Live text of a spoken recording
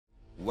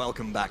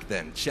welcome back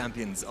then,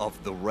 champions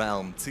of the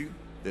realm, to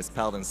this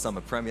Paladins summer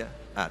premiere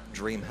at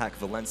Dreamhack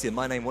Valencia.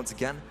 My name once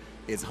again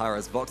is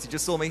Hi-Rez Vox. You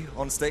just saw me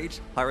on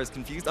stage, Hi-Rez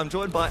Confused. I'm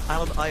joined by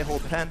Alan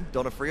I-Hold Pen,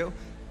 Donofrio.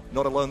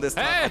 Not alone this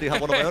time, I do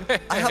have one of my own.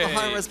 I have a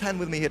Hi-Rez pen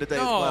with me here today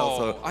as well.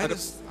 So I've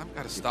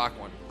got a stock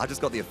one. I just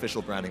got the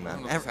official branding,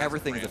 man.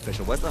 Everything is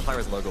official. Where's the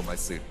Hi-Rez logo on my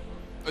suit?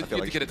 You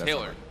have to get a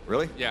tailor.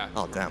 Really? Yeah.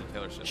 Oh, damn.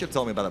 Should have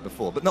told me about that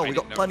before. But no, we've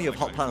got plenty of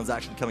Hot Paladins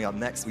action coming up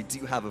next. We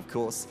do have, of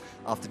course,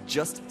 after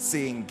just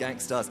seeing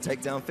Gangstars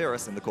take down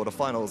Fierce in the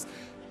quarterfinals,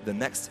 the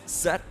next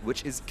set,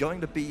 which is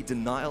going to be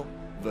Denial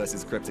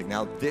versus Cryptik.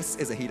 Now, this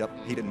is a heated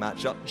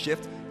matchup.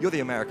 Shift, you're the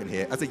American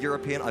here. As a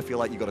European, I feel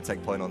like you've got to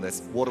take point on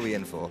this. What are we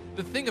in for?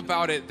 The thing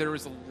about it, there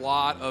is a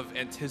lot of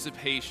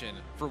anticipation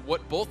for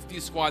what both of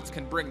these squads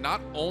can bring,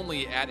 not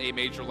only at a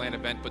major LAN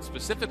event, but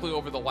specifically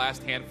over the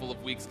last handful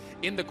of weeks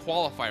in the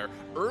qualifier.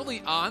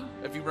 Early on,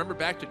 if you remember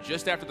back to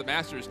just after the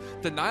Masters,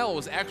 Denial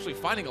was actually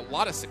finding a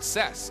lot of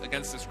success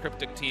against this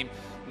Cryptik team.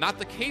 Not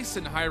the case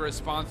in Hi-Rez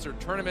sponsored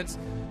tournaments.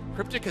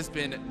 Cryptik has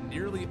been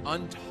nearly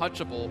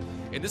untouchable,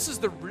 and this is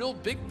the real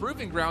big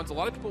proving grounds. A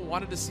lot of people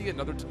wanted to see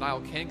another Denial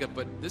Kanga,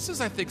 but this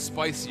is, I think,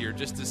 spicier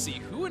just to see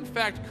who, in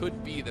fact,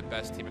 could be the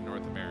best team in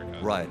North America.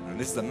 Right, and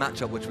this is a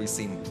matchup which we've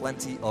seen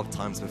plenty of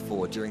times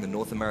before during the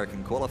North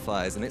American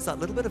qualifiers, and it's that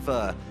little bit of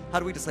a, how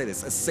do we just say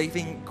this, a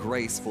saving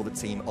grace for the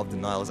team of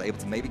Denial, is able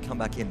to maybe come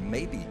back in,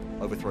 maybe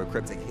overthrow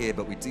Cryptik here,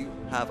 but we do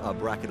have our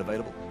bracket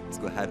available. Let's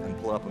go ahead and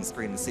pull it up on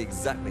screen and see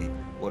exactly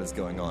what is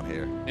going on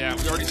here. Yeah,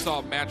 we already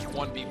saw match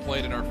 1 be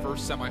played, and our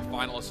first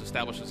semifinalist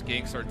establishes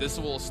Gangstar. This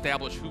will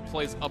establish who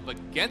plays up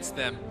against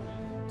them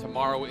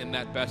tomorrow in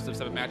that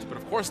best-of-7 match. But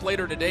of course,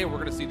 later today, we're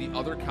going to see the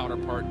other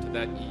counterpart to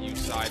that EU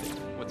side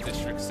with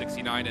District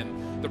 69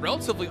 and the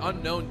relatively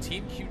unknown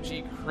Team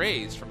QG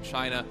Craze from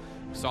China.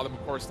 We saw them,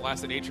 of course,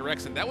 last at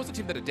HRX, and that was a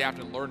team that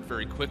adapted and learned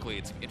very quickly.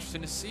 It's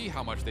interesting to see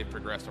how much they've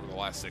progressed over the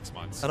last 6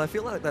 months. And I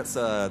feel like that's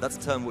a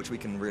term which we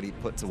can really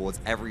put towards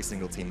every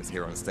single team that's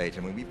here on stage.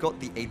 I mean, we've got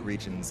the 8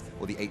 regions,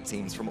 or the 8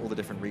 teams from all the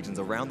different regions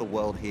around the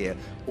world here.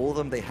 All of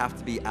them, they have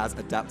to be as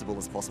adaptable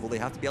as possible. They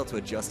have to be able to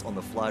adjust on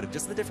the fly to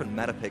just the different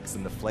meta picks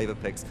and the flavor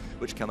picks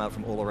which come out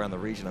from all around the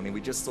region. I mean,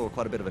 we just saw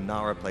quite a bit of a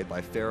Nara played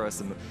by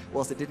Fierce, and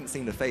whilst it didn't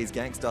seem to phase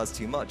Gangstars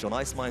too much, on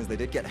Ice Mines they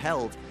did get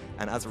held,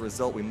 and as a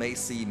result, we may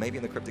see, maybe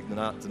in the Cryptik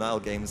Denial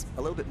games,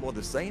 a little bit more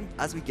the same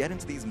as we get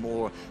into these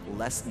more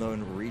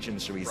less-known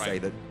regions, shall we say,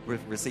 that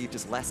receive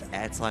just less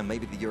airtime.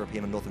 Maybe the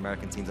European and North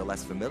American teams are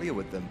less familiar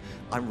with them.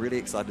 I'm really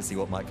excited to see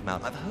what might come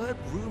out. I've heard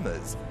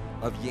rumors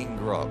of Ying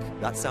Grok.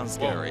 That sounds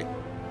scary.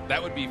 Well,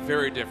 that would be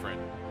very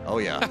different. Oh,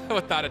 yeah.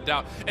 Without a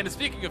doubt. And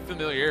speaking of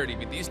familiarity, I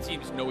mean, these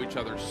teams know each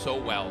other so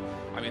well.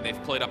 I mean,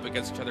 they've played up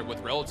against each other with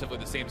relatively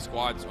the same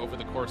squads over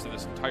the course of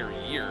this entire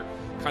year,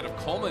 kind of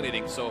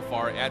culminating so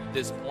far at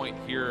this point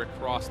here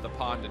across the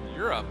pond in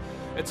Europe.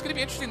 It's going to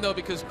be interesting, though,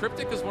 because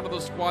Cryptik is one of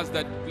those squads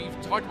that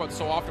we've talked about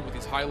so often with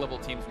these high-level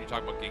teams when you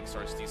talk about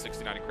Gangstars,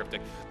 T69, and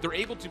Cryptik. They're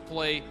able to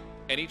play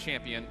any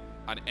champion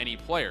on any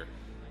player.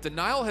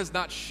 Denial has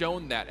not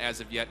shown that as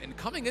of yet, and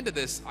coming into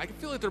this, I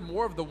feel like they're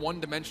more of the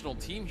one-dimensional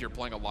team here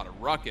playing a lot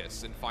of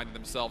ruckus and finding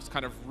themselves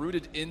kind of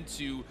rooted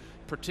into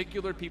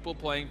particular people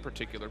playing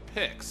particular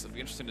picks. It'll be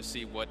interesting to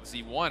see what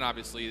Z1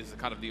 obviously is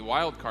kind of the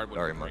wild card when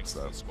it brings to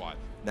the squad.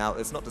 Now,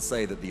 it's not to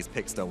say that these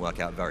picks don't work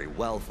out very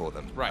well for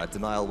them. Right.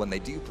 Denial, when they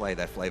do play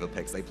their flavor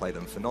picks, they play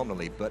them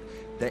phenomenally, but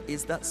there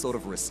is that sort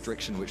of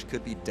restriction which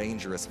could be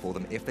dangerous for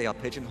them if they are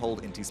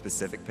pigeonholed into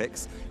specific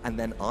picks and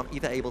then aren't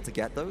either able to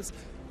get those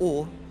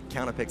or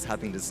counter picks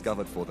have been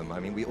discovered for them. I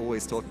mean, we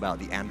always talk about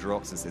the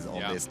Androxuses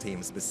on this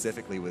team,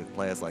 specifically with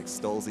players like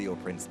Stolzey or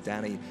Prince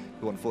Danny,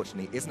 who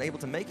unfortunately isn't able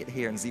to make it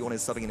here, and Z1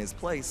 is subbing in his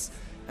place.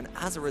 And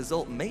as a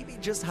result, maybe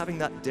just having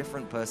that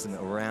different person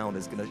around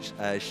is going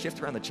to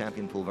shift around the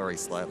champion pool very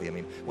slightly. I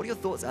mean, what are your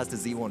thoughts as to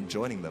Z1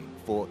 joining them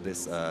for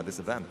this this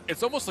event?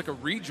 It's almost like a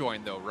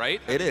rejoin, though,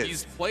 right? It is.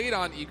 He's played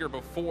on Eager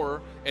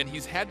before, and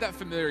he's had that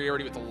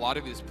familiarity with a lot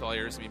of these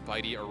players. I mean,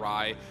 Bitey,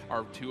 Awry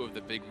are 2 of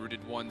the big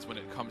rooted ones when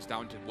it comes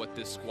down to what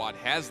this squad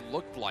has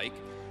looked like.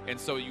 And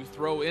so you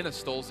throw in a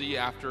Stolzey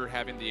after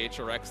having the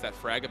HRX, that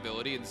frag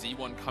ability, and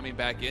Z1 coming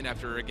back in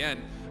after,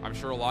 again, I'm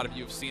sure a lot of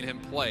you have seen him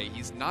play.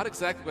 He's not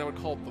exactly what I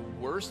would call the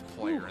worst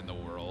player in the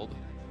world.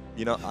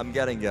 You know, I'm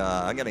getting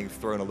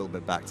thrown a little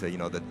bit back to, you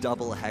know, the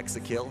double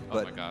hexa kill.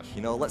 But, oh my gosh.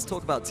 You know, let's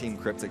talk about Team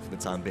Cryptik for the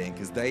time being,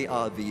 because they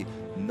are the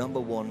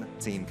 #1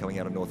 team coming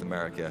out of North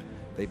America.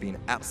 They've been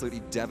absolutely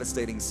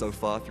devastating so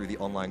far through the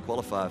online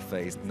qualifier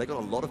phase, and they've got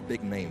a lot of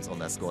big names on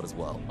their squad as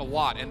well. A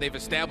lot, and they've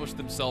established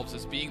themselves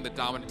as being the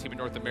dominant team in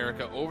North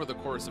America over the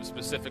course of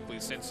specifically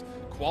since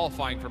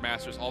qualifying for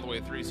Masters all the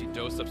way through. You see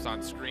doesupz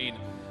on screen.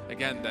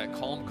 Again, that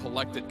calm,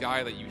 collected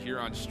guy that you hear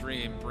on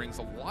stream brings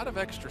a lot of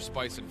extra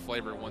spice and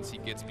flavor once he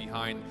gets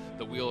behind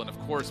the wheel. And of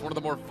course, one of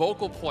the more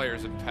vocal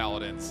players in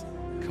Paladins,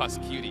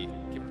 Kusqt.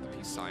 Give him the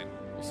peace sign.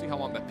 We'll see how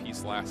long that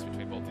peace lasts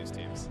between both these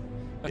teams.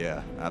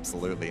 Yeah,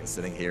 absolutely. And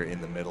sitting here in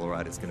the middle,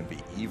 right, it's going to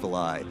be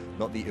Evulli,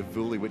 not the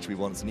Evulli which we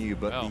once knew,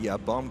 but the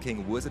Bomb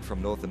King Wizard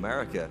from North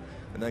America.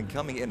 And then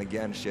coming in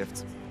again,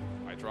 Shift.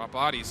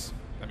 iDropBodies.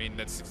 I mean,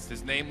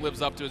 his name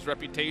lives up to his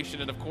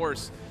reputation, and of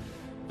course,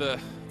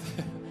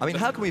 I mean,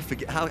 how can we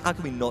forget? How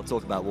can we not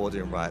talk about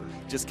WarDoom, right?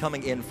 Just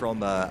coming in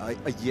from a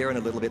year and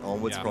a little bit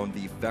onwards from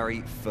the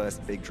very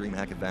first big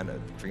Dreamhack event at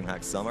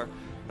Dreamhack Summer.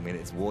 I mean,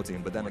 it's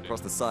WarDoom, but then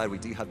across the side, we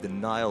do have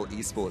Denial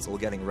Esports all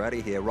getting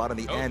ready here. Right on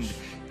the end,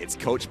 it's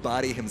Coach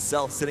Bitey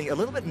himself, sitting a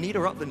little bit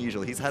neater up than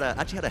usual. He's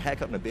actually had a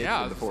haircut and a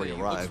beard before he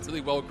arrived. Looks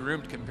really well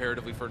groomed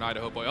comparatively for an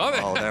Idaho boy.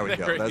 Oh, there we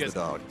go. There's the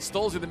dog.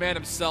 Stolzey, the man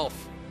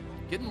himself,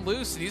 getting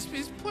loose. He's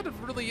put a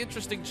really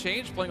interesting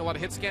change, playing a lot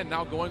of hit scan,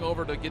 now going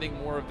over to getting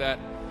more of that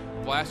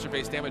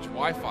blaster-based damage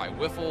Wi-Fi.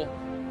 Wiffle,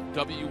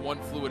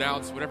 W1 fluid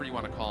ounce, whatever you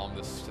want to call him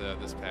this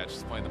patch.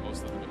 He's playing the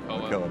most of the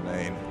Makoa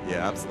main.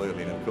 Yeah,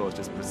 absolutely. And of course,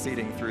 just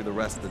proceeding through the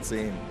rest of the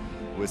team,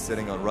 we're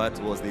sitting on right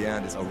towards the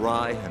end. It's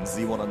Awry and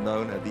Z1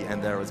 Unknown at the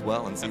end there as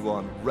well. And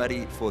Z1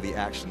 ready for the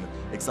action.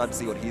 Excited to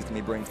see what he's going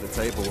to be bringing to the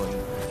table.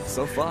 And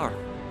so far,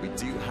 we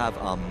do have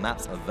our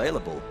maps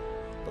available.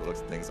 But looks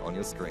at things on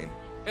your screen.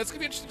 It's going to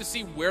be interesting to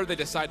see where they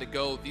decide to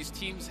go. These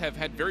teams have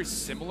had very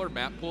similar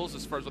map pools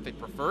as far as what they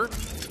prefer.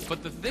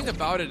 But the thing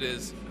about it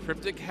is,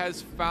 Cryptik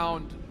has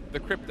found the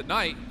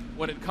Kryptonite.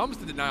 When it comes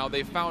to Denial,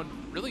 they found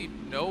really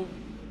no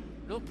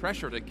real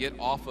pressure to get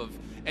off of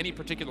any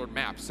particular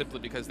map, simply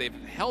because they've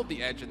held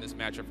the edge in this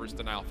matchup versus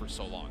Denial for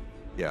so long.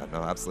 Yeah,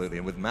 no, absolutely.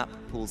 And with map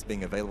pools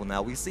being available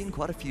now, we've seen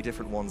quite a few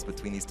different ones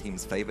between these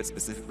teams' favorites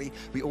specifically.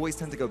 We always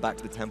tend to go back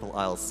to the Temple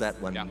Isle set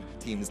when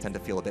teams tend to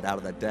feel a bit out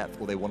of their depth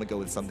or they want to go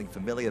with something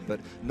familiar. But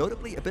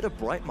notably, a bit of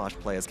Bright Marsh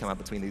players come out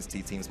between these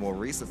two teams more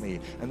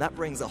recently, and that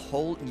brings a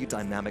whole new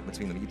dynamic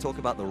between them. You talk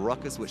about the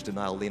Ruckus, which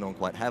Denial lean on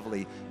quite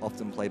heavily,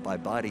 often played by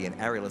Bitey, and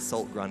Aerial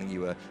Assault granting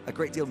you a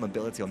great deal of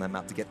mobility on that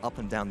map to get up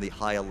and down the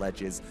higher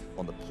ledges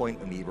on the point,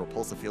 and the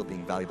repulsor field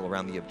being valuable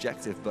around the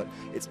objective. But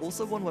it's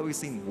also one where we've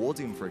seen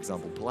WarDoom, for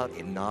example, pull out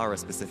Inara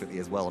specifically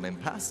as well. An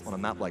impasse on a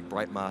map like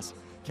Bright Marsh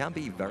can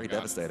be very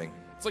devastating.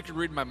 It's like you're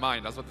reading my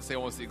mind. I was about to say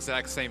almost the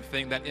exact same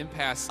thing. That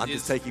impasse I'm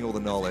just taking all the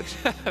knowledge.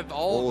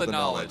 all the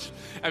knowledge.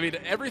 I mean,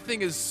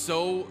 everything is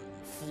so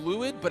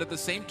fluid, but at the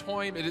same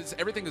time,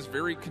 everything is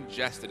very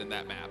congested in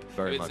that map.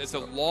 It's a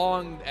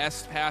long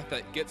S path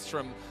that gets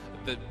from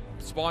the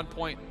spawn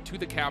point to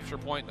the capture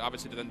point,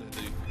 obviously then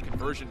the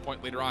conversion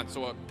point later on.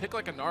 So a pick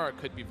like Inara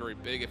could be very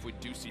big if we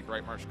do see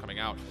Bright Marsh coming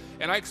out.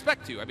 And I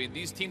expect to. I mean,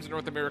 these teams in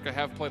North America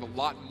have played a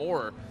lot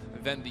more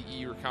than the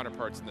EU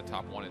counterparts in the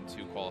top 1 and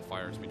 2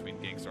 qualifiers between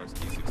Gangstars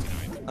and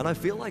T69. And I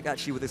feel like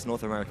actually with this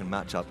North American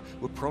matchup,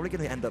 we're probably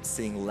going to end up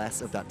seeing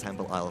less of that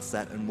Temple Isle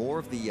set and more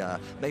of the,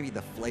 maybe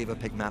the flavor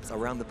pick maps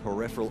around the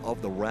peripheral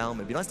of the realm.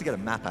 It'd be nice to get a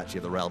map actually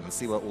of the realm and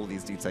see where all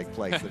these do take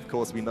place. Of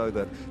course, we know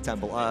that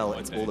Temple Isle,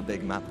 it's all the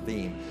big map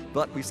theme.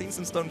 But we've seen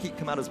some Stonekeep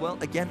come out as well.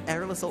 Again,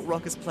 Aerial Assault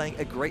Ruckus playing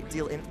a great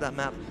deal into that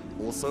map.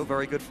 Also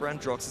very good for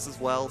Androxus as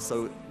well,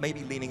 so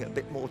maybe leaning a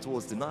bit more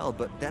towards Denial.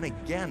 But then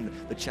again,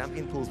 the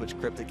champion pools which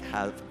Cryptik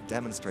have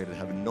demonstrated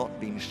have not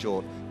been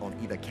short on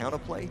either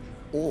counterplay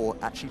or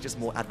actually just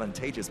more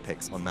advantageous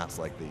picks on maps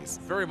like these.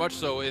 Very much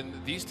so. And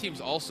these teams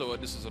also,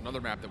 and this is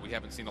another map that we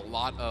haven't seen a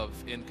lot of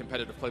in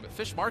competitive play, but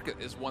Fish Market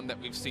is one that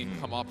we've seen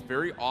come up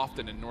very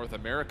often in North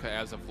America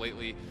as of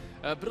lately.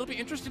 But it'll be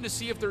interesting to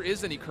see if there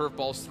is any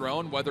curveballs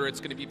thrown, whether it's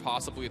going to be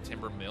possibly a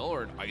Timber Mill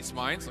or an Ice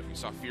Mines, like we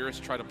saw Furious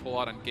try to pull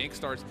out on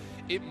Gangstars.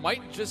 It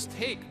might just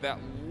take that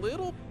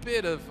little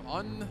bit of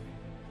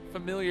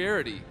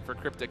unfamiliarity for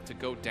Cryptik to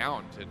go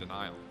down to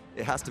Denial.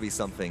 It has to be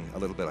something a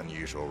little bit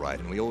unusual, right?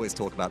 And we always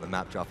talk about the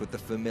map draft with the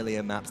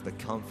familiar maps, the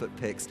comfort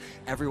picks.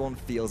 Everyone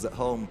feels at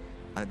home.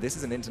 And this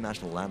is an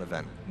international LAN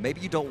event.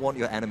 Maybe you don't want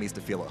your enemies to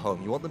feel at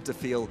home. You want them to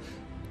feel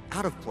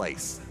out of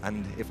place.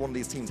 And if one of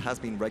these teams has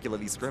been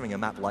regularly scrimming a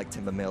map like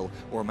Timber Mill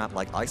or a map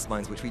like Ice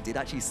Mines, which we did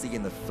actually see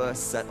in the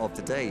first set of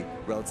today,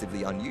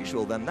 relatively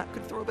unusual, then that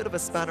could throw a bit of a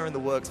spanner in the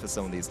works for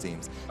some of these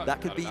teams.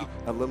 That could be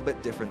a little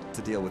bit different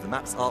to deal with. The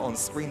maps are on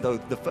screen, though.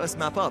 The first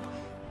map up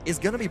is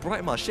going to be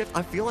Bright Marsh Shift.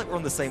 I feel like we're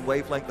on the same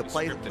wavelength. The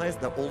players,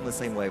 they're all on the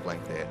same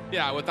wavelength here.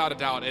 Yeah, without a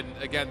doubt. And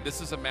again,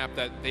 this is a map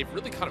that they've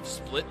really kind of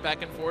split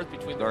back and forth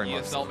between their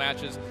ESL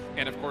matches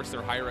and, of course,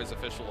 their Hi-Rez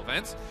official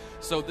events.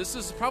 So this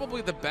is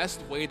probably the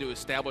best way to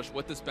establish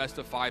what this best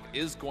of 5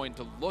 is going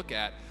to look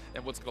at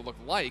and what's going to look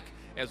like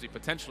as we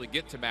potentially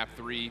get to map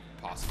 3,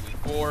 possibly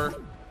 4,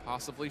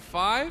 possibly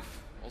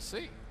 5. We'll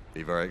see.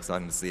 Be very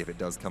exciting to see if it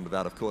does come to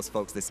that. Of course,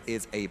 folks, this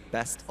is a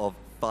best of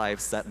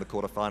 5 set in the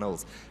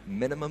quarterfinals.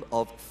 Minimum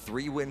of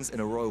 3 wins in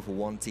a row for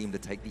one team to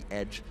take the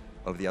edge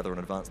over the other and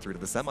advance through to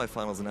the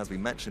semifinals. And as we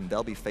mentioned,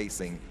 they'll be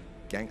facing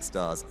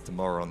Gangstars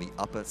tomorrow on the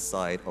upper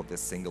side of this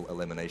single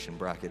elimination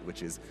bracket,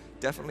 which is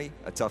definitely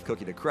a tough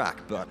cookie to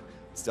crack, but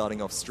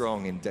starting off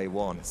strong in day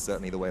 1 is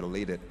certainly the way to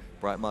lead it.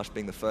 Bright Marsh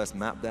being the first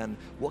map then,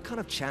 what kind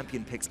of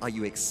champion picks are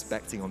you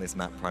expecting on this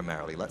map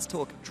primarily? Let's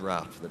talk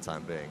draft for the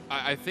time being.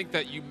 I think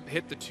that you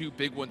hit the 2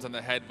 big ones on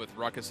the head with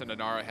Ruckus and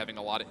Inara having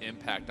a lot of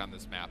impact on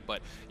this map,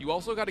 but you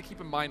also got to keep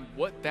in mind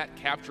what that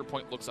capture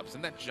point looks like. It's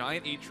in that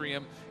giant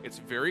atrium. It's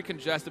very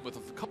congested with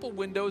a couple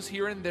windows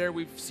here and there.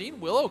 We've seen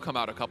Willow come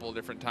out a couple of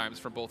different times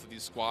from both of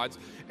these squads,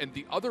 and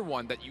the other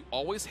one that you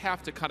always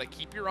have to kind of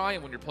keep your eye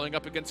on when you're playing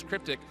up against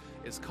Cryptik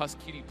is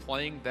Kusqt playing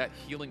playing that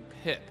healing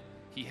pip.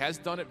 He has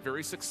done it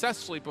very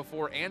successfully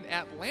before and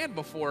at LAN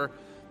before.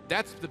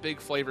 That's the big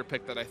flavor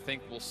pick that I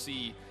think we'll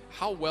see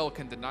how well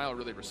can Denial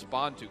really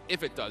respond to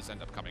if it does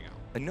end up coming out.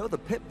 I know the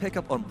pip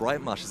pickup on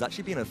Brightmarsh has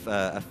actually been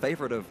a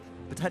favorite of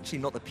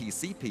potentially not the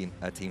PC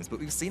teams, but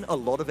we've seen a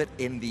lot of it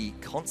in the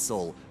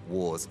console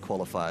wars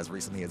qualifiers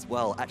recently as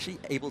well. Actually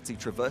able to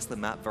traverse the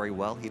map very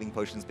well, healing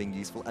potions being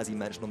useful, as you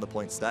mentioned, on the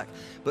point stack,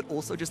 but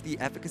also just the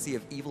efficacy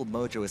of Evil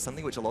Mojo is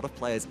something which a lot of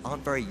players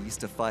aren't very used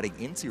to fighting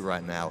into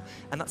right now,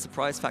 and that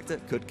surprise factor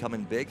could come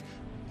in big.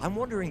 I'm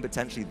wondering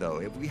potentially though,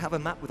 if we have a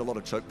map with a lot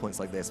of choke points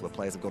like this, where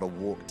players have got to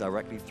walk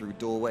directly through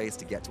doorways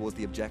to get towards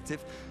the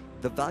objective,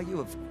 the value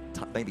of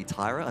maybe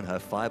Tyra and her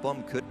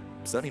firebomb could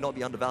certainly not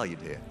be undervalued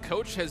here.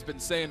 Coach has been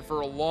saying for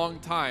a long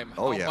time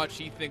how much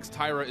he thinks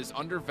Tyra is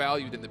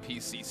undervalued in the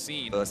PC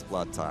scene. First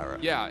blood Tyra.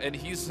 Yeah, and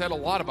he's said a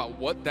lot about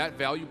what that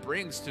value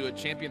brings to a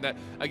champion that,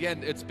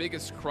 again, its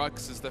biggest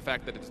crux is the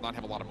fact that it does not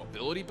have a lot of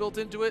mobility built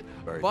into it,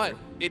 but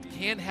it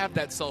can have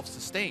that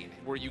self-sustain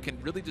where you can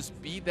really just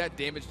be that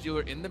damage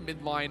dealer in the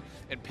mid line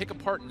and pick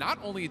apart not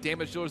only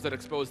damage dealers that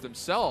expose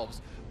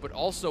themselves, but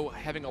also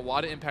having a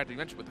lot of impact, you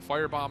mentioned, with the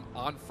firebomb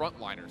on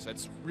frontliners.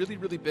 That's really,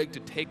 really big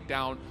to take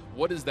down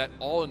what is that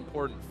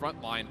all-important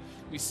front line.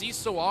 We see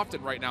so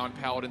often right now in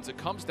Paladins, it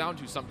comes down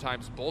to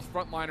sometimes both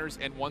frontliners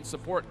and one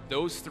support.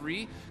 Those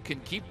three can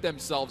keep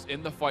themselves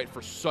in the fight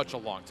for such a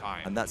long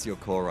time. And that's your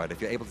core, right?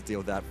 If you're able to deal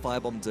with that,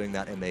 Firebomb doing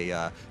that in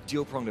a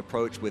dual-pronged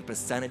approach with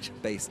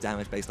percentage-based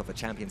damage based off a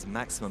champion's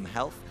maximum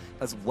health,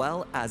 as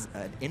well as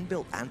an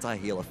inbuilt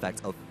anti-heal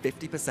effect of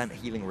 50%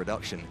 healing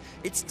reduction.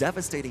 It's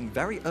devastating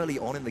very early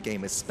on in the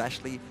game,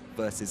 especially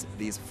versus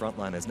these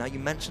frontliners. Now, you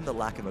mentioned the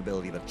lack of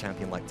mobility that a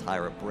champion like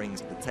Tyra brings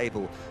to the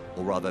table,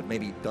 or rather,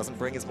 maybe doesn't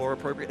bring is more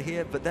appropriate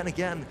here, but then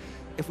again,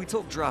 if we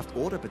talk draft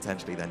order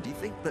potentially then, do you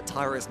think that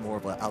Tyra is more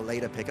of a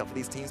later pickup for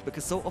these teams?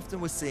 Because so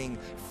often we're seeing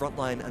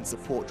frontline and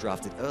support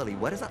drafted early.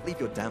 Where does that leave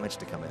your damage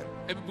to come in?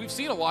 And we've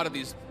seen a lot of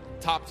these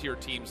top-tier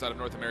teams out of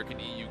North America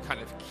and EU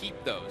kind of keep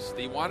those.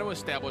 They want to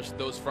establish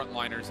those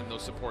frontliners and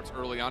those supports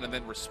early on and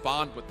then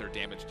respond with their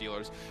damage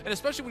dealers. And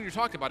especially when you're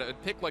talking about it, a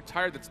pick like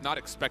Tyra that's not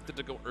expected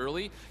to go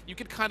early, you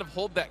can kind of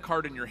hold that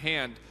card in your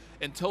hand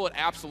until it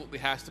absolutely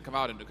has to come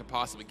out, and it could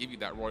possibly give you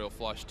that royal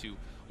flush to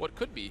what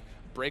could be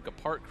break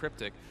apart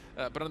Cryptik.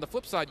 But on the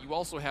flip side, you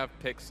also have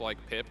picks like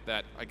Pip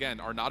that, again,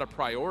 are not a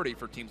priority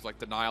for teams like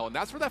Denial, and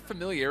that's where that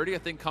familiarity, I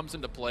think, comes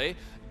into play.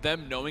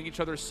 Them knowing each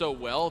other so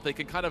well, they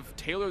can kind of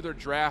tailor their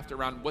draft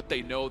around what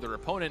they know their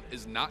opponent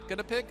is not going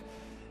to pick.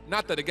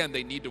 Not that, again,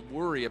 they need to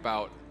worry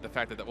about the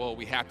fact that, well,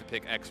 we have to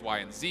pick X, Y,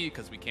 and Z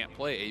because we can't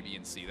play A, B,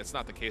 and C. That's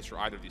not the case for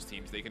either of these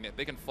teams. They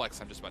can flex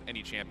on just about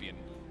any champion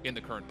in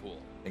the current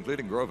pool.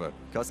 Including Grover.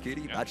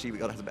 Kusqt actually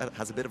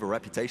has a bit of a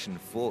reputation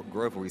for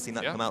Grover. We've seen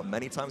that come out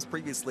many times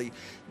previously,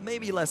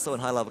 maybe less so in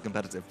high-level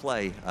competitive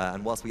play.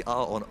 And whilst we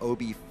are on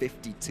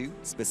OB52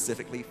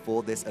 specifically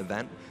for this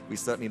event, we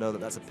certainly know that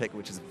that's a pick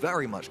which is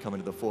very much coming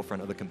to the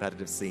forefront of the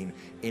competitive scene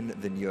in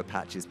the newer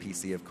patches.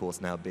 PC, of course,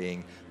 now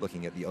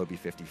looking at the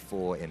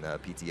OB54 in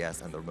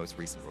PTS and the most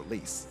recent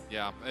release.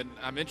 Yeah, and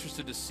I'm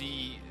interested to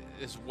see,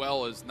 as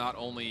well as not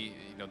only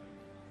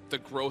the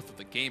growth of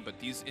the game, but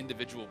these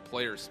individual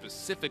players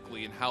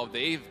specifically and how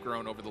they've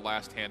grown over the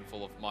last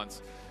handful of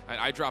months. And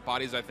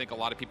iDropBodies, I think a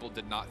lot of people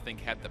did not think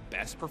had the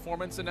best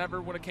performance in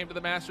ever when it came to the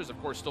Masters. Of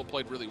course, still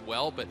played really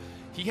well, but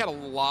he had a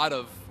lot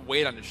of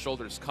weight on his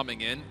shoulders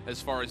coming in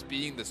as far as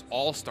being this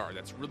all-star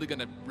that's really going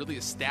to really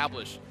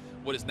establish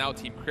what is now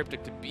Team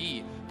Cryptik to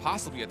be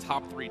possibly a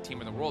top 3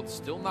 team in the world.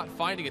 Still not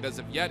finding it as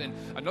of yet. And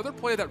another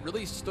player that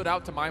really stood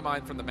out to my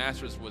mind from the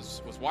Masters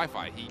was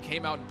Wi-Fi. He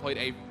came out and played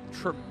a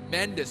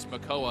tremendous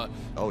Makoa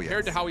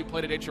compared to how he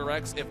played at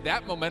HRX. If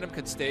that momentum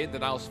could stay in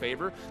Denial's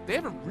favor, they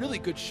have a really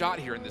good shot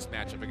here in this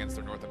matchup against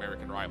their North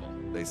American rival.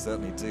 They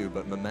certainly do,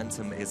 but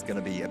momentum is going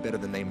to be a bit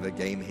of the name of the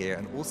game here,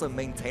 and also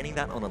maintaining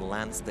that on a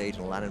LAN stage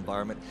and a LAN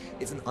environment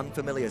is an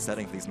unfamiliar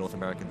setting for these North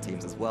American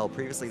teams as well.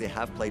 Previously, they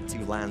have played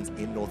 2 LANs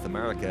in North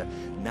America.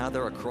 Now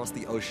they're across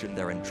the ocean.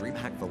 They're in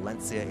Dreamhack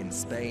Valencia in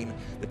Spain.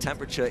 The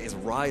temperature is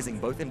rising,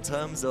 both in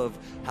terms of,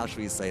 how should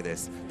we say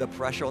this, the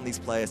pressure on these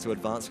players to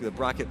advance through the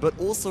bracket, but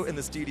also in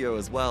the studio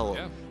as well.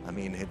 Yeah. I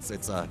mean, it's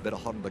a bit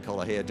of hot under the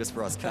collar here just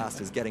for us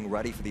casters getting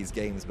ready for these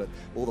games, but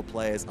all the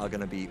players are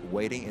going to be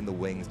waiting in the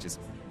wings, just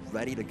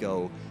ready to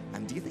go.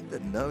 And do you think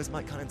that nerves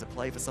might come into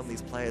play for some of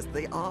these players?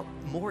 They are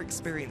more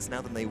experienced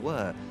now than they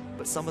were,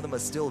 but some of them are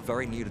still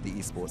very new to the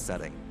esports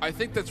setting. I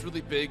think that's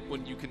really big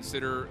when you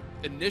consider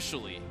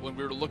initially, when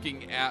we were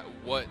looking at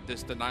what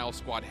this Denial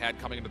squad had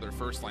coming into their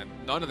first LAN,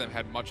 none of them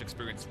had much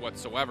experience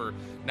whatsoever.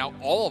 Now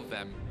all of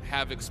them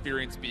have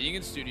experience being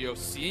in studio,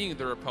 seeing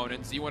their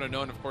opponents. Z1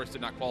 Unknown, of course,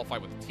 did not qualify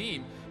with the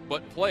team,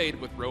 but played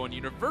with Rowan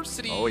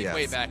University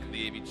way back in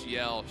the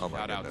AVGL.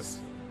 Shout outs.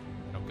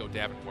 Go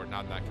Davenport,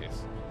 not in that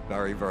case.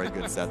 very, very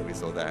good set that we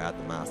saw there at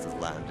the Masters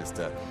LAN, just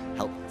to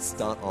help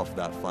start off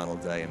that final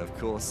day. And of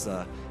course,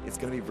 it's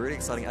going to be really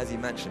exciting. As you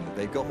mentioned,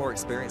 they've got more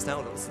experience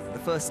now. The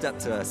first step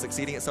to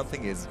succeeding at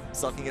something is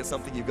sucking at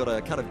something. You've got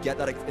to kind of get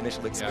that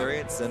initial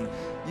experience, and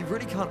you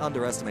really can't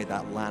underestimate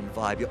that LAN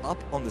vibe. You're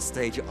up on the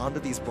stage, you're under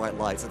these bright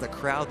lights, there's a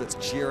crowd that's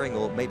cheering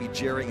or maybe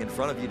jeering in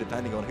front of you,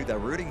 depending on who they're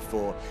rooting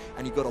for,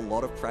 and you've got a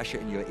lot of pressure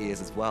in your ears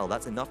as well.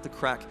 That's enough to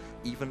crack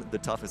even the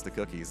toughest of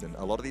cookies. And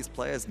a lot of these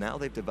players now,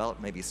 they've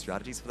developed maybe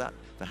strategies for that,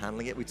 for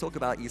handling it. We talk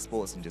about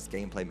esports and just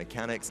gameplay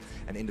mechanics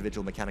and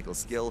individual mechanical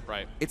skill.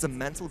 Right. It's a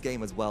mental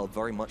game as well,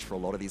 very much for a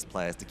lot of these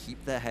players to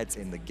keep their heads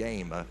in the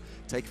game.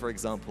 Take, for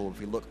example, if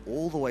we look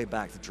all the way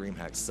back to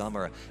Dreamhack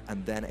Summer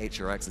and then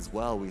HRX as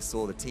well, we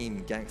saw the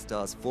team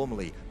Gangstars,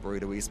 formerly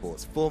Burrito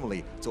Esports,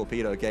 formerly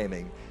Torpedo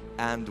Gaming,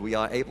 and we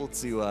are able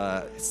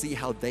to see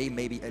how they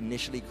maybe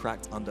initially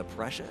cracked under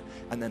pressure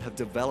and then have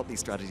developed these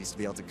strategies to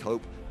be able to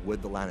cope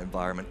with the LAN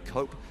environment,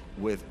 cope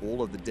with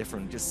all of the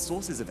different just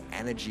sources of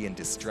energy and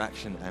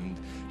distraction and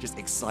just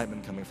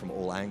excitement coming from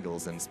all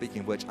angles. And speaking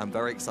of which, I'm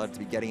very excited to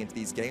be getting into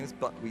these games,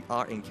 but we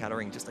are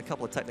encountering just a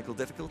couple of technical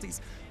difficulties.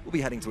 We'll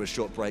be heading to a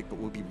short break, but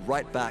we'll be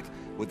right back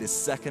with this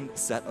second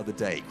set of the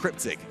day.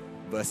 Cryptik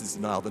versus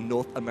Denial, the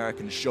North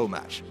American show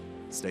match.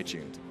 Stay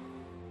tuned.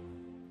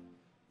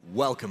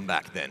 Welcome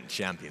back then,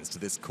 champions, to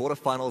this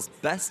quarterfinals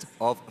best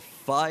of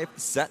 5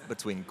 set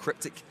between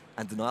Cryptik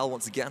and Denial.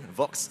 Once again,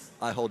 Vox,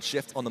 I hold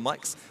shift on the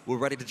mics. We're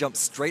ready to jump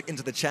straight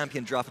into the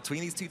champion draft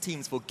between these two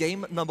teams for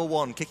game number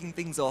 1, kicking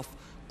things off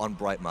on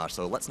Bright Marsh.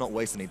 So let's not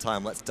waste any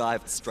time. Let's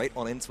dive straight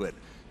on into it.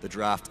 The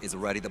draft is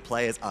ready. The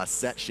players are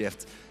set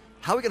shift.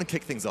 How are we going to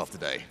kick things off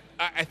today?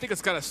 I think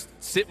it's got to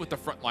sit with the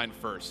front line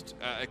first.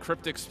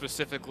 Cryptik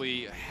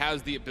specifically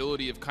has the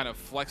ability of kind of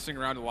flexing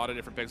around a lot of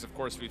different picks. Of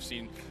course, we've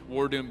seen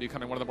WarDoom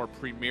becoming one of the more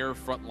premier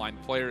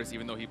frontline players,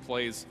 even though he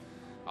plays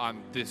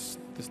on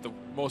the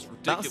most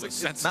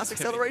ridiculous mass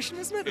acceleration,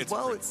 isn't it? It's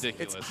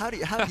ridiculous.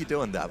 How are you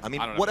doing that? I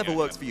mean, whatever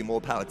works for you,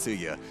 more power to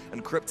you.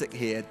 And Cryptik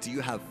here, do you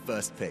have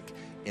first pick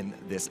in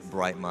this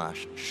Bright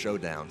Marsh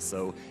showdown?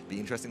 So be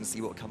interesting to see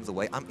what comes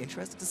away. I'm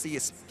interested to see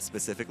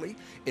specifically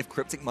if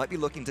Cryptik might be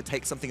looking to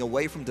take something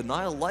away from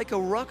Denial, like a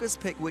Ruckus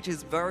pick, which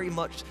is very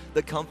much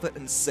the comfort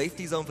and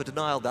safety zone for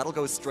Denial. That'll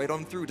go straight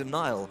on through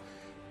Denial.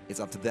 It's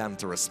up to them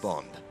to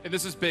respond. And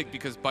this is big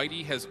because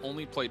Bitey has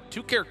only played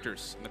 2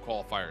 characters in the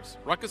qualifiers.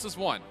 Ruckus is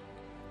 1,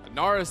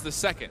 Inara is the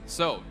 2nd.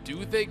 So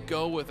do they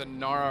go with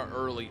Inara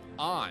early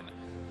on?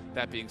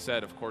 That being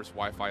said, of course,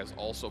 Wi-Fi has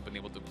also been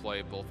able to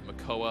play both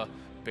Makoa,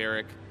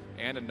 Barrick,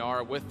 and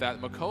Inara with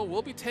that. Makoa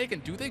will be taken.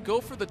 Do they go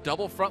for the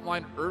double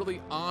frontline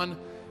early on?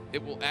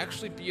 It will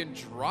actually be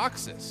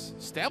Androxus,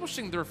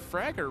 establishing their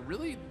fragger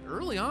really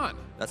early on.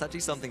 That's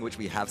actually something which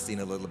we have seen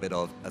a little bit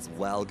of as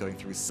well, going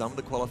through some of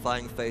the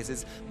qualifying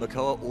phases.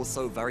 Makoa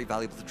also very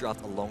valuable to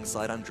draft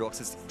alongside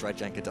Androxus.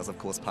 Dreadjanker does, of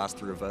course, pass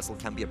through reversal,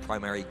 can be a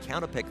primary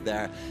counter pick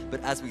there.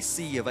 But as we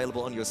see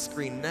available on your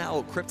screen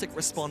now, Cryptik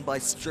respond by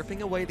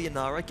stripping away the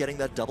Inara, getting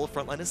that double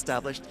frontline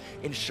established,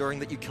 ensuring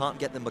that you can't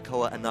get the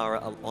Makoa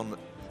Inara on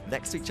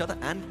next to each other,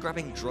 and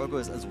grabbing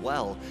Drogos as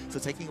well. So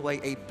taking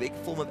away a big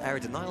form of area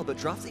denial, but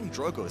drafting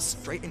Drogos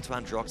straight into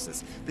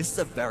Androxus. This is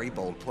a very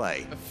bold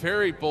play. A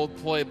very bold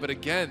play, but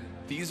again,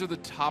 these are the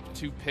top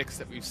 2 picks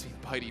that we've seen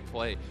Bitey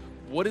play.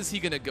 What is he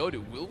going to go to?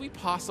 Will we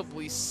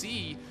possibly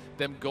see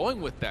them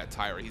going with that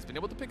Tyra? He's been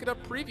able to pick it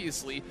up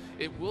previously.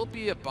 It will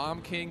be a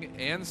Bomb King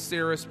and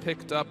Saris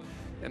picked up,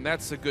 and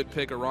that's a good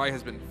pick. Awry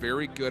has been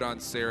very good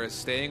on Saris,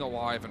 staying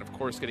alive, and of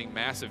course getting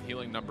massive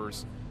healing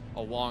numbers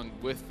along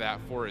with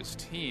that for his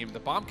team. The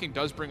Bomb King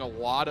does bring a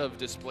lot of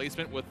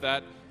displacement with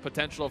that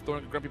potential of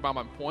throwing a Grumpy Bomb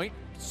on point,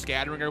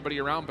 scattering everybody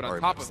around, but on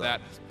top of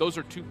that, those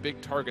are 2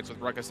 big targets with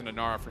Ruckus and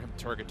Inara for him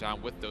to target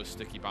down with those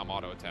sticky bomb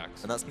auto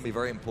attacks. And that's going to be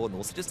very important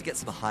also just to get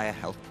some higher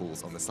health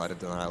pools on the side of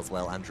Denial as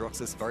well.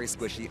 Androxus very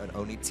squishy and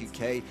only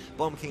 2k.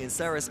 Bomb King and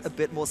Saris a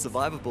bit more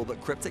survivable,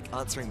 but Cryptik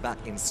answering back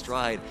in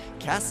stride.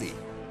 Cassie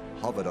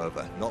hovered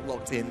over, not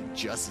locked in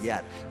just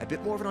yet. A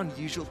bit more of an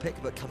unusual pick,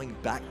 but coming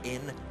back in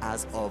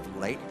as of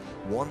late.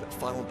 1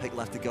 final pick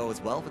left to go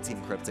as well for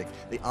Team Cryptik.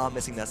 They are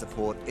missing their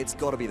support. It's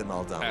got to be the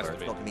Maldamba.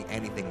 It's not going to be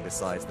anything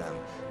besides them.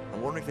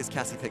 I'm wondering if this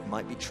Cassie pick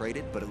might be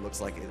traded, but it looks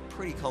like it's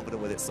pretty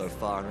confident with it so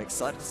far, and I'm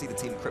excited to see the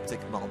Team Cryptik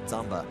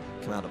Maldamba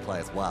come out to play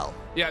as well.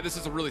 Yeah, this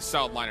is a really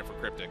solid lineup for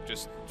Cryptik.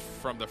 Just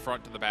from the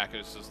front to the back,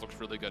 it just looks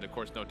really good. Of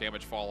course, no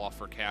damage fall off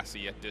for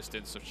Cassie at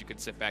distance, so she can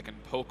sit back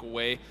and poke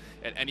away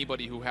at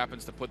anybody who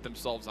happens to put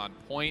themselves on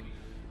point.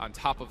 On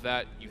top of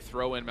that, you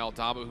throw in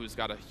Maldamba, who's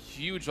got a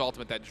huge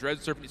ultimate, that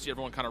Dread Serpent. You see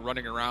everyone kind of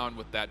running around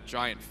with that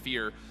giant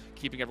fear,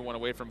 keeping everyone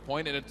away from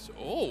point, and it's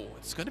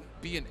going to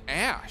be an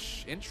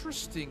Ashe.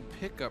 Interesting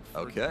pickup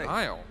for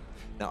Denial.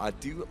 Now, I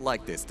do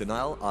like this.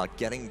 Denial are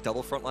getting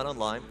double frontline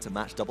online to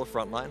match double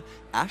frontline.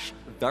 Ashe,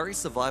 very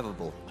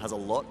survivable, has a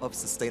lot of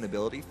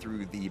sustainability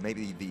through the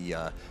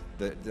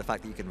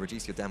fact that you can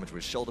reduce your damage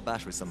with Shoulder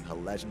Bash with some of her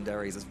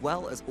legendaries, as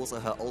well as also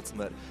her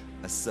ultimate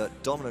Assert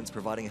Dominance,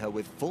 providing her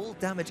with full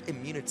damage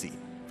immunity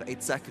for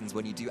 8 seconds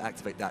when you do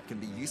activate that can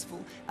be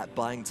useful at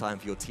buying time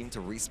for your team to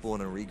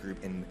respawn and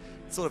regroup in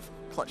sort of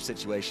clutch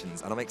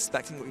situations. And I'm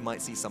expecting that we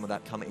might see some of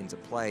that come into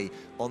play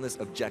on this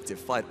objective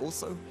fight.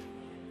 Also,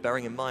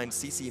 bearing in mind,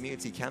 CC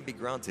immunity can be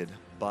granted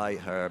by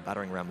her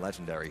Battering Ram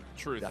Legendary.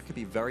 True. That could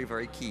be very,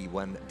 very key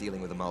when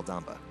dealing with a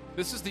Maldamba.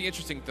 This is the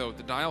interesting, though.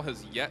 Denial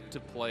has yet to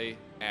play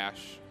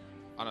Ashe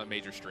on a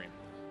major stream.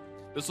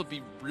 This will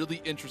be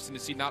really interesting to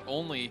see. Not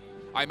only,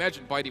 I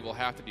imagine Bitey will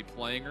have to be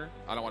playing her.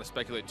 I don't want to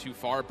speculate too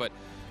far, but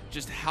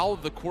just how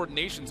the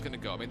coordination is going to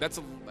go.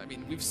 I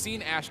mean, we've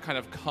seen Ashe kind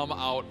of come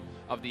out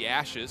of the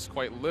ashes,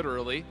 quite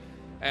literally,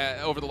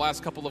 over the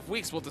last couple of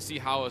weeks. We'll have to see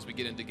how, as we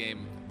get into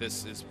game,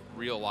 this is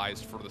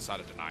realized for the side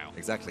of Denial.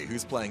 Exactly.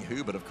 Who's playing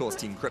who? But of course,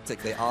 Team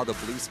Cryptik, they are the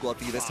blue squad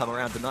for you this time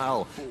around.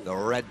 Denial, the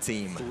red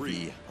team,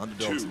 the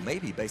underdogs,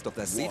 maybe based off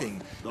their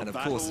seeding. And of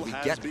course, we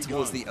get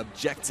towards the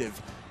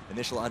objective.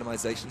 Initial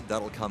itemization,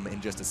 that'll come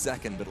in just a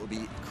second, but it'll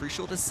be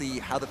crucial to see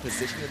how the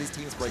positioning of these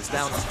teams breaks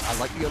down. I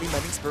like the early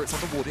Mending Spirits on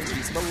the WarDoom,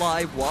 keeps him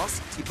alive,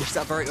 whilst he pushes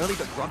out very early,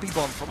 but Grumpy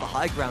Bomb from the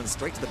high ground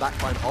straight to the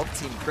backline of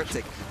Team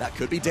Cryptik. That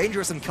could be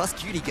dangerous, and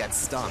Kusqt gets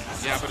stunned.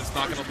 Yeah, but it's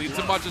not going to lead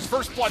to much. His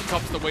first blood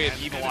comes the way of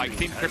Evulli.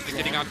 Team Cryptik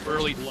getting on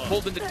early.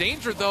 Pulled into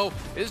danger, though,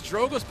 is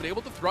Drogo's, but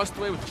able to thrust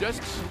away with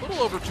just a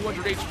little over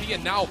 200 HP,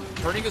 and now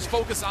turning his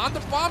focus on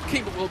the Bomb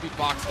King, but will be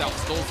boxed out.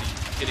 Stolzey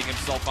getting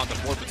himself on the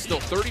board, but still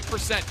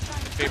 30%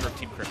 in favor of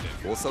Team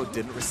Cryptik. Also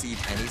didn't receive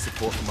any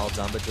support from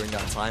Maldamba during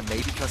that time.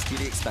 Maybe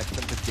Kusqt expected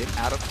them to dip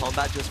out of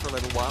combat just for a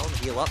little while and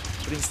heal up,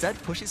 but instead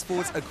pushes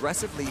forwards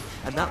aggressively,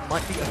 and that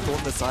might be a thorn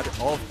in the side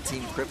of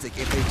Team Cryptik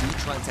if they do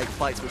try and take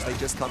fights, which they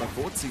just can't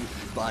afford to.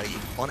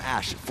 Bitey on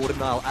Ashe for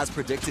Denial, as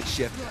predicted.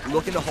 Shift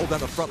looking to hold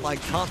down the front line,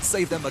 can't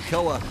save them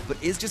Makoa, but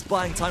is just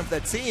buying time for their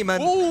team.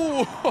 And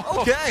ooh.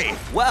 Okay,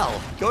 well,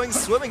 going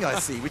swimming, I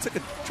see. We took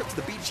a trip to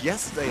the beach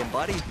yesterday, and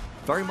Bitey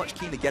very much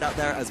keen to get out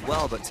there as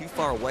well, but too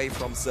far away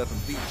from Serpent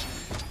Beach.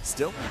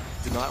 Still,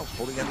 Denial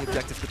holding down the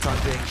objective for the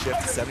time being.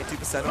 Shift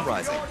 72% and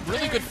rising.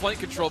 Really good flank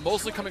control,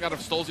 mostly coming out of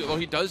Stolzey, although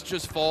he does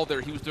just fall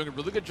there. He was doing a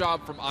really good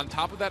job from on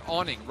top of that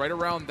awning, right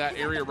around that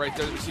area right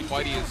there that we see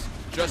Bitey is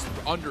just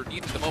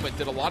underneath at the moment.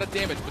 Did a lot of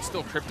damage, but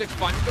still Cryptik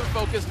finding their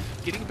focus,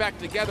 getting back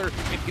together,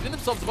 and getting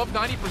themselves above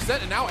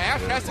 90%, and now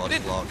Ashe has to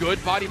get in.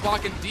 Good body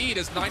block indeed,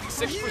 as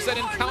 96%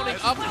 and counting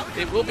up.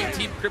 It will be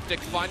Team Cryptik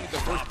finding the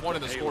first point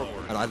on the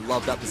scoreboard. And I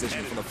love that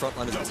position from the front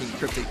line of Team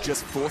Cryptik,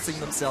 just forcing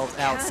themselves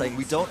out, saying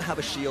we don't have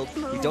a shield,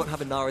 we don't have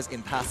a Nara's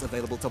impasse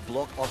available to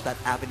block off that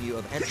avenue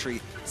of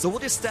entry, so we'll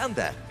just stand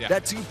there. Yeah. They're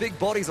two big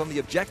bodies on the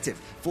objective.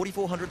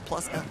 4,400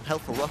 plus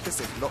health for Ruckus,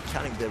 if not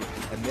counting the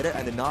emitter,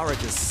 and the Nara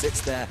just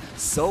sits there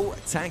so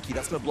tanky.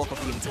 That's going to block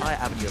off the entire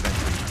avenue of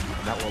entry,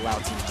 and that will allow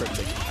Team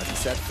Cryptik, as you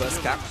said, first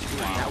cap,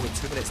 now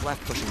with 2 minutes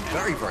left, pushing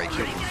very, very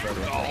quickly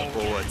further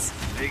forwards.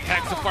 Big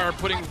Hexafire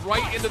putting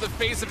right into the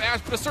face of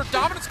Ashe, but Assert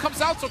Dominance comes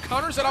out, so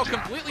counters it out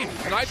completely,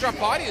 and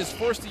iDropBodies is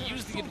forced to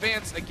use the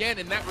advance again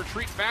in that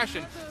retreat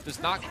fashion.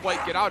 Does not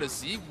quite get out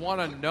as Z1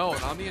 Unknown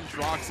on the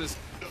Androxus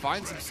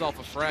finds himself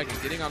a frag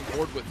and getting on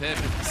board with him.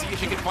 See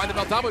if he can find the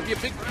Maldamba. Would be a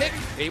big pick.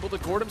 Able to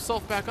gourd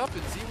himself back up,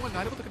 and Z1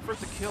 not able to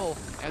convert the kill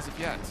as of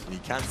yet. You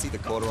can see the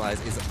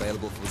Cauterize is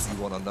available for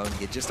Z1 Unknown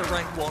here. Just a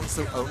rank 1,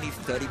 so only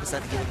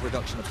 30% healing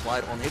reduction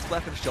applied on his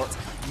weapon shots.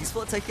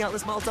 Useful at taking out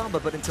this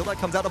Maldamba, but until that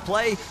comes out of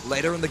play,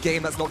 later in the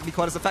game, that's not going to be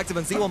quite as effective,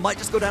 and Z1 might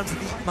just go down to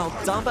the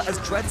Maldamba as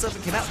Dread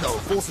Serpent came out. No,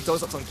 force the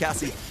doesupz on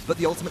Cassie, but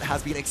the ultimate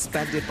has been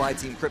expended by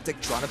Team Cryptik,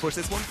 trying to push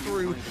this one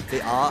through.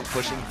 They are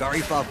pushing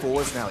very far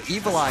forwards now.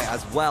 Evulli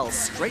as well,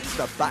 straight to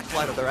the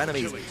backline of their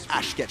enemies.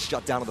 Ashe gets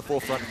shut down on the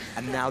forefront,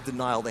 and now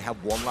Denial, they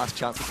have one last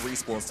chance with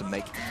respawns to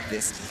make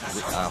this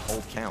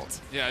hold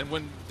count. Yeah, and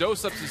when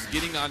doesupz is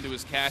getting onto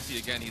his Cassie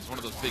again, he's one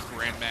of those big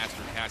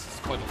Grandmaster Cassies. He's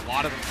played a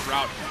lot of them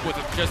throughout with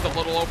just a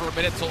little over a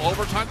minute till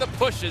overtime. The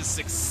push is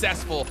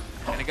successful.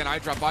 And again,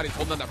 iDropBodies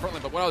holding on that front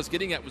line. But what I was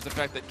getting at was the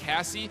fact that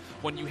Cassie,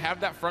 when you have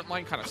that front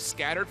line kind of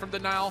scattered from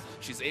Denial,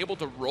 she's able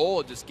to roll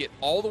and just get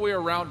all the way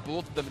around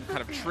both of them and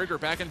kind of trigger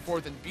back and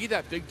forth and be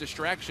that big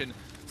distraction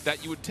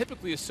that you would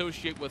typically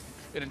associate with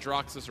an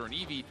Androxus or an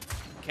Eevee.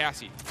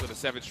 Cassie with a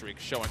 7 streak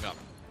showing up.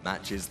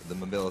 Matches the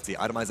mobility.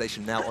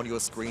 Itemization now on your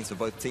screens for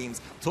both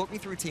teams. Talk me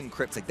through Team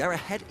Cryptik. They're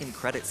ahead in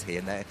credits here,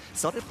 and they're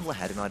starting to pull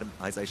ahead in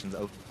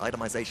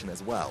itemization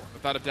as well.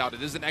 Without a doubt,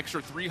 it is an extra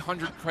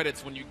 300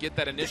 credits when you get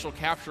that initial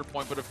capture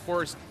point, but of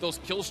course, those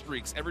kill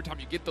streaks, every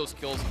time you get those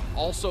kills,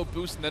 also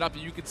boosting that up,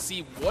 and you can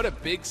see what a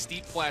big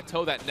steep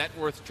plateau that net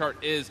worth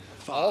chart is.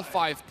 All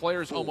 5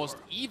 players almost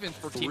even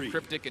for Team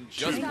Cryptik, and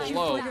just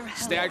below,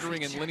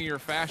 staggering in linear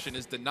fashion,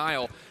 is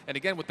Denial. And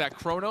again, with that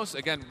Chronos,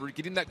 again, we're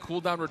getting that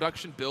cooldown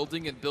reduction,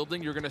 building and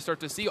building. You're going to start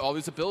to see all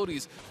these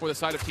abilities for the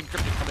side of Team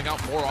Cryptik coming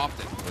out more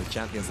often. With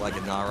champions like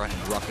Inara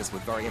and Ruckus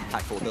with very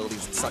impactful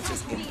abilities such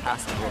as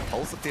Impasse and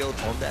Repulsor Field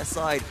on their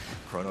side,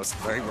 Chronos,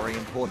 very, very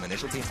important.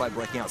 Initial team fight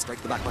breaking out straight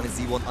to the backline is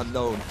Z1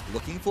 Unknown,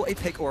 looking for a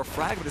pick or a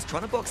frag, but is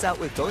trying to box out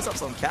with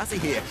doesupz on Cassie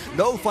here.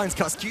 No finds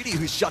Kusqt,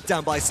 who's shut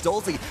down by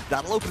stolzey.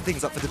 That'll open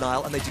things up for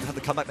Denial, and they do have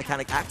the comeback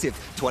mechanic active.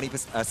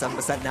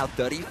 7% now,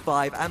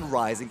 35 and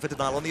rising for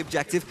Denial on the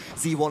objective.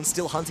 Z1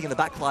 still hunting in the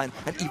backline,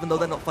 and even though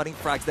they're not fighting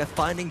frags, they're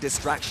finding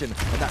distraction,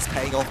 and that's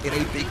paying off in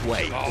a big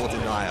way for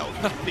Denial.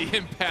 The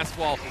impasse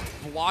wall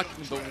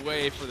blocking the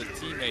way for the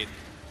teammate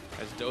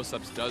as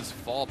doesupz does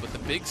fall, but the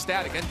big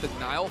stat again,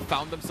 Denial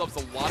found themselves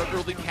a lot of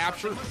early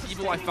capture.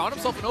 Evulli found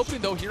himself an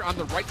opening though here on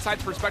the right side,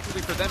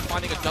 prospectively for them,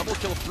 finding a double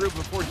kill through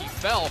before he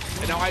fell,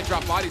 and now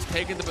iDropBodies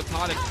taking the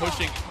baton and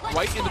pushing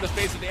right into the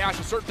face of the Ashe.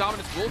 Assert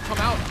dominance will come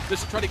out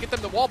just to try to get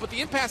them the wall, but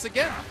the impasse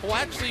again will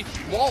actually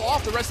wall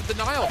off the rest of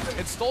Denial,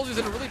 and stolzey's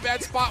in a really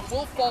bad spot,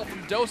 will fall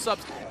from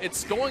doesupz.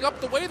 It's going up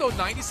the way though,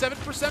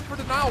 97% for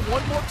Denial,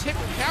 one more tick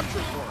of capture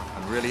for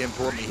him. And really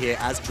importantly here,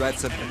 as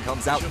Dreadson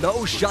comes out,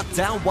 no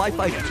shutdown,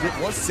 Wi-Fi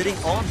was sitting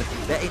on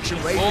their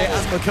ancient rage there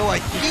as Makoa,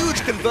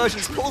 huge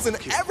conversions, pulls in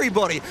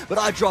everybody, but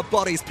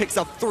iDropBodies picks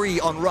up 3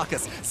 on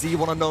Ruckus.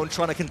 Z1 Unknown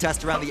trying to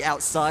contest around the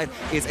outside,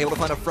 is able to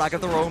find a frag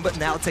of their own, but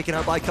now taken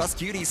out by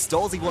Kusqt.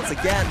 stolzey once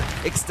again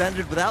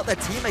extended without their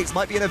teammates,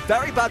 might be in a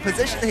very bad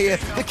position here.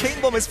 The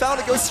King Bomb is found,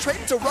 it goes straight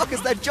into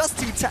Ruckus, they're just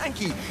too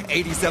tanky.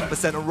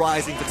 87% and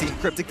rising for Team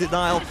Cryptik.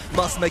 Denial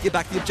must make it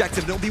back to the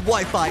objective, and it'll be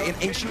Wi-Fi in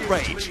ancient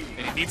rage.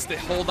 And he needs to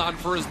hold on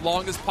for as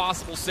long as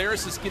possible.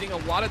 Saris is getting a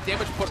lot of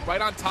damage put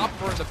right on top of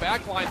her in the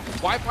back line.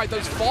 Wi-Fi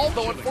does fall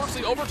though,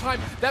 unfortunately overtime,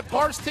 that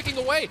bar's ticking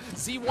away.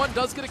 Z1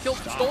 does get a kill,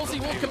 stolzey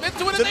will commit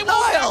to it, and they will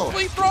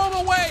actually throw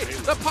him away.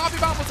 The Poppy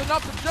Bomb was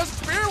enough to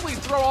just barely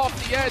throw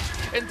off the edge,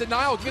 and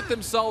Denial get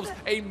themselves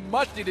a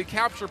much needed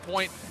capture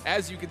point.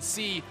 As you can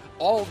see,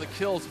 all the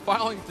kills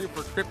filing through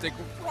for Cryptik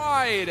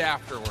right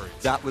afterwards.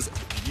 That was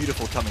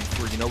beautiful coming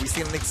through. You know, we've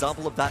seen an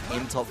example of that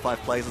in top 5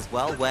 plays as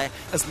well, where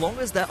as long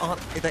as there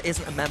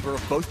isn't a member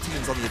of both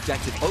teams on the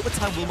objective,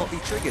 overtime will not be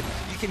triggered.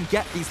 You can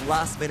get these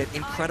last-minute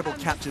incredible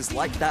captures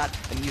like that,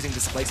 and using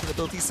displacement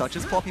abilities such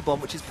as Poppy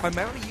Bomb, which is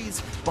primarily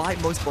used by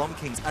most Bomb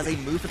Kings as a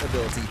movement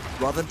ability,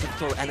 rather than to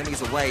throw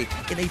enemies away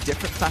in a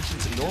different fashion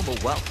to normal.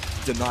 Well,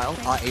 Denial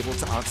are able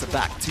to answer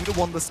back.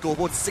 2-1 the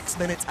scoreboard, 6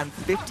 minutes and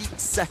 50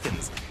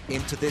 seconds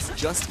into this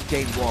just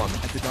game 1.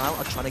 And Denial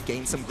are trying to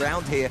gain some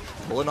ground here.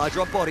 Pulling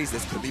iDropBodies,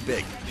 this could be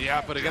big.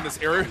 Yeah, but again, this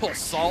aerial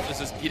assault is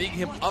just getting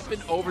him up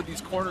and over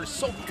these corners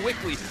so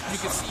quickly. You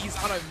can see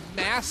he's on a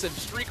massive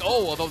streak.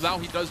 Oh, although now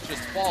he does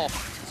just fall.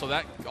 So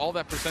that all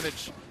that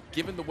percentage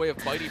given the way of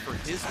Bitey for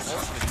his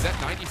ultimate. He's at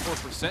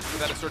 94% for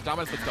that assert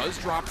dominance, but does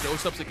drop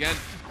doesupz again,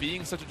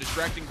 being such a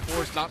distracting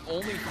force, not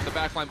only from the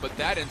backline, but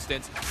that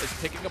instance is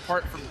picking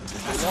apart from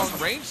the long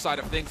range side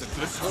of things. A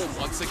good pull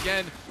once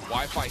again.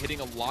 Wi-Fi hitting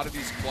a lot of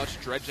these clutch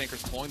dredge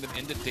anchors, pulling them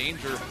into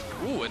danger.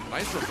 Ooh, a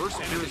nice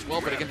reversal here as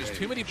well, but again, there's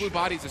too many blue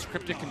bodies as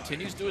Cryptik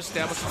continues to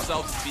establish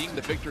themselves as being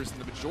the victors in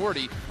the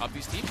majority of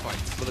these team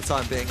fights. For the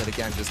time being, and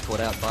again, just caught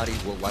out,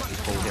 Bitey will likely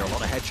fall here. A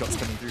lot of headshots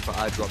coming through for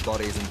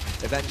iDropBodies,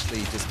 and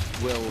eventually just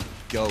will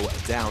go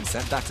down.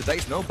 Sent back to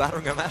base, no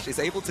battering ram. Ash is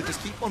able to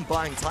just keep on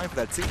buying time for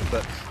that team,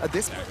 but at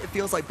this point, it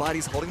feels like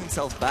Bitey's holding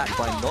themselves back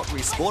by not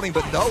respawning,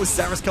 but no,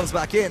 Saris comes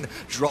back in,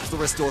 drops the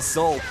Restore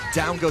Soul,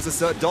 down goes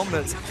Assert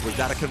Dominance. Was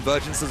that a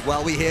convergence as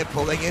well? We hear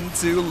pulling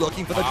into,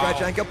 looking for the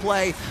dredge anchor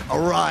play.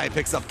 Awry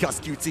picks up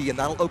Kusqt, and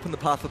that'll open the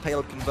path for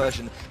payload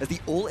conversion, as the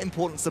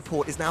all-important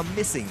support is now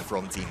missing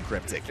from Team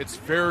Cryptik. It's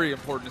very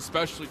important,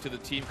 especially to the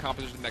team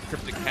composition that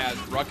Cryptik has.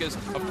 Ruckus,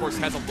 of course,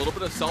 has a little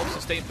bit of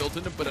self-sustain built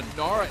into him, but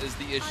Inara is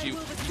the issue.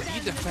 You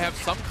need to have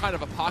some kind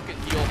of a pocket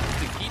heal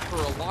to keep her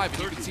alive,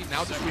 and you can see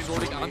now just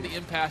resorting on the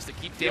impasse to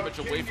keep damage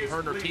away from her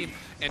and her team,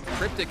 and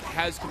Cryptik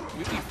has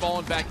completely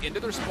fallen back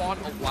into their spawn,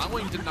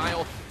 allowing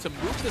Denial to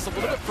move this a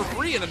little bit for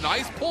free, and a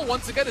nice pull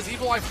once again as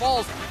Evulli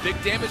falls. Big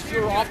damage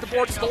to her off the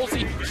board.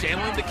 stolzey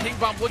channeling the King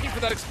Bomb, looking for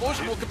that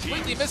explosion, will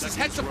completely miss. His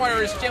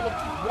Hexifier is channeled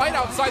right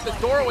outside the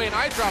doorway, and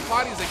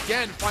iDropBodies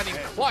again finding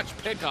clutch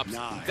pickups,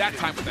 that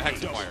time with the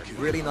Hexifier.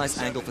 Really nice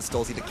angle for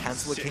stolzey to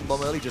cancel a King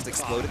Bomb early, just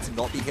explode it to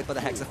not be hit by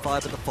the Hexifier,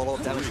 but the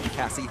follow-up damage from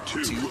Cassie,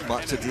 too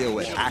much to deal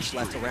with. Ashe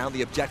left around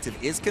the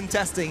objective is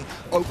contesting.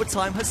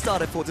 Overtime has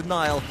started for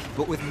Denial,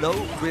 but with no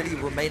really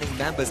remaining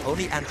members,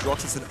 only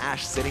Androxus and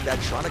Ashe sitting there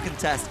trying to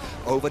contest.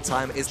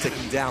 Overtime is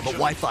ticking down, but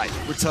Wi-Fi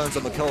returns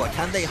on Makoa.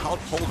 Can they hold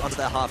onto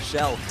their half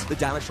shell? The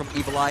damage from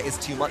Evulli is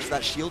too much for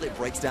that shield. It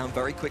breaks down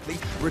very quickly.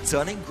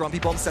 Returning, Grumpy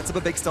Bomb sets up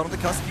a big stun on the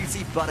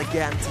Kusqt, but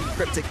again, Team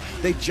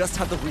Cryptik, they just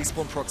have the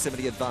respawn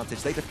proximity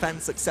advantage. They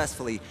defend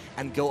successfully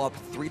and go up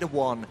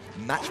 3-1.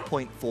 Match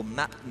point for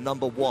map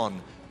number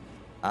 1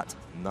 at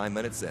 9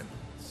 minutes in.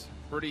 It's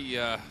pretty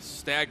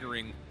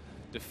staggering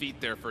defeat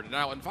there for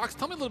Denial. And Fox,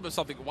 tell me a little bit of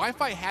something.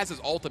 Wi-Fi has his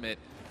ultimate.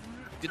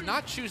 Did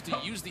not choose to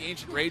use the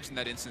Ancient Rage in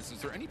that instance.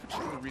 Is there any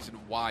particular reason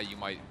why you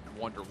might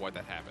wonder why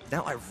that happened.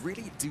 Now, I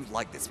really do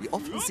like this. We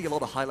often see a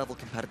lot of high-level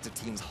competitive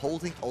teams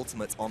holding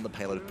ultimates on the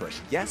payload push.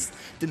 Yes,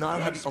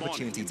 Denial had the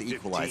opportunity to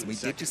equalize, and we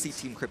did just see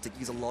Team Cryptik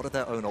use a lot of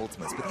their own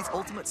ultimates. But these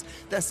ultimates,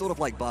 they're sort of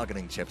like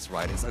bargaining chips,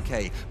 right? It's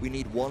okay, we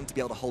need one to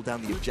be able to hold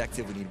down the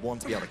objective, we need one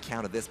to be able to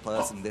counter this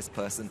person, this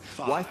person.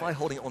 Wi-Fi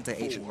holding onto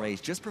Ancient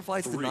Rage just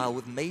provides Denial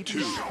with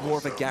maybe more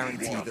of a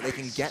guarantee that they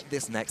can get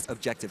this next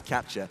objective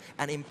capture.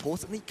 And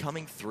importantly,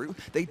 coming through,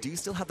 they do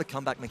still have the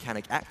comeback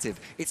mechanic active.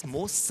 It's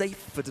more safe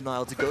for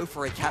Denial to go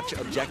for a capture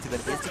objective than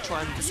it is to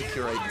try and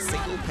secure a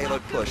single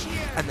payload push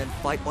and then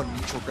fight on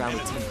neutral ground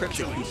with Team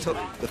Cryptik, who took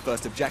the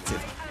first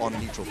objective on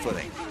neutral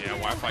footing. Yeah,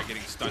 Wi-Fi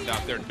getting stunned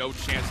out there. No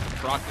chance to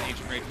proc the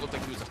Ancient Rage. Looked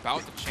like he was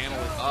about to channel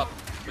it up.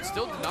 But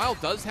still, Denial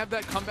does have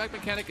that comeback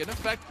mechanic in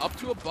effect, up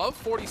to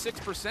above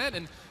 46%,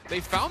 and they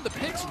found the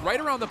picks right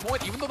around the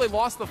point. Even though they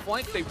lost the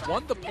flank, they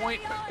won the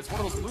point. It's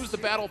one of those lose the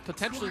battle,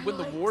 potentially win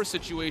the war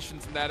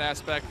situations in that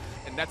aspect,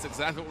 and that's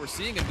exactly what we're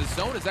seeing. And the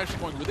zone is actually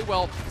going really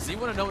well.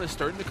 Z1 is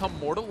starting to come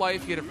more to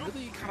life. He had a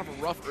really kind of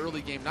a rough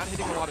early game, not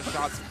hitting a lot of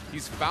shots.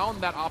 He's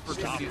found that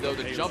opportunity, though,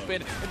 to jump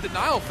in. And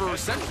Denial, for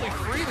essentially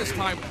free this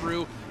time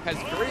through, has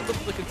very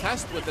little to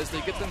contest with as they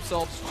get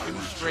themselves 2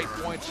 straight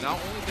points, now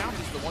only down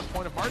just the 1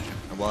 point of margin.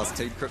 And whilst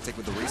Team Cryptik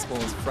with the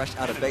respawns fresh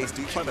out of base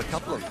do find a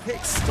couple of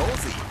picks,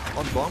 stolzey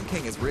on Bomb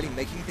King is really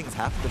making things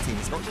happen for the team.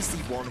 It's not just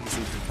C1 who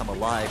seems to come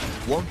alive,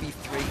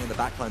 1v3 in the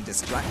backline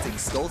distracting.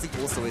 stolzey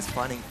also is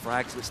finding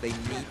frags which they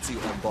need to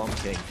on Bomb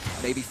King,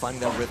 maybe finding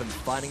their rhythm,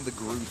 finding the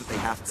groove that they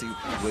have to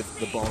with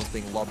the bombs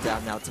being lobbed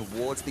out now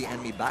towards the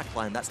enemy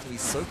backline. That's going to be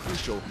so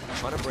crucial,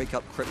 trying to break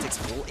up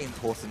Cryptik's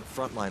all-important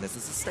frontline as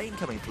the sustain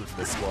coming through for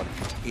this squad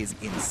is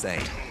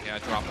insane. Yeah,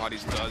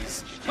 DropBodies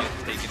does get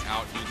taken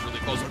out. He's really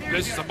close.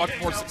 This is a much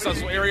more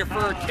successful area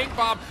for King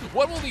Bomb.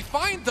 What will he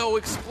find, though?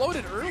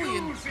 Exploded early,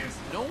 and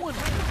no one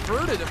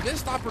converted. A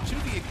missed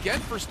opportunity again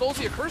for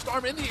stolzey. A cursed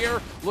arm in the air,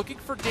 looking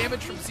for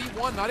damage from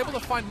Z1. Not able to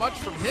find much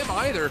from him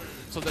either.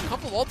 So the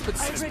couple of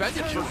ultimates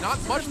suspended for not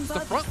much. It's the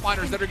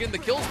frontliners that are getting the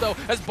kills, though,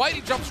 as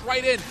Bitey jumps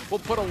right in. Will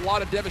put a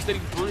lot of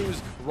devastating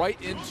bruise right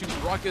into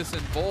Ruckus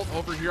and Bolt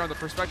over here on the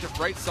perspective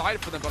right side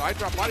for them. But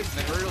iDropBodies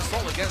and the aerial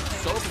assault, again,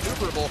 so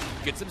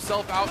maneuverable. Gets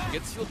himself out,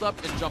 gets healed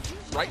up, and jumps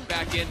right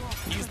back in.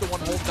 He's the one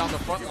holding down the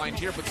front line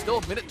here, but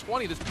still, minute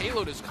 20, this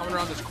payload is coming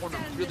around this corner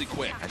really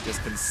quick. And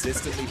just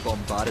consistently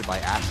bombarded by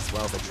Ash as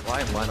well. They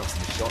try and line up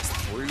some shots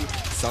through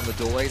some of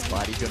the doorways.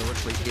 Bitey going to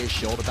retreat here,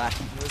 shoulder back,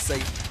 keeping them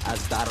safe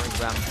as battering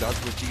ram does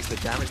reduce the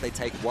damage they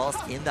take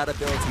whilst in that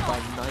ability by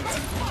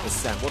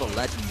 90%. What a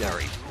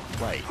legendary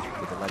play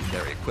with the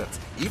legendary equipped.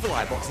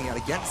 Evulli boxing out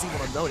against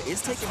Z1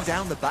 is taking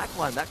down the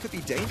backline. That could be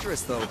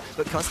dangerous though,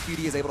 but Kusqt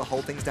is able to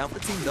hold things down for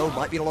the team. No,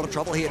 might be in a lot of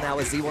trouble here now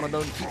as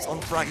Z1 keeps on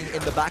fragging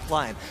in the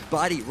backline.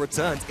 Bitey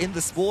returns in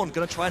the spawn,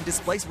 gonna try and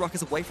displace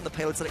Ruckus away from the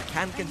payload so that it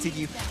can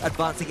continue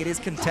advancing. It is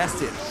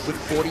contested with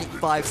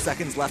 45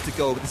 seconds left to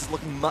go, but this is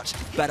looking much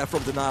better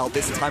from Denial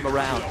this time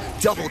around.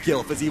 Double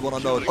kill for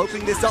Z1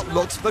 Opening this up,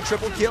 looks for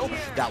triple kill.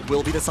 That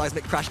will be the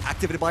seismic crash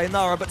activated by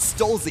Inara, but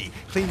stolzey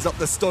cleans up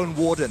the Stone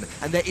Warden,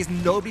 and there is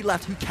nobody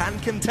left who can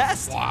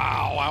contest.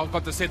 Wow, I was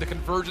about to say the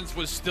convergence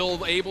was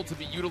still able to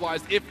be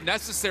utilized if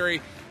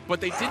necessary, but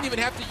they didn't even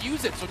have to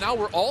use it. So now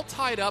we're all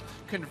tied up,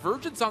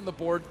 convergence on the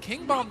board,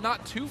 King Bomb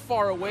not too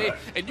far away,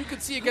 and you can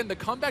see again the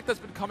comeback that's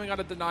been coming out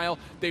of Denial.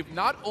 They've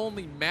not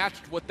only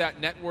matched what that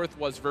net worth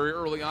was very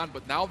early on,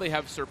 but now they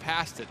have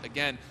surpassed it.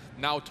 Again,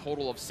 now a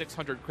total of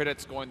 600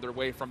 credits going their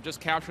way from just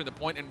capturing the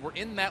point, and we're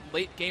in that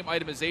late game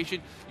itemization.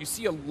 You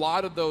see a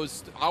lot of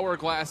those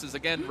hourglasses,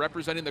 again,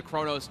 representing the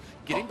Chronos,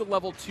 getting to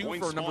level 2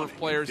 for a number of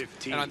players,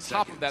 and on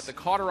top of that, the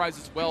Cauterize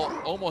as well,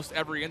 almost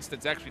every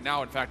instance, actually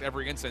now, in fact,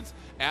 every instance,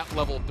 at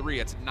level 3.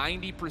 It's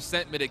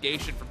 90%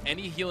 mitigation from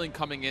any healing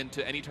coming in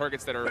to any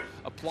targets that are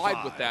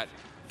applied with that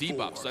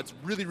debuff. So that's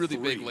really, really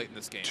big late in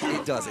this game.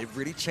 It does. It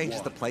really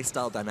changes the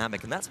playstyle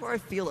dynamic, and that's where I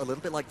feel a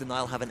little bit like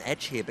Denial have an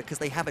edge here, because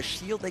they have a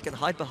shield they can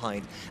hide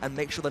behind and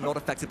make sure they're not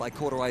affected by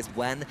Cauterize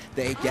when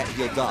they get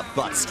healed up.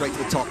 But straight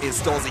to the top is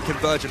stolzey.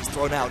 Convergence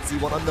thrown out.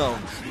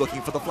 Z1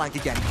 looking for the flank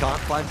again. Can't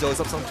find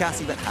doesupz on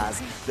Cassie, but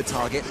has the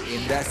target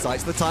in their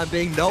sights for the time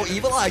being. No,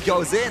 Evulli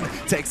goes in.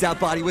 Takes out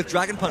Bitey with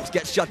Dragon Punch.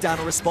 Gets shut down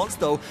in response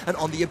though, and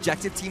on the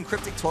objective, Team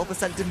Cryptik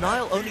 12%,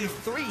 Denial only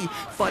 3,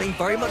 fighting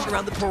very much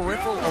around the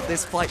peripheral of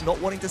this fight, not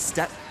wanting to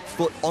step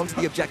foot onto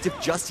the objective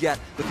just yet,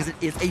 because it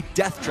is a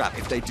death trap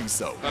if they do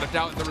so. Without a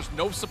doubt, there was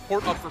no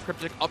support up for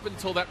Cryptik up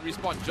until that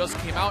respawn just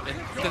came out, and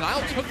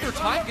Denial took their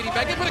time getting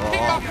back in, but a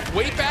kickoff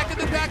way back in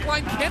the back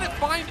line. Can it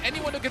find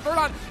anyone to convert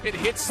on? It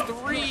hits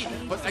 3,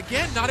 but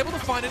again, not able to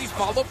find any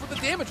follow-up for the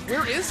damage.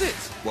 Where is it?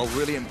 Well,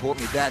 really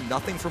importantly there,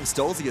 nothing from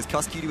stolzey, as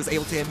Kusqt was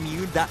able to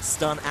immune that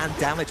stun and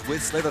damage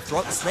with Slither, throw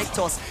out the snake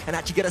toss, and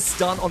actually get a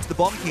stun onto the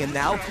bomb key, and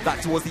now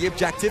back towards the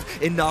objective.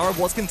 Inara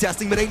was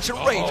contesting, but Ancient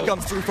Rage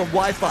comes through from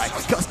Wi-Fi.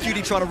 Kusqt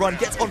trying to run,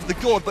 gets onto the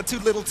gourd, but too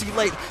little too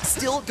late.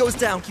 Still goes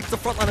down, keeps the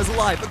frontliners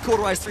alive, but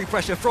Cauterize 3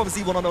 pressure from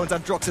Z1 and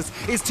Androxus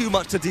is too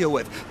much to deal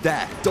with.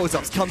 There,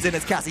 doesupz comes in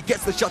as Cassie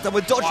gets the shutdown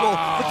with dodge roll,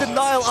 but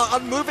Denial are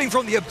unmoving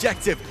from the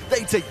objective.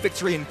 They take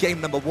victory in game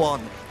number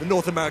 1. The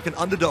North American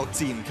underdog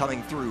team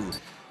coming through.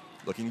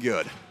 Looking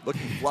good.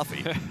 Looking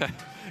fluffy.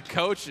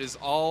 Coach is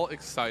all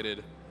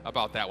excited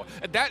about that one.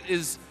 And that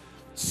is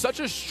such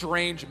a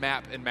strange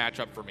map and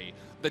matchup for me.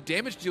 The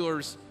damage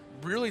dealers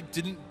really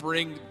didn't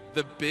bring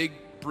the big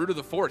brute of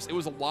the force. It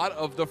was a lot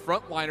of the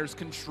frontliners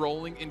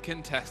controlling and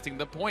contesting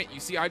the point. You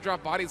see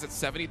iDropBodies at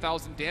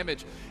 70,000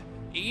 damage.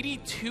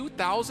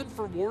 82,000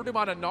 for WarDoom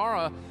on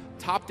Inara.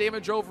 Top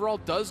damage overall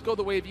does go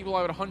the way of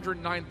Evulli at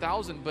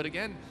 109,000, but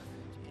again,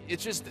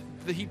 it's just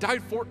that he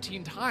died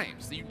 14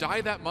 times. You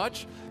die that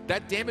much,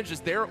 that damage is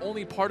there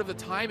only part of the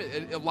time.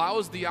 It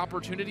allows the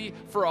opportunity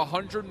for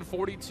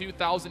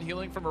 142,000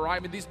 healing from Awry. I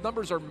mean, these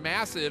numbers are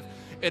massive.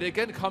 It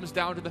again comes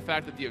down to the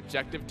fact that the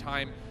objective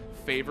time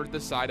favored the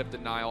side of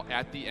denial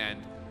at the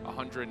end.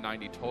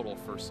 190 total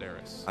for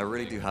Saris. I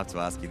really do have to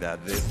ask you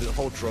that. The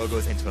whole draw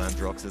goes into an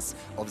Androxus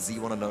of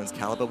Z1 Unknown's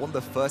caliber. One of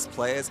the first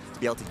players to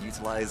be able to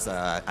utilize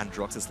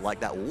Androxus like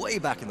that way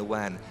back in the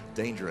WAN.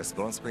 Dangerous.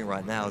 But on screen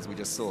right now, as we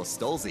just saw,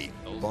 stolzey,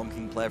 Bomb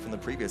King player from the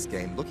previous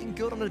game, looking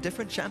good on a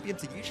different champion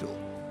to usual.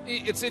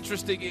 It's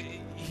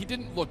interesting. He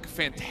didn't look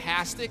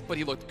fantastic, but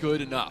he looked good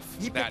enough.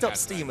 He picked up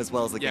steam as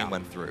well as the game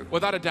went through.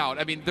 Without a doubt.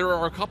 I mean, there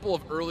are a couple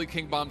of early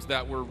King Bombs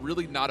that were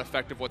really not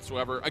effective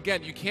whatsoever.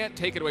 Again, you can't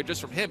take it away just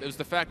from him. It was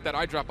the fact that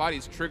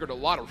iDropBodies triggered a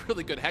lot of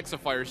really good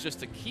Hexafires just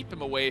to keep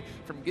him away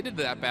from getting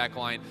to that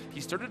backline. He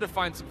started to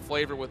find some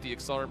flavor with the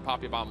Accelerant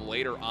Poppy Bomb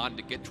later on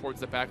to get towards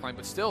the backline,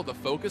 but still, the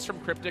focus from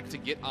Cryptik to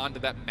get onto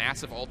that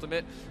massive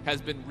ultimate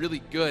has been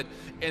really good.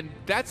 And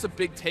that's a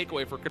big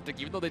takeaway for Cryptik.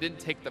 Even though they didn't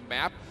take the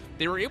map,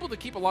 they were able to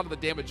keep a lot of the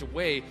damage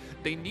away.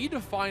 They need to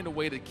find a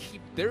way to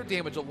keep their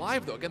damage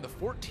alive, though. Again, the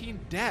 14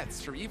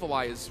 deaths for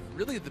Evulli is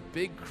really the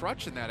big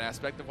crutch in that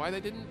aspect of why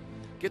they didn't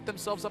get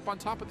themselves up on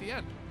top at the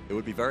end. It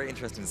would be very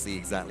interesting to see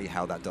exactly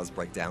how that does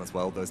break down as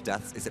well. Those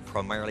deaths, is it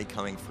primarily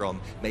coming from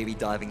maybe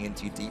diving in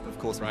too deep? Of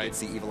course, we did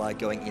see Evulli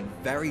going in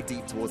very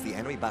deep towards the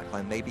enemy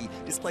backline, maybe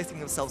displacing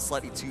themselves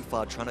slightly too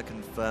far, trying to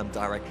confirm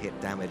direct hit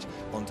damage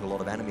onto a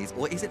lot of enemies.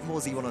 Or is it more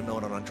Z1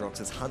 Unknown on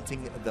Androxus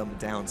hunting them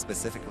down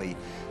specifically?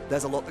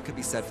 There's a lot that could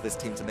be said for this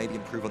team to maybe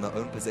improve on their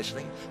own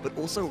positioning, but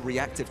also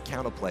reactive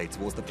counterplay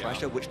towards the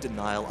pressure which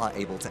Denial are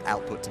able to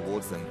output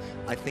towards them.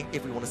 I think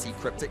if we want to see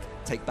Cryptik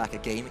take back a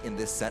game in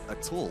this set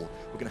at all,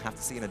 we're going to have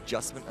to see an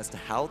adjustment as to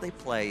how they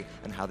play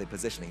and how they're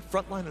positioning.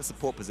 Frontline and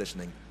support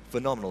positioning,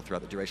 phenomenal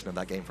throughout the duration of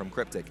that game from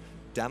Cryptik.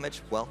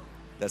 Damage, well,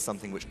 there's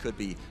something which could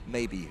be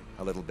maybe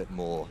a little bit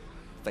more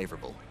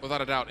favorable.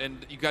 Without a doubt,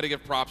 and you got to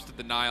give props to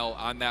Denial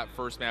on that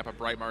first map of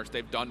Bright Marsh.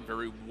 They've done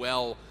very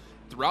well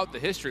throughout the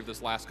history of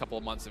this last couple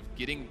of months of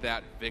getting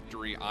that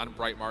victory on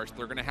Bright Marsh.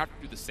 They're going to have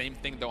to do the same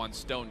thing, though, on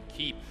Stone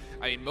Keep.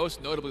 I mean,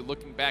 most notably,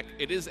 looking back,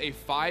 it is a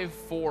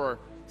 5-4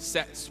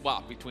 set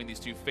swap between these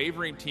two,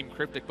 favoring Team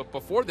Cryptik. But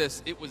before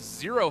this, it was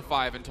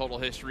 0-5 in total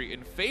history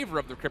in favor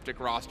of the Cryptik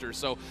roster.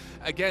 So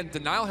again,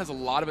 Denial has a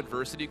lot of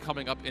adversity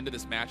coming up into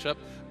this matchup,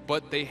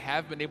 but they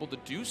have been able to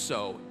do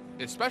so,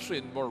 especially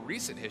in more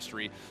recent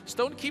history.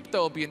 Stone Keep,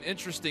 though, will be an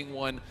interesting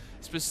one,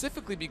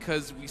 specifically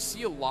because we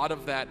see a lot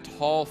of that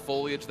tall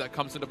foliage that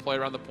comes into play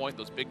around the point,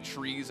 those big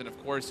trees, and of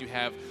course you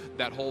have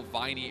that whole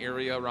viney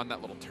area around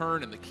that little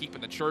turn, and the keep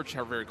and the church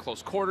have very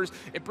close quarters.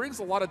 It brings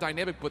a lot of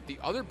dynamic, but the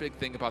other big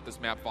thing about this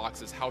map,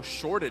 Fox, is how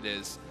short it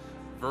is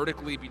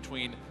vertically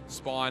between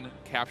spawn,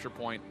 capture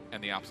point,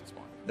 and the opposite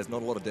spawn. There's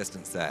not a lot of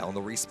distance there. On the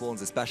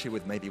respawns, especially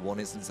with maybe one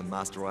instance of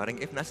master riding,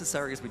 if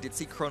necessary, as we did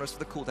see Kronos for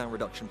the cooldown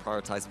reduction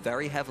prioritized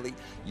very heavily,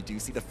 you do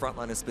see the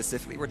frontliners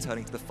specifically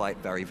returning to the fight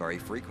very, very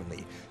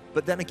frequently.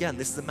 But then again,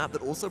 this is a map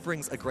that also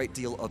brings a great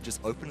deal of just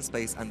open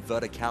space and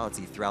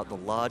verticality throughout the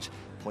large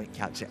point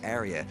capture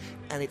area,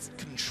 and it's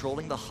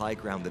controlling the high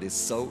ground that is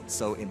so,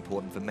 so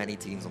important for many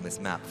teams on this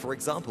map. For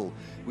example,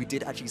 we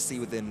did actually see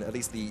within at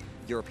least the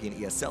European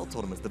ESL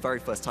tournaments, the very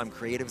first time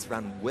creatives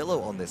ran Willow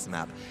on this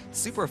map.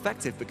 Super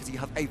effective because you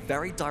have a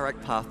very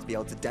direct path to be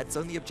able to dead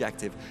zone the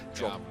objective,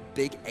 drop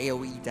big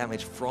AoE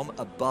damage from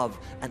above,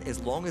 and as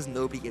long as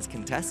nobody is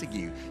contesting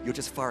you, you're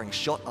just firing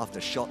shot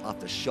after shot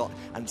after shot,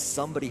 and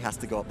somebody has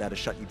to go up there to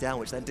shut you down,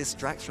 which then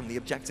distracts from the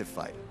objective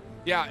fight.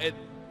 Yeah,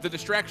 the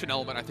distraction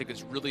element, I think,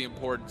 is really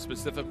important,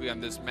 specifically on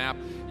this map.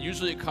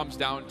 Usually it comes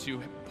down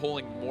to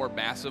pulling more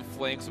massive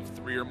flanks of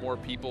 3 or more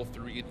people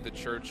through either the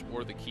church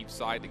or the keep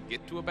side to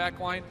get to a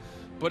backline.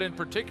 But in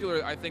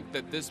particular, I think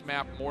that this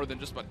map, more than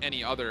just about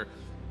any other,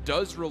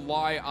 does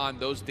rely on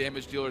those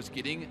damage dealers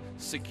getting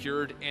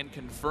secured and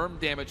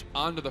confirmed damage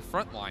onto the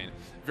front line.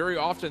 Very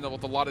often,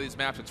 with a lot of these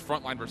maps, it's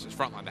frontline versus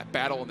frontline, that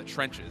battle in the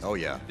trenches. Oh,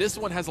 yeah. This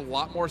one has a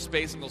lot more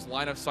space in those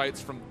line of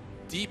sights from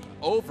deep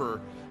over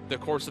the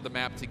course of the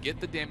map to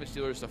get the damage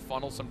dealers to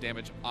funnel some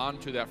damage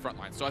onto that front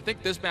line. So I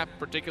think this map in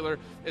particular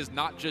is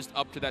not just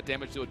up to that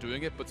damage dealer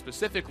doing it, but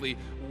specifically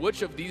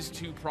which of these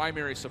two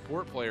primary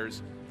support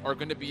players are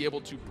going to be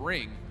able to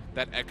bring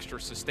that extra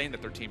sustain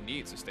that their team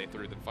needs to stay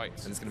through the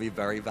fights. And it's going to be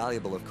very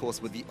valuable, of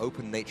course, with the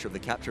open nature of the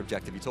capture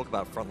objective. You talk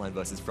about frontline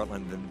versus frontline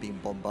and them being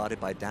bombarded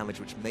by damage,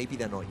 which maybe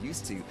they're not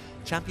used to.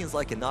 Champions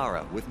like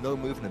Inara, with no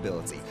movement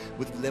ability,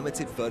 with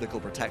limited vertical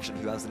protection,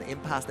 who has an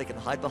impasse they can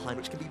hide behind,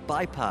 which can be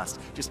bypassed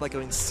just by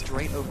going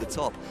straight over the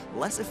top.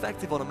 Less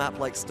effective on a map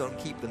like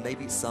Stonekeep than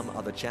maybe some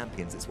other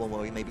champions. It's one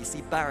where we maybe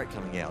see Barrett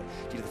coming out,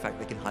 due to the fact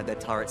they can hide their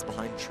turrets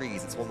behind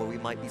trees. It's one where we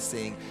might be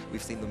seeing,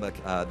 we've seen the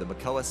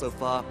Makoa so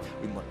far,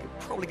 we're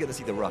probably going to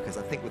see the Ruckus.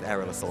 I think with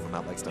aerial assault on a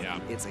map like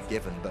Stonekeep, it's a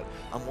given, but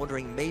I'm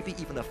wondering maybe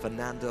even a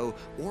Fernando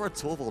or a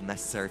Torvald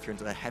necessary if you're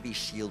into a heavy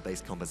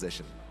shield-based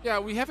composition. Yeah,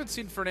 we haven't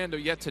seen Fernando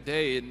yet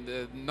today,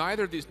 and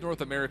neither of these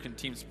North American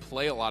teams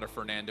play a lot of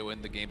Fernando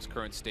in the game's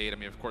current state. I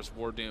mean, of course,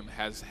 WarDoom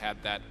has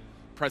had that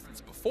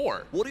presence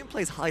before. WarDoom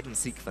plays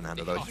hide-and-seek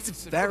Fernando, though.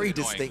 He's very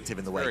distinctive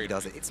in the way he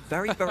does it. It's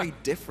very, very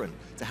different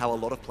to how a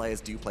lot of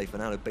players do play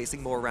Fernando,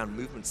 basing more around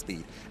movement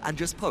speed and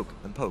just poke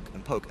and poke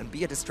and poke and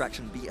be a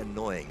distraction, be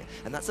annoying.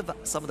 And that's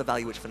some of the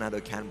value which Fernando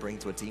can bring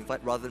to a team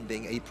fight, rather than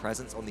being a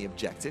presence on the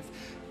objective.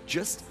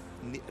 Just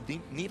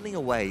needling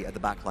away at the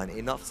backline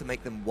enough to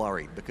make them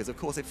worried, because of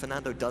course if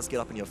Fernando does get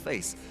up in your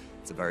face,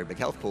 it's a very big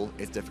health pool,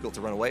 it's difficult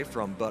to run away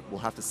from, but we'll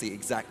have to see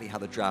exactly how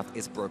the draft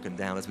is broken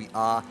down as we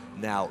are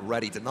now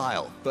ready.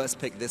 Denial, first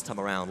pick this time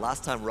around.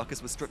 Last time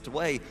Ruckus was stripped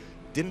away,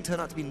 didn't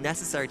turn out to be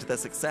necessary to their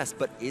success,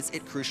 but is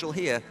it crucial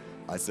here?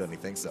 I certainly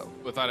think so.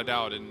 Without a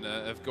doubt, and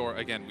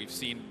again, we've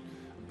seen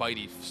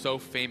Bitey so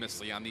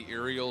famously on the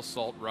aerial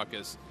assault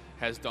Ruckus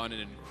has done an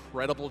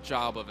incredible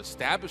job of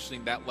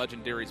establishing that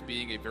legendary as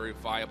being a very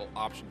viable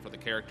option for the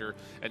character,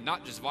 and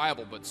not just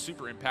viable, but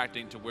super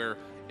impacting to where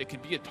it can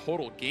be a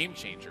total game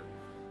changer.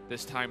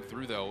 This time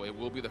through, though, it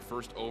will be the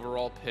first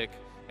overall pick,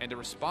 and to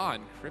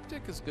respond,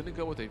 Cryptik is going to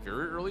go with a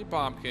very early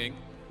Bomb King.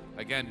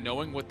 Again,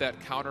 knowing what that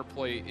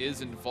counterplay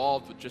is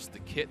involved with just the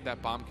kit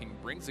that Bomb King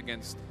brings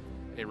against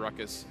a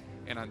Ruckus,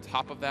 and on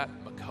top of that,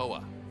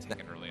 Makoa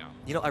taken early on.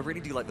 You know, I really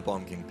do like the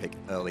Bomb King pick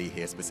early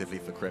here, specifically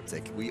for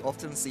Cryptik. We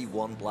often see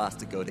one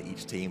blaster go to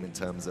each team in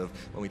terms of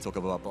when we talk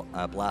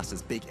about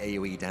blasters, big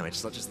AoE damage,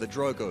 such as the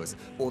Drogos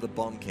or the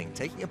Bomb King.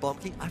 Taking a Bomb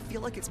King, I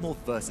feel like it's more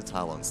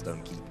versatile on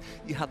Stonekeep.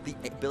 You have the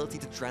ability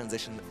to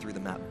transition through the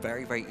map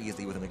very, very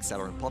easily with an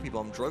Accelerant Poppy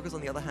Bomb. Drogos,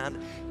 on the other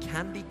hand,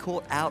 can be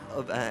caught out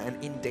of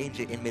and in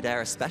danger in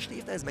midair, especially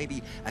if there's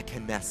maybe a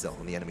Kinessa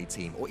on the enemy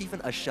team, or even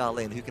a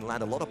Charlene who can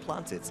land a lot of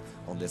planteds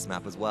on this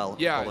map as well,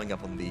 following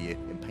up on the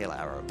Impaler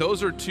Arrow.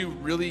 Those are two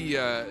really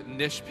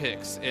niche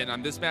picks, and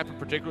on this map in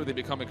particular, they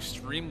become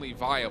extremely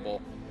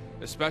viable,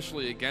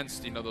 especially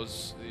against, you know,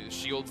 those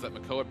shields that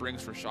Makoa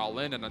brings for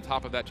Shaolin, and on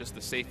top of that, just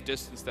the safe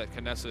distance that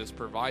Kinessa has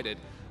provided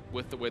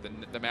with the way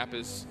the map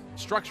is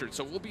structured.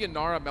 So it will be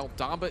Inara.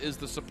 Maldamba is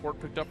the support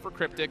picked up for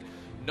Cryptik.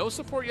 No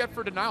support yet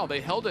for Denial. They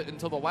held it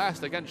until the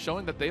last, again,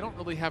 showing that they don't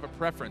really have a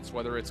preference,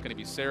 whether it's going to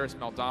be Saris,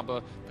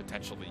 Maldamba,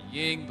 potentially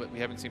Ying, but we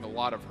haven't seen a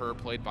lot of her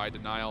played by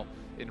Denial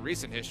in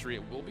recent history.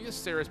 It will be a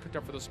Saris picked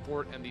up for the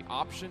support, and the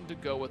option to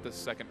go with the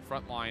second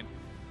front line,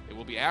 it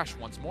will be Ashe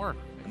once more.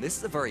 And this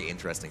is a very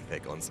interesting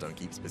pick on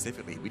Stonekeep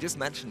specifically. We just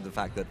mentioned the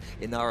fact that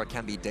Inara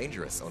can be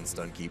dangerous on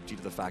Stonekeep due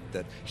to the fact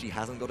that she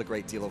hasn't got a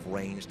great deal of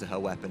range to her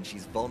weapon.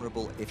 She's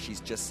vulnerable if she's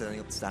just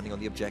standing on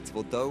the objective,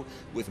 although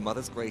with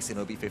Mother's Grace in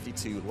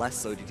OB52, less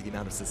so due to the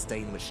amount of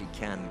sustain which she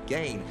can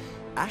gain.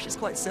 Ashe is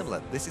quite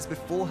similar. This is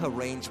before her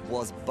range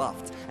was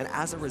buffed, and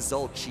as a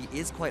result, she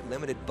is quite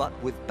limited, but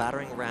with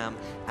Battering Ram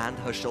and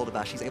her Shoulder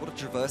Bash, she's able to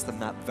traverse the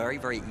map very,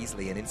 very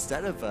easily, and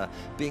instead of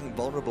being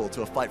vulnerable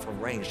to a fight from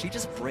range, she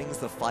just brings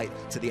the fight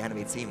to the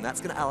enemy team.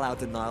 That's going to allow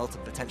Denial to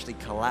potentially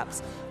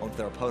collapse onto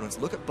their opponents.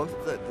 Look at both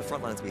of the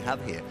front lines we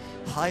have here.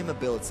 High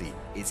mobility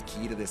is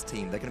key to this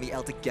team. They're going to be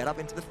able to get up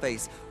into the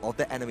face of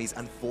their enemies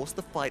and force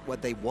the fight where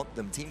they want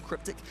them. Team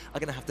Cryptik are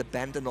going to have to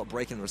bend and not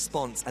break in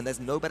response, and there's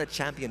no better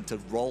champion to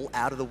roll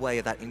out of the way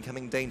of that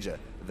incoming danger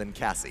than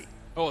Cassie.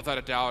 Oh, without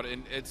a doubt,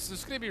 and it's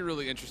just going to be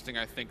really interesting,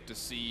 I think, to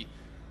see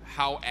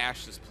how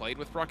Ashe is played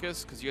with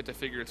Ruckus, because you have to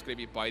figure it's going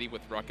to be Bitey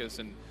with Ruckus,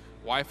 and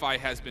Wi-Fi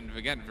has been,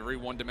 again, very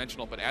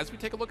one-dimensional, but as we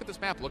take a look at this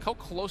map, look how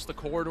close the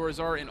corridors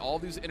are in all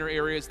these inner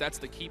areas. That's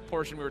the key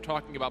portion we were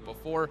talking about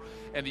before,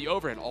 and the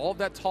overhead. All of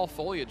that tall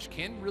foliage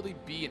can really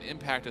be an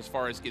impact as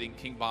far as getting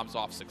King Bombs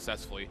off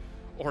successfully,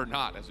 or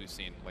not, as we've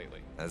seen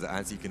lately.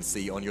 As you can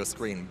see on your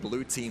screen,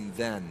 blue team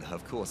then,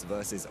 of course,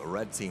 versus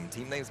red team.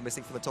 Team names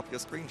missing from the top of your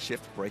screen.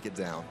 Shift, break it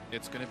down.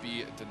 It's going to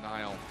be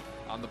Denial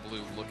on the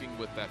blue, looking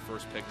with that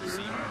first pick to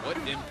see what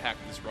impact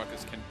this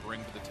Ruckus can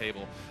bring to the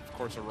table. Of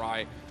course,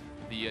 Awry,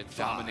 the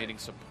dominating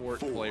support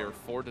player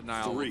for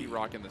Denial, will be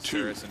rocking the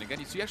Saris. And again,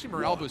 you see actually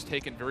Moralba was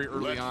taken very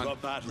early on.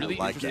 Really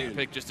interesting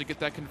pick just to get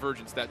that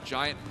convergence, that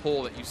giant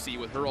pull that you see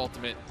with her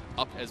ultimate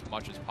up as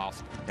much as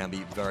possible. Can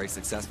be very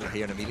successful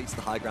here, and immediately to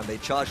the high ground they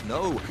charge.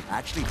 No,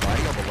 actually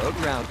Bitey on the low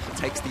ground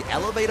takes the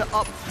elevator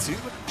up to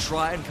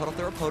try and cut off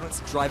their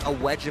opponents, drive a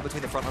wedge in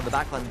between the front and the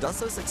back line. Does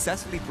so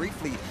successfully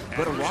briefly,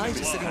 but Awry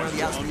just sitting around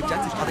the outside of the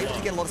objective, unable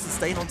to get a lot of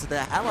sustain onto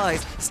their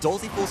allies.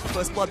 stolzey falls for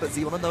first blood, but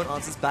Z1 Unknown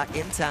answers back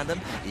in tandem.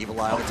 Evulli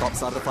Evulli on the top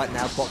side of the fight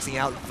now, boxing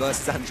out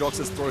versus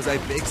Androxus, throws a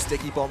big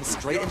sticky bomb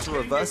straight into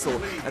reversal,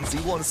 and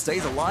Z1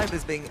 stays alive,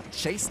 is being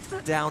chased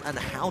down and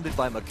hounded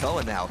by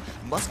Makoa now.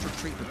 Must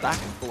retreat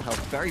back in full health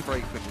very,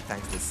 very quickly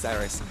thanks to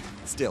Ceres.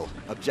 Still,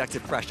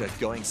 objective pressure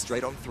going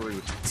straight on through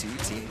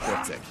to Team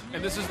Cryptik.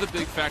 And this is the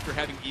big factor,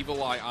 having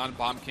Evulli on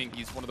Bomb King.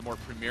 He's one of the more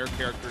premier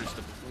characters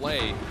to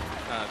play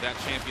that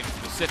champion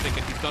specific,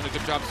 and he's done a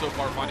good job so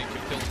far finding two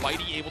kills.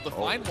 Bitey able to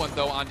find one,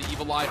 though, onto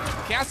Evulli.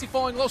 Cassie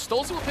falling low.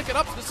 stolzey will pick it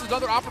up, so this is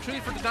another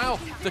opportunity for Denial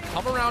to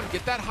come around,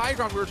 get that high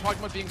ground we were talking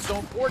about being so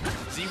important.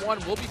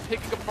 Z1 will be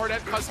picking apart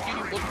at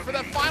Kusqt, looking for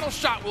that final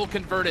shot, will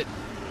convert it.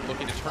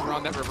 Looking to turn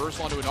around that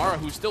reversal onto Inara,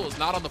 who still is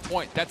not on the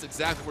point. That's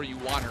exactly where you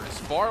want her, as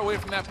far away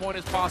from that point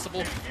as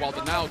possible, while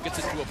Denial gets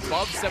it to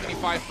above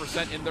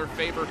 75% in their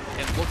favor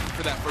and looking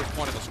for that first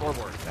point on the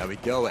scoreboard. There we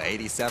go,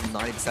 87,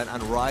 90%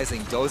 and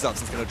rising.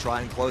 doesupz is going to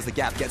try and close the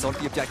gap, gets onto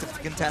the objective to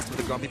contest with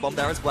a grumpy bomb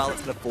there as well.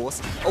 It's going to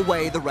force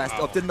away the rest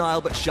of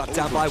Denial, but shut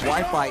down by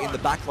Wi-Fi in the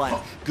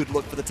backline. Good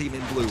look for the team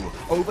in blue.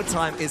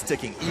 Overtime is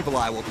ticking.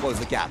 Evulli will close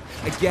the gap.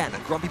 Again,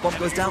 grumpy bomb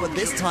goes down, but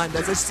this time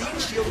there's a scene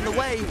shield in the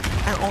way,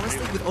 and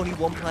honestly, with only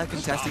one player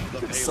contesting, you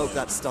can soak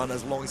that stun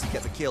as long as you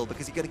get the kill,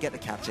 because you're going to get the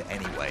capture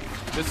anyway.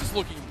 This is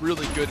looking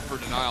really good for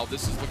Denial.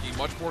 This is looking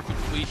much more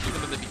complete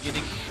even in the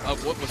beginning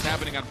of what was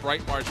happening on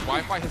Bright March.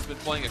 Wi-Fi has been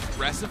playing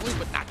aggressively,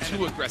 but not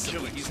too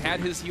aggressively. He's had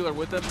his healer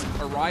with him.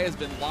 Awry has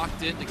been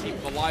locked in to keep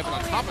him alive, and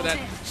on top of that,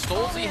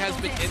 stolzey has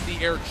been in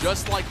the air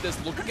just like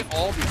this, looking at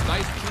all these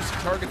nice juicy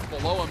targets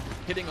below him,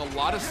 hitting a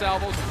lot of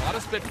salvos, a lot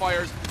of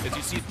Spitfires, as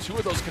you see two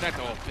of those connect.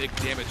 Oh, big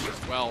damage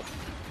as well,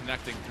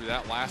 connecting through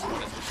that last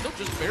one. We're still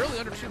just barely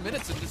under 2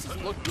 minutes, and this has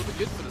looked really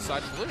good for the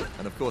side of blue.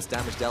 And of course,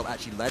 damage dealt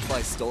actually led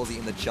by stolzey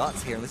in the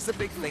charts here, and this is a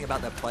big thing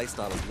about their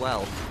playstyle as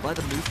well. By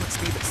the movement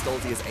speed that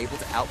stolzey is able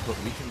to output,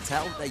 we can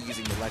tell that they're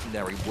using the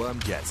legendary Worm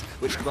Jets,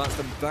 which grants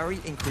them very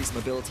increased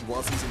mobility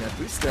whilst using their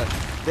booster.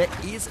 There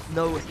is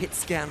no hit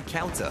scan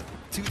counter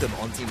to them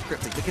on Team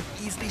Cryptik. They can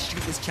easily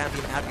shoot this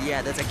champion out of the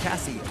air. There's a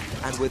Cassie,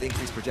 and with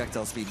increased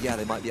projectile speed, yeah,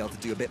 they might be able to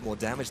do a bit more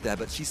damage there,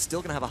 but she's still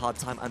going to have a hard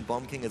time, and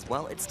Bomb King as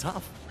well. It's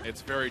tough.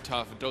 It's very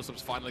tough, and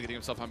doesupz finally getting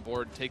himself on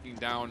board, taking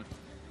down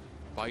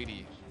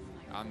Bitey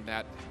on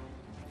that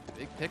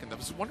big pick. And I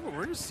was wondering,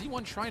 where is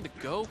Z1 trying to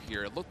go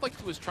here? It looked like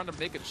he was trying to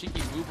make a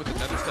cheeky move with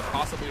another step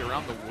possibly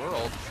around the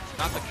world.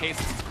 Not the case,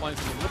 as he's playing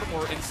a little bit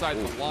more inside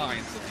the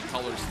lines as he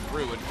colors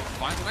through, and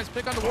finds a nice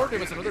pick on the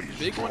WarDoom. It's another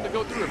big one to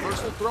go through.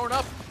 Reversal thrown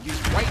up. He's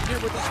right here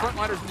with his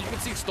frontliners, and you can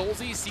see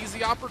stolzey sees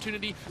the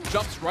opportunity,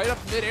 jumps right up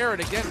midair,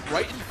 and again,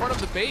 right in front of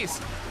the base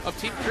of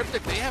Team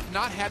Cryptik. They have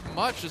not had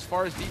much as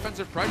far as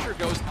defensive pressure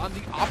goes on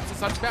the opposite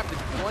side of the map. They've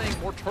been playing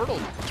more turtle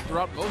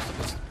throughout most of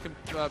this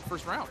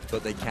first round.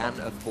 But they can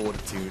afford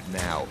to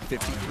now.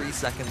 53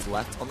 seconds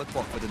left on the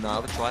clock for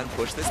Denial to try and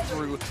push this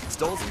through.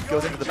 stolzey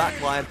goes into the back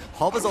line,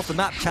 hovers off the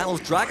map,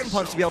 channels Dragon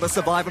Punch to be able to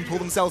survive and pull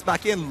themselves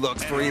back in.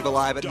 Looks for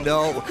Evulli, but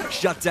no.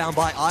 Shut down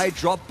by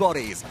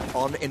iDropBodies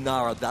on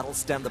Inara. That'll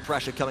stem the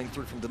pressure coming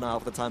through from Denial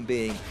for the time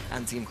being,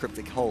 and Team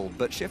Cryptik hold.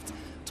 But Shift,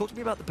 talk to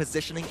me about the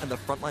positioning and the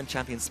frontline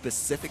champion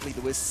specifically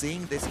that we're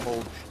seeing this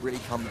hold really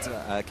come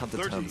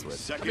to terms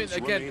with. I mean,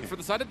 again, for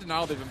the side of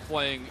Denial, they've been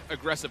playing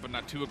aggressive, but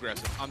not too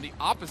aggressive. On the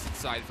opposite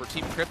side, for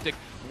Team Cryptik,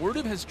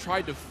 WarDoom has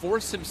tried to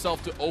force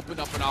himself to open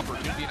up an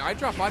opportunity, and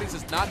iDropBodies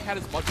has not had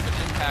as much of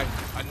an impact.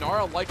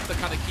 Inara likes to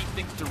kind of keep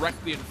things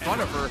directly in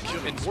front of her,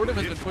 and WarDoom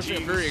has been pushing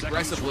it very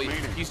aggressively.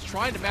 He's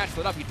trying to match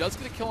that up. He does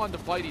get a kill on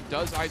Bitey,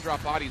 does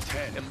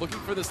iDropBodies, and looking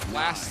for this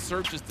last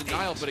surge is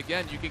Denial, but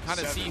again, you can kind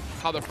of see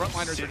how the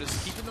frontliners are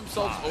just keeping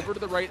themselves over to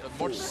the right,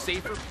 a much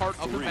safer part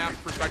of the map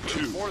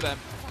perspective for them.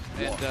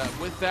 And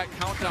with that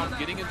countdown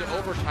getting into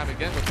overtime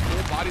again with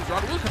full bodies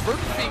around. Little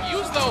conversion being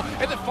used though,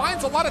 and it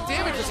finds a lot of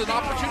damage as an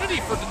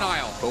opportunity for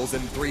Denial. Pulls in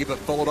 3, but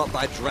followed up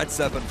by Dread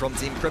Serpent from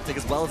Team Cryptik,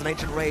 as well as an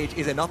Ancient Rage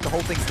is enough to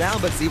hold things down,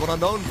 but Z1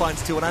 Unknown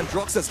finds 2, and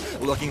Androxus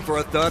looking for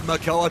a third.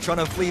 Makoa trying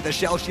to flee, the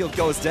shell shield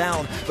goes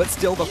down, but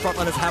still the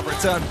frontliners have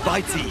returned.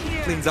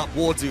 Bitey cleans up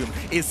WarDoom,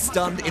 is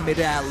stunned in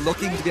midair,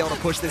 looking to be able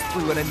to push this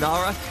through, and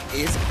Inara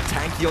is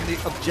tanky on the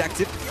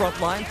objective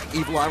frontline.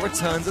 Evulli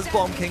returns as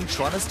Bomb King,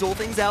 trying to stall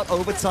things out.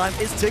 Overtime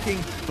is ticking,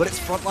 but it's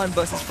frontline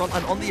versus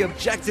frontline on the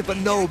objective, but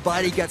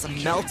nobody gets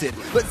melted.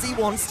 But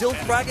Z1 still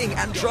fragging,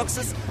 and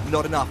Androxus,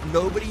 not enough.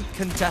 Nobody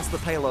contests the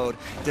payload.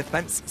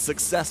 Defense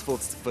successful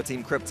for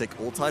Team Cryptik,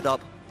 all tied up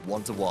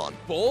 1-1.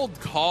 Bold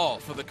call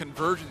for the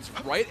conversions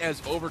right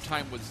as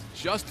overtime was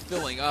just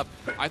filling up.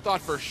 I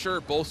thought for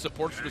sure both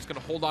supports were just going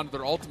to hold on to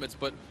their ultimates,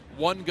 but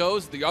one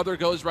goes, the other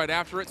goes right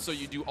after it, so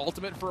you do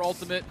ultimate for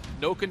ultimate,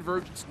 no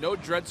convergence, no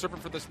Dread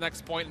Serpent for this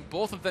next point, and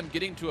both of them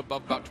getting to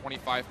above about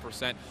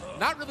 25%.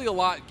 Not really a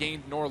lot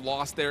gained nor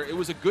lost there. It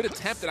was a good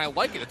attempt, and I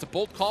like it. It's a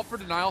bold call for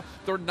Denial.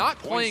 They're not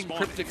playing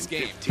Cryptik's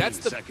game. That's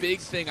the big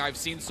thing I've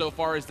seen so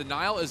far, is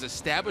Denial is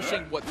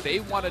establishing what they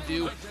want to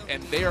do,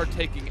 and they are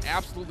taking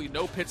absolutely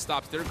no pit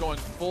stops. They're going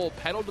full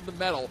pedal to the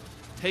metal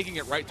taking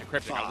it right to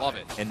Cryptik. I love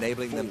it.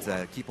 Enabling them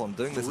to keep on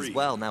doing this as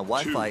well. Now,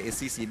 Wi-Fi is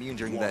CC immune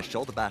during their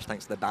shoulder bash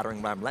thanks to their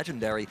battering ram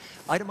legendary.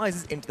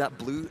 Itemizes into that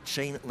blue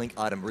chain link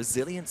item.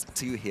 Resilience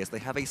 2 here, so they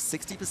have a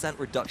 60%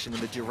 reduction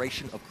in the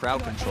duration of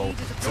crowd control.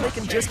 So they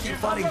can just keep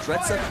fighting.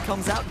 Dread Serpent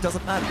comes out,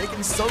 doesn't matter. They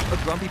can soak a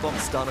Grumpy Bomb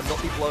stun and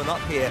not be blown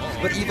up here.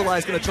 But Evulli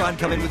is going to try and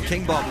come in with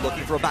King Bomb,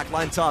 looking for a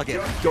backline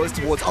target. Goes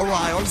towards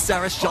Awry on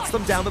Saris, shuts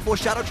them down before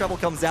Shadow Trouble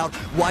comes out.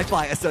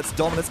 Wi-Fi asserts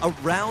dominance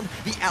around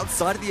the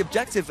outside of the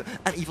objective,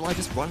 and Evulli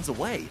just runs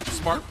away.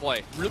 Smart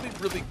play. Really,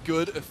 really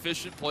good,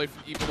 efficient play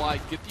from Evulli.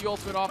 Get the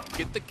ultimate off,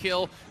 get the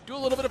kill, do a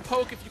little bit of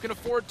poke if you can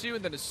afford to,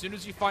 and then as soon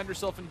as you find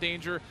yourself in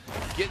danger,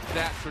 get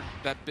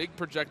that big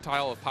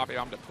projectile of Poppy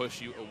Bomb to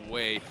push you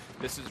away.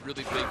 This is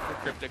really big for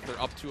Cryptik.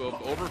 They're up to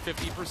over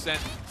 50%.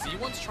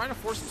 Z1's trying to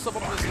force himself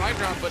up on this high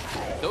ground, but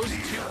those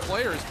two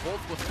players,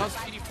 both with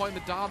Kusqt playing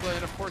the Damba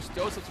and of course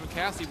doesupz and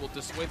Cassie, will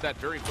dissuade that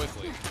very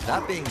quickly.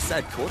 That being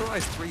said,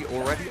 Quarterfinals 3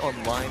 already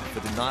online for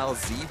Denial,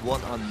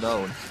 Z1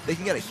 unknown. They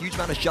can get a huge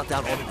amount of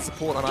shutdown on its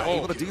support and are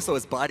able to do so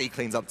as Bitey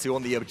cleans up 2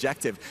 on the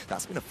objective.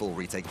 That's been a full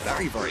retake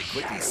very, very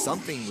quickly.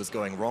 Something was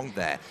going wrong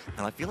there,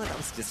 and I feel like that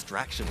was a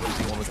distraction which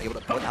Z1 was able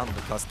to put out on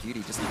the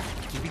Kusqt, just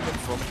keeping them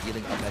from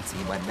healing up their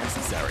team when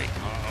necessary.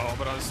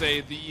 But I would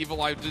say the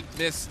Evulli did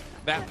miss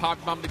that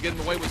Pop Bomb to get in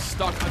the way, was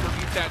stuck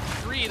underneath that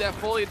tree. That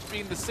foliage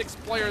being the 6th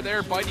player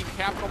there, Bitey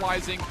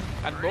capitalizing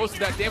on most of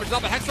that damage. Now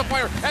the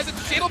Hexafire has a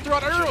Shadle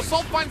throughout. Aerial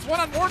Assault finds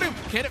one on WarDoom.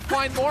 Can it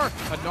find more?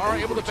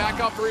 Anara able to back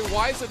out very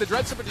wisely. The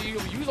Dread Serpent to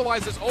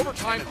utilize this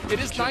overtime. It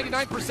is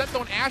 99% though,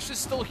 and Ash is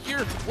still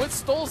here with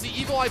stolzey.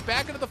 Evulli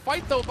back into the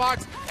fight though,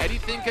 Box.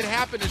 Anything can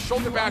happen. His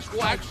shoulder bash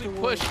will actually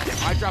push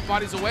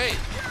iDropBodies away.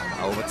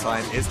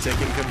 Overtime is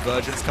ticking.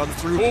 Convergence comes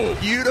through. Ooh.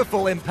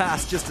 Beautiful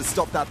impasse just to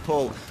stop that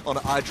pull on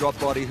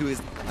iDropBody, who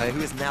is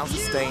now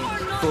sustained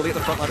fully at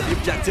the front line of the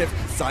objective.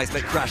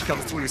 Seismic Crash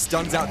comes through,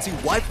 stuns out 2.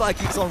 Wi-Fi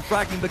keeps on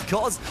fragging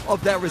because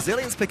of their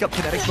resilience pickup.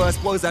 Kinetic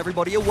Burst blows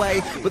everybody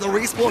away, but the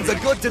respawns are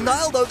good.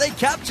 Denial, though, they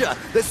capture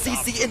the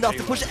CC enough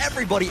to push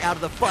everybody out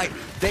of the fight.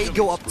 They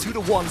go up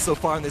 2-1 so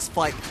far in this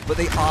fight, but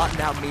they are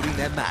now meeting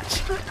their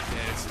match. Yeah,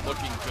 it's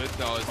looking good,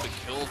 though, as the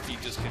kill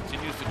feed just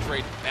continues to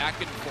trade back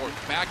and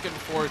forth, back and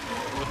forth.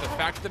 But the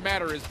fact of the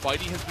matter is,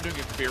 Bitey has been doing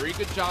a very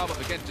good job of,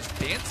 again, just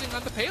dancing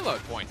on the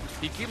payload point.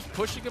 He keeps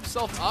pushing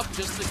himself up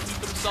just to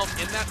keep himself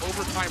in that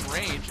overtime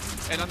range.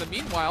 And on the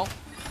meanwhile,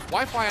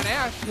 Wi-Fi and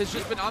Ash has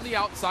just been on the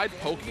outside,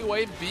 poking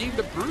away and being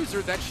the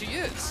bruiser that she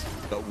is.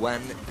 But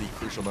when the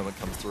crucial moment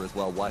comes through as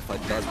well, Wi-Fi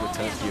does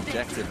return to the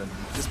objective and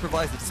just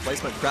provides the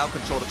displacement crowd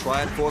control to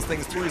try and force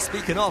things through.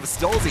 Speaking of,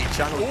 stolzey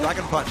channels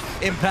Dragon Punch.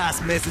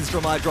 Impasse misses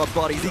from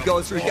iDropBodies. He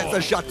goes through, gets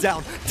a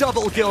shutdown.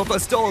 Double kill for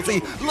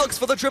stolzey. Looks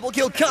for the triple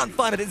kill, can't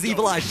find it as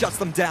Evulli shuts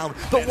them down.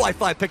 But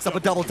Wi-Fi picks up a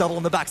double-double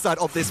on the backside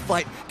of this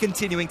fight,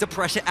 continuing to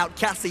pressure out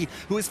Cassie,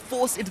 who is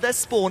forced into their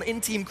spawn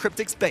in Team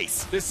Cryptik's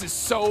base. This is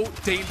so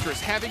dangerous.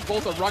 Having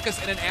both a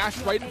Ruckus and an Ash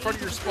right in front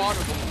of your spawn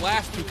are the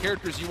last 2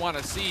 characters you want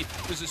to see.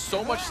 This is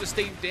so much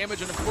sustained damage,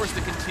 and of course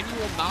the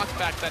continual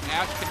knockback that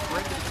Ash can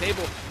bring to the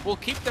table will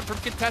keep them from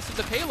contesting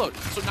the payload.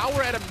 So now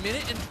we're at 1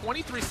 minute and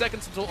 23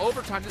 seconds until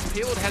overtime. This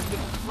payload has been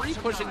free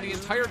pushing the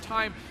entire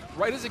time,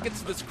 right as it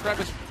gets to this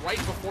crevice, right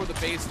before the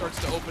base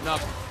starts to open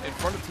up in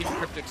front of Team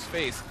Cryptik's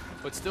face.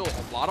 But still,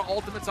 a lot of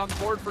ultimates on the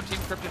board for Team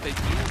Cryptik. They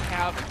do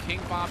have a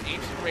King Bomb,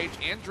 Ancient Rage,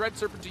 and Dread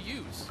Serpent to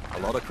use. A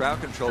lot of crowd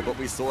control, but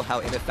we saw how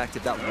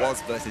ineffective that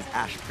was versus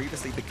Ash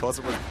previously because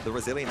of the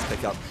resilience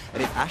pickup.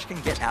 And if Ash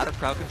can get out of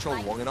crowd control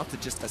long enough to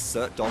just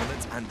assert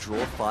dominance and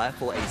draw fire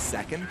for a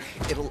second,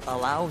 it'll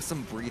allow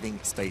some breathing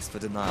space for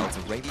Denial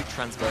to maybe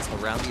transverse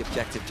around the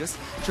objective, just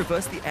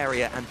traverse the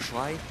area and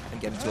try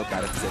and get into a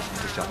better position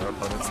to shut their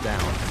opponents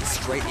down.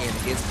 Straight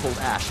in is pulled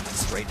Ash.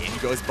 Straight in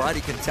goes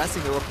Bitey,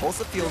 contesting the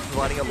repulsive field,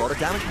 providing a lot of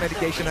damage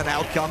mitigation, and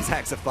out comes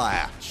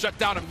Hexafire. Shut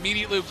down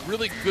immediately.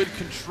 Really good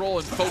control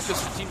and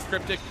focus from Team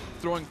Cryptik.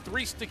 Throwing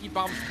 3 sticky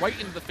bombs right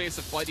into the face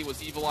of Bitey. Was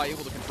Evulli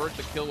able to convert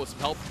the kill with some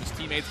help from his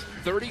teammates.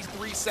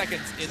 33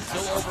 seconds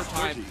until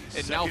overtime,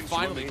 and now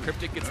finally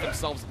Cryptik gets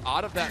themselves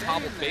out of that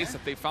hobbled base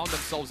that they found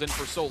themselves in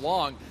for so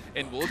long.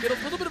 And we'll get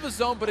a little bit of a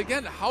zone, but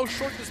again, how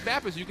short this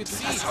map is, you can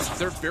see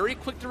they're very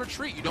quick to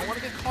retreat. You don't want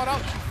to get caught out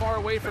too far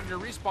away from your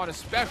respawn,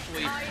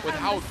 especially with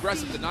how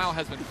aggressive Denial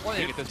has been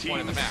playing at this point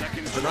in the map.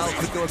 Denial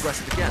could go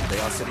aggressive again. They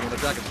are sitting on a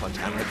Dragon Punch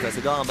and the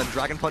Cursed Arm, and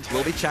Dragon Punch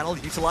will be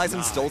channeled, utilizing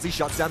stolzey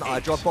shuts down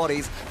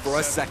iDropBodies for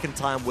a second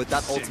time with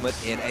that ultimate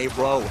in a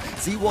row.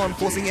 Z1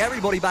 forcing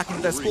everybody back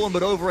into their spawn,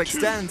 but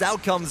overextends.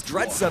 Out comes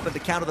Dread Serpent to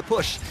counter the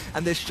push,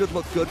 and this should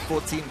look good for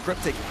Team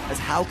Cryptik, as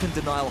how can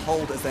Denial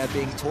hold as they're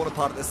being torn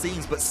apart at the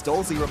seams, but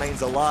stolzey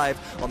remains alive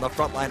on the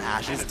front line.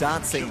 Ash is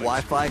dancing.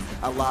 Wi-Fi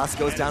at last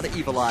goes down to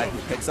Evulli, who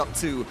picks up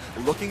 2,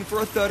 looking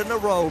for a 3rd in a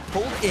row.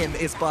 Pulled in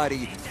is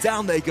Bitey.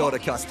 Down they go to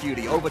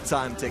Kusqt.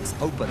 Overtime ticks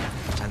open,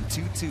 and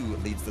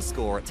 2-2 leads the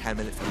score at 10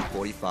 minutes and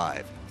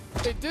 45.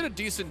 They did a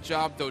decent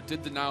job, though,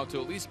 did Denial, to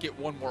at least get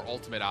one more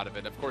ultimate out of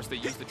it. Of course, they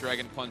used the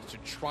Dragon Punch to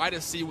try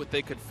to see what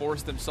they could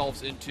force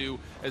themselves into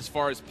as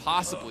far as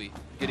possibly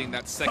getting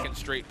that second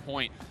straight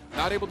point.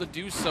 Not able to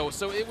do so.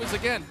 So it was,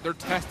 again, they're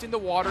testing the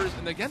waters,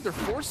 and again, they're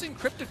forcing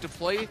Cryptik to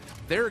play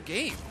their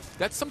game.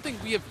 That's something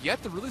we have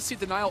yet to really see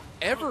Denial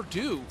ever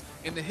do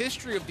in the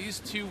history of these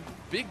two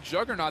big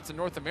juggernauts in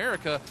North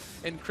America,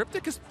 and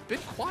Cryptik has been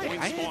quiet.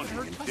 I haven't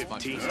heard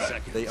much.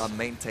 They are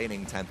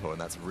maintaining tempo,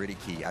 and that's really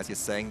key. As you're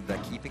saying, they're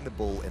keeping the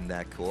ball in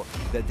their court.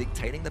 They're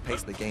dictating the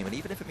pace of the game, and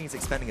even if it means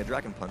expending a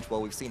Dragon Punch,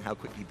 well, we've seen how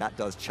quickly that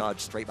does charge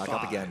straight back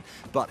up again.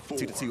 But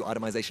 2-2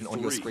 itemization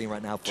on your screen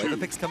right now. Flavor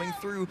picks coming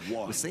through.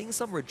 We're seeing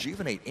some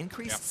rejuvenate,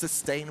 increased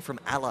sustain from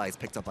allies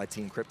picked up by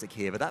Team Cryptik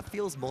here, but that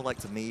feels more like,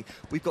 to me,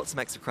 we've got some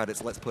extra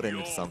credits, let's put it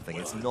into something.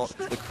 It's not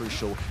the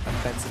crucial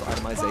offensive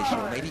itemization,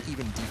 or maybe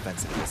even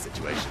defensive in this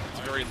situation. It's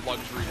very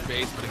luxury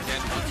based, but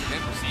again, once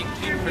again, we're seeing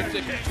Team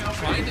Cryptik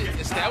trying to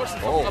establish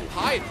themselves up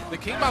high. The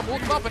King Bomb will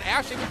come up, and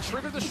Ash able to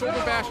trigger the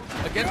shoulder bash.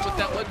 Again, with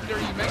that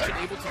legendary you mentioned,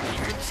 able to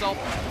keep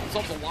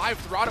themselves alive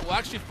throughout it. Will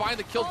actually find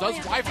the kill, does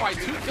Wi-Fi.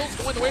 2 kills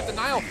going the way of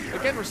Denial.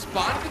 Again,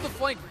 responding to the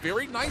flank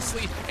very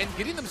nicely and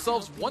getting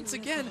themselves once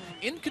again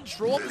in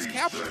control of this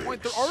capture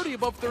point. They're already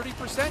above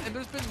 30%, and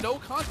there's been no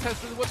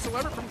contest really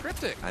whatsoever from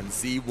Cryptik. And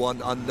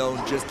Z1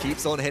 Unknown just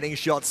keeps on hitting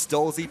shots.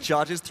 stolzey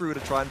charges through to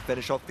try and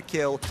finish off the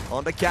kill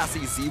onto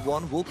Cassie.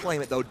 Z1 will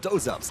claim it though.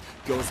 doesupz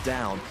goes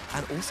down.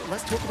 And also,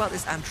 let's talk about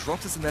this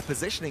iDropBodies and their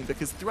positioning,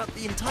 because throughout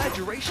the entire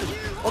duration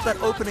of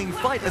that opening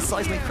fight, as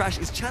Seismic Crash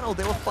is channeled,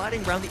 they were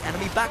fighting around the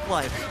enemy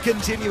backline,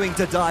 continuing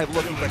to dive,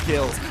 looking for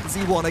kills.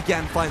 Z1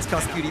 again finds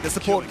Kusqt. The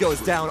support goes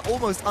down,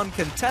 almost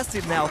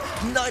uncontested now.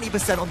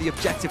 90% on the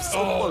objective,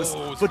 so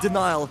close for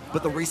Denial,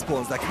 but the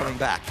respawns, they're coming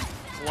back.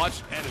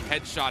 Clutch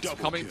headshots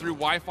coming through.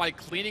 Wi-Fi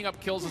cleaning up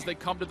kills as they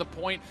come to the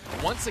point.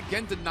 Once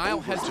again, Denial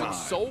has been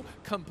so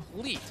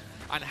complete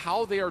on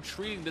how they are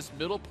treating this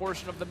middle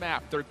portion of the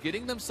map. They're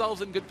getting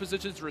themselves in good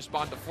positions to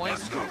respond to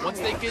flanks. Once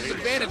they get an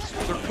advantage,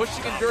 they're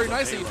pushing in very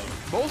nicely,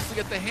 mostly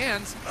at the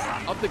hands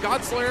of the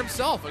Godslayer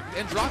himself.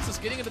 Androxus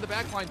getting into the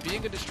backline,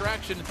 being a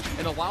distraction,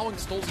 and allowing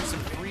stolzey some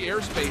free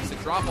airspace to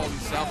drop all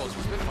these salvos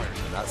for Spitfires.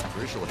 And that's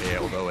crucial here,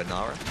 although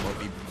Inara won't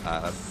be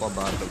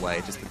bombarded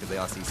away just because they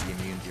are CC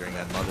immune during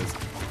their mother's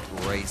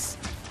grace.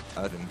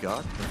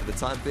 Guard. And for the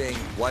time being,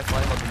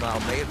 Wi-Fi on Denial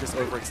may have just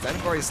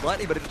overextended very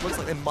slightly, but it looks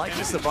like they might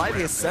just survive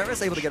here.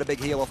 Sarah's able to get a big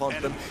heal off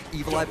onto them.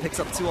 Evulli picks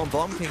up 2 on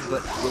Bomb King,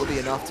 but will be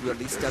enough to at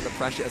least stem the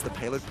pressure as the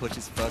payload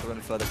pushes further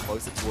and further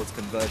closer towards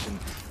conversion.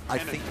 I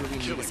think we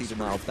need to see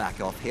Denial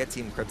back off here.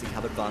 Team Cryptik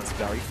have advanced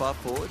very far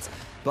forwards,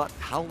 but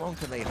how long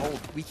can they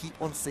hold? We keep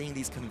on seeing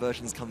these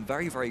conversions come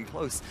very, very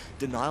close.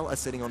 Denial are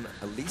sitting on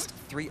at least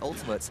 3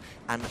 ultimates,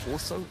 and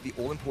also the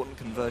all-important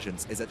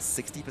conversions is at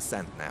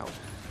 60% now.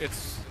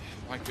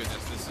 My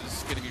goodness, this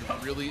is going to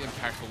be really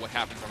impactful what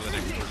happens over the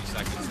next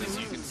 30 seconds. As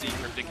you can see,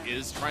 Cryptik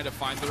is trying to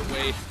find their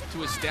way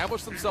to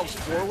establish themselves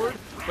forward,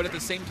 but at the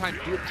same time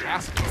do it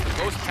passively. It's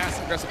the most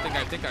passive-aggressive thing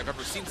I think I've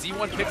ever seen.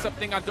 Z1 picks up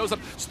thing on doesupz.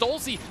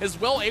 stolzey is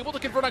well able to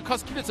convert on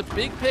Kusqt. It's a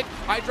big pick.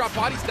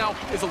 iDropBodies now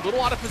is a little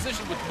out of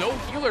position with no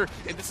healer,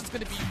 and this is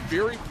going to be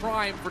very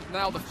prime for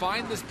Denial to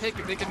find this pick.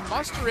 If they can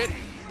muster it,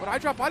 but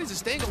iDropBodies is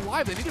staying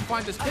alive. They need to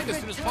find this pick as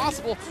soon as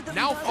possible.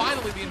 Now,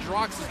 finally, the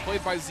Androxus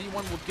played by Z1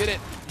 will get it.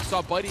 You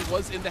saw Bitey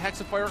was in the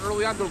Hexafire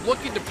early on. They're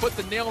looking to put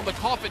the nail in the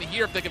coffin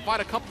here. If they can find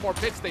a couple more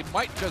picks, they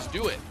might just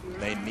do it.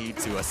 They need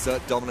to.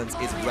 Assert Dominance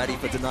is ready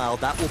for Denial.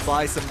 That will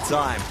buy some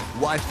time.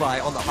 Wi-Fi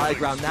on the high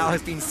ground now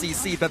has been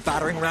CC'd, but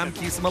battering ram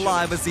keeps him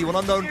alive as Z1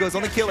 Unknown goes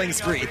on a killing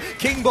spree.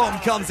 King Bomb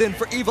comes in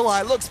for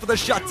Evulli, looks for the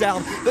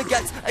shutdown, but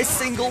gets a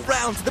single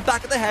round to the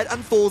back of the head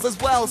and falls as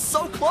well.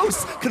 So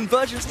close.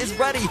 Convergence is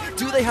ready.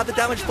 Do they have the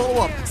damage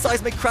follow-up?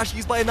 Seismic Crash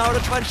used by Inara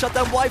to try and shut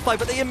down Wi-Fi,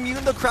 but they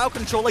immune the crowd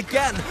control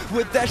again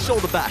with their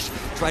shoulder bash.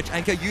 Dredge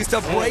Anchor used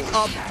to break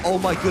up. Oh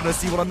my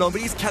goodness, Z1 Unknown,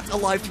 but he's kept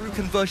alive through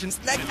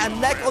conversions. Neck and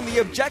neck on the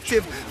objective.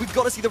 We've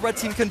got to see the red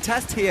team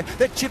contest here.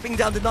 They're chipping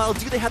down Denial.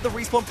 Do they have the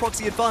respawn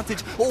proxy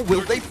advantage, or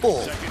will they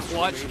fall?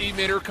 Clutch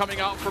emitter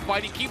coming out for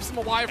Bitey. Keeps him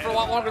alive for a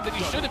lot longer than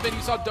he should have been.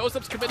 You saw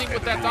doesupz committing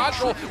with that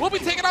dodge roll. Will be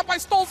taken out by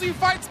stolzey, who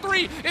finds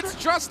 3. It's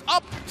just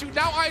up to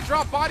now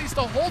iDropBodies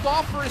to hold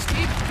off for his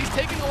team. He's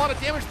taking a lot of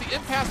damage. The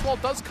impasse wall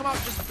does come out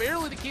just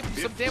barely to keep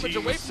some damage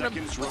away from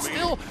him, but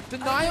still,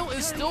 Denial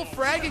is still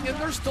fragging, and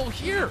they're still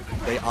here.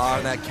 They are,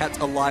 and they're kept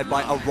alive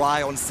by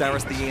Awry on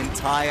Ceres the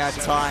entire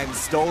time.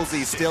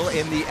 stolzey still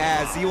in the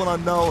air. Z1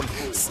 Unknown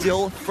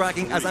still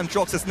fragging as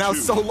Androxus now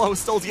so low.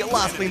 stolzey at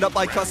last cleaned up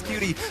by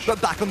Kusqt,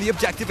 but back on the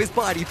objective is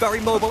Bitey. Very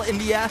mobile in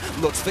the air,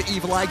 looks for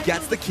Evulli,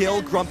 gets the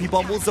kill. Grumpy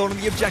Bomb will zone on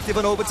the objective,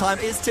 and overtime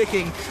is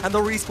ticking, and the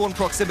respawn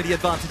proximity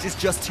advantage is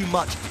just too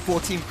much for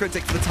Team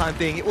Cryptik for the time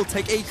being. It will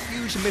take a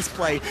huge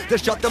misplay to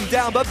shut them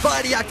down, but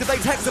Bitey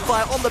activates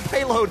Hexafire on the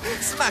payload,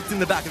 smacked in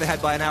the back of the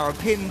head by an arrow,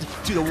 pinned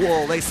to the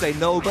wall. They say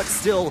no, but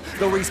still,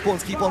 the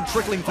respawns keep on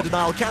trickling for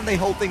Denial. Can they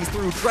hold things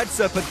through? Dread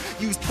Serpent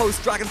used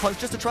post-Dragon Punch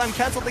just to try and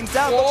cancel things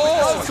down.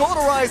 But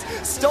Cauterize,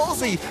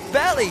 stolzey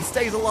barely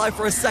stays alive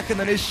for a second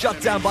and is shut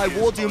down by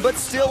WarDoom, but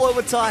still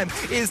over time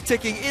is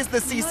ticking. Is the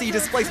CC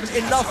displacement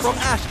enough from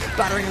Ash?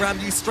 Battering ram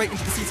used straight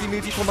into the CC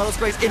multi from Mother's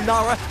Grace.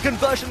 Inara,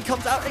 conversion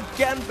comes out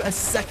again a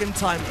second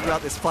time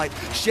throughout this fight.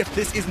 Shift,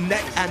 this is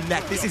neck and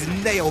neck. This is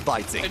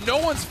nail-biting. And no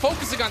one's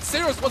focusing on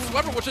Saros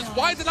whatsoever, which is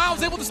why Denial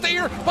is able to stay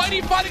here.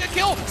 Bitey finding a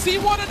kill. See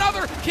one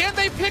another. Can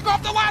they pick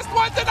off the last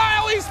one?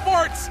 Denial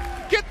Esports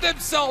get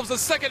themselves a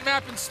second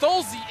map, and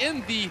stolzey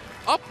in the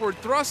upward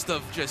thrust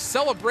of just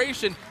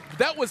celebration.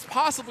 That was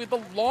possibly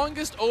the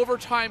longest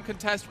overtime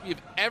contest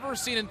we've ever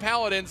seen in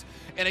Paladins.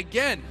 And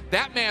again,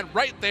 that man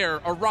right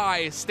there,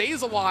 Awry,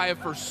 stays alive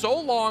for so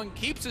long,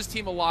 keeps his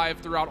team alive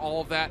throughout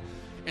all of that.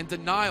 And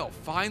Denial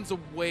finds a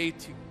way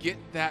to get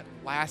that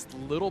last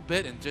little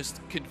bit, and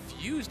just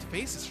confused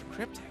faces for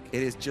Cryptik.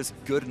 It is just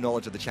good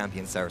knowledge of the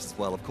champion Saris as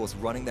well. Of course,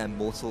 running their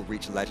Mortal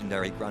Reach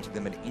Legendary, granting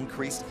them an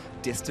increased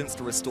distance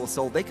to restore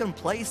soul. They can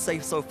play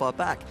safe so far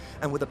back.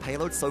 And with a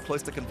payload so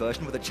close to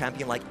conversion, with a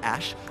champion like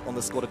Ash on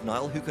the squad of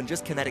Denial, who can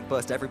just kinetic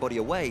burst everybody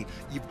away,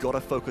 you've got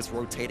to focus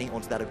rotating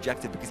onto that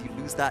objective, because you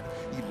lose that,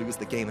 you lose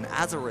the game. And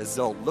as a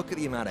result, look at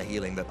the amount of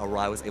healing that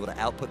Awry was able to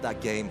output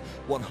that game,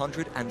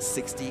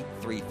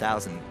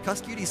 163,000.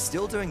 Kusqt is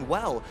still doing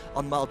well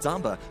on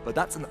Maldamba, but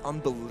that's an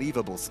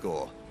unbelievable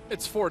score.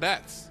 It's 4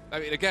 deaths.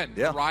 I mean, again,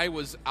 Awry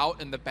was out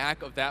in the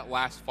back of that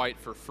last fight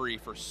for free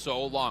for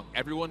so long.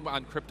 Everyone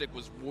on Cryptik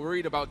was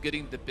worried about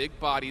getting the big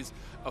bodies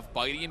of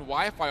Bitey and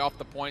Wi-Fi off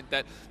the point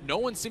that no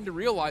one seemed to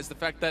realize the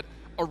fact that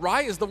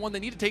Awry is the one they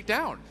need to take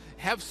down.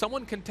 Have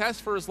someone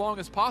contest for as long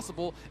as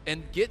possible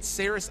and get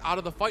Saris out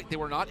of the fight. They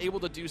were not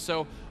able to do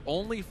so.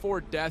 Only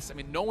 4 deaths. I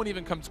mean, no one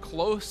even comes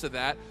close to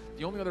that.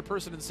 The only other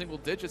person in single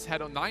digits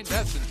had 9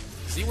 deaths. And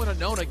Z1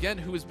 Unknown, again,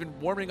 who has been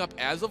warming up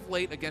as of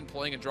late, again,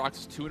 playing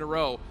Androxus 2 in a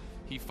row,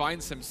 he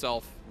finds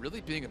himself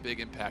really being a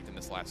big impact in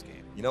this last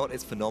game. You know what?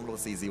 It's phenomenal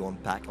to see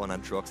Z1 back on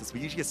Androxus.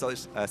 We usually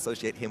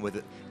associate him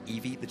with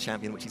Evie, the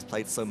champion, which he's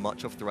played so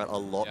much of throughout a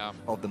lot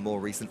of the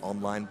more recent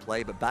online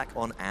play. But back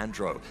on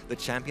Andro, the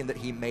champion that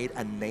he made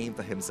a name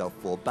for himself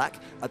for, back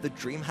at the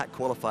Dreamhack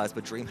qualifiers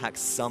for Dreamhack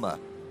Summer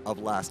of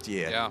last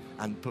year,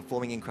 and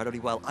performing incredibly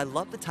well. I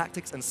love the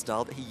tactics and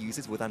style that he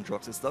uses with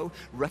Androxus, though,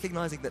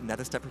 recognizing that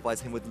Netherstep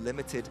provides him with a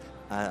limited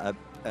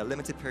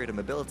period of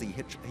mobility.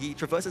 He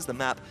traverses the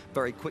map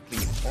very quickly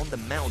on the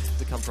mount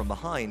to come from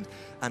behind,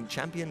 and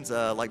champions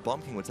like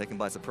Bomb King were taken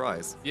by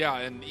surprise. Yeah,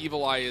 and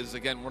Evulli is,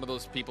 again, one of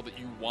those people that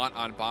you want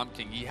on Bomb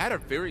King. He had a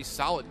very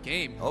solid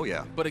game. Oh,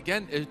 yeah. But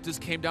again, it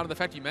just came down to the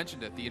fact you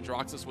mentioned it. The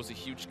Androxus was a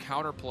huge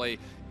counterplay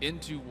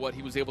into what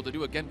he was able to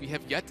do. Again, we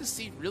have yet to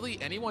see really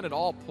anyone at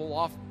all pull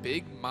off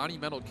big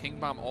monumental King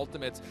Bomb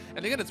ultimates.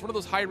 And again, it's one of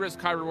those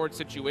high-risk, high-reward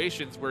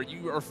situations where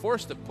you are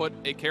forced to put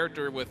a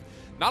character with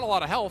not a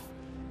lot of health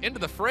into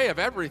the fray of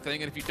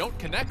everything, and if you don't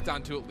connect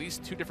onto at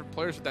least 2 different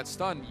players with that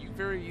stun, you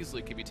very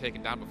easily can be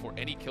taken down before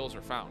any kills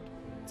are found.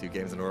 2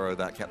 games in a row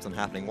that kept on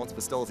happening, once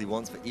for stolzey,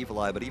 once for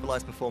Evulli, but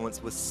Evulli's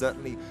performance was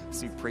certainly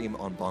supreme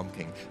on Bomb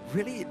King.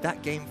 Really,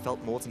 that game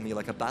felt more to me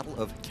like a battle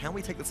of, can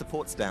we take the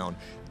supports down,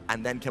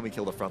 and then can we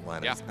kill the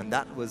frontliners? Yeah. And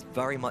that was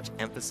very much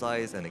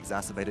emphasized and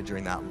exacerbated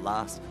during that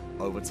last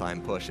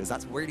overtime push, as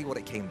that's really what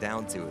it came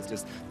down to. It's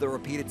just the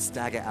repeated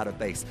stagger out of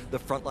base, the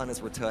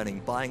frontliners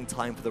returning, buying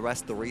time for the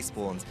rest of the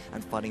respawns,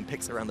 and finding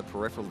picks around the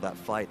peripheral of that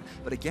fight.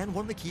 But again,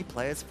 one of the key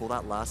players for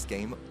that last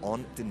game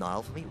on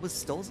Denial for me was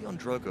stolzey on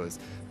Drogos.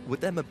 With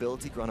their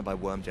mobility granted by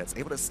Wormjets,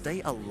 able to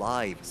stay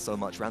alive so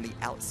much around the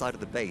outside of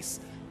the base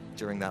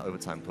during that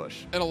overtime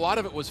push. And a lot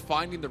of it was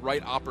finding the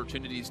right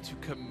opportunities to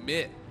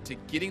commit to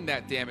getting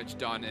that damage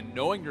done and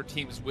knowing your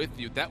team's with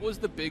you. That was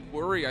the big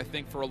worry, I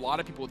think, for a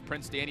lot of people with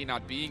Prince Danny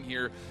not being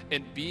here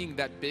and being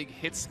that big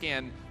hit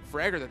scan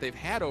fragger that they've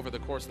had over the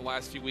course of the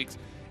last few weeks,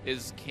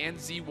 is can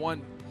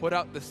Z1 put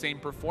out the same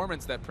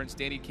performance that Prince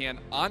Danny can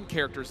on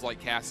characters like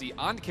Cassie,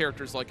 on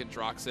characters like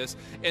Androxus,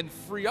 and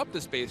free up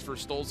the space for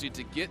stolzey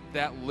to get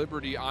that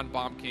liberty on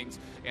Bomb Kings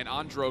and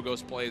on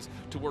Drogo's plays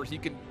to where he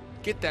can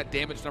get that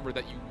damage number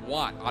that you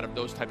want out of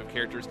those type of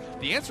characters?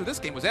 The answer to this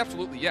game was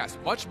absolutely yes.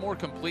 Much more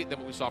complete than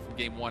what we saw from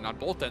game 1 on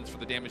both ends for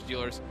the damage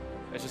dealers.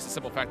 It's just a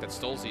simple fact that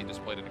stolzey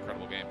just played an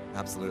incredible game.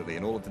 Absolutely,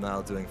 and all of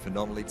Denial doing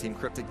phenomenally. Team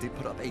Cryptik did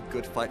put up a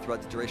good fight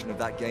throughout the duration of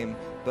that game.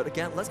 But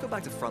again, let's go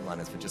back to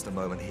frontliners for just a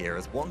moment here,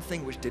 as one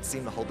thing which did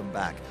seem to hold them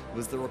back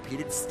was the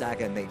repeated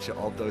stagger nature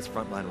of those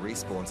frontline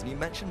respawns. And you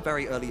mentioned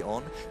very early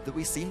on that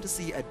we seem to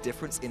see a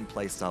difference in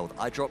playstyle, with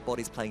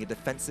iDropBodies playing a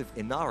defensive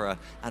Inara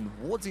and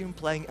WarDoom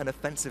playing an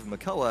offensive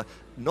Makoa,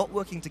 not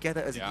working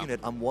together as a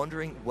unit. I'm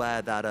wondering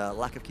where that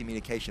lack of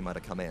communication might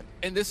have come in.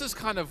 And this is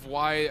kind of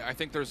why I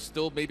think there's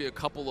still maybe a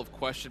couple of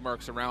question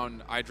marks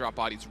around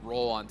iDropBodies'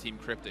 role on Team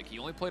Cryptik. He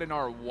only played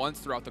Inara once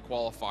throughout the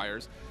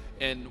qualifiers,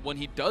 and when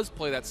he does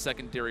play that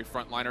secondary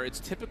frontliner, it's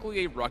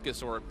typically a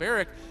Ruckus or a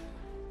Barrack.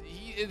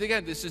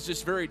 again, this is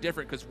just very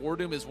different because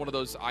WarDoom is one of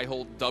those I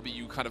hold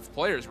W kind of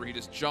players where he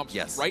just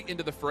jumps right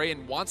into the fray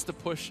and wants to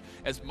push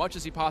as much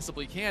as he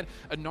possibly can.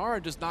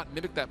 Inara does not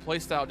mimic that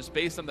playstyle just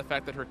based on the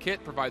fact that her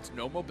kit provides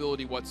no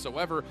mobility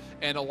whatsoever,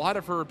 and a lot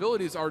of her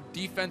abilities are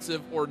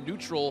defensive or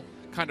neutral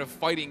kind of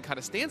fighting kind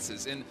of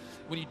stances. And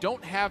when you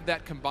don't have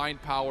that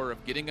combined power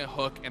of getting a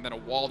hook and then a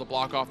wall to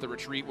block off the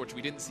retreat, which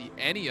we didn't see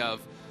any of,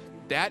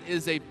 that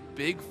is a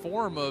big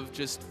form of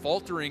just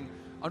faltering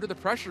under the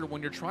pressure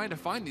when you're trying to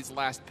find these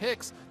last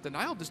picks.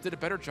 Denial just did a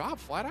better job,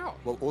 flat out.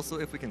 Well, also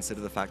if we consider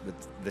the fact that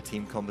the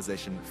team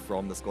composition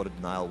from the squad of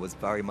Denial was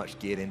very much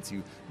geared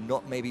into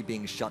not maybe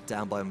being shut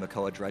down by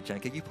Makoa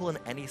Dredgenk. If you pull in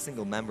any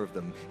single member of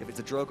them, if it's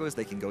a Drogos,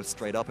 they can go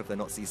straight up if they're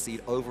not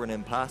CC'd over an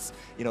impasse.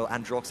 You know,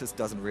 Androxus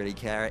doesn't really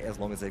care as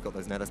long as they've got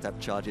those Nether Step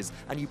charges.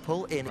 And you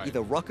pull in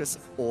either Ruckus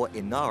or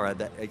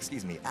Inara,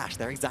 Ash,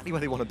 they're exactly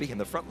where they want to be in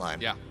the front line.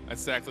 Yeah,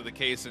 that's exactly the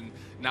case. And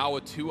now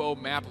a 2-0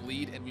 map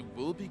lead, and we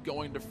will be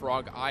going to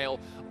Frog Isle.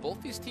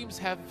 Both these teams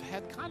have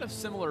had kind of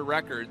similar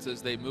records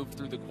as they move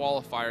through the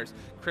qualifiers.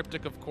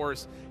 Cryptik, of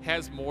course,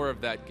 has more of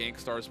that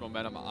Gankstars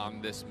momentum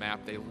on this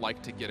map. They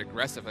like to get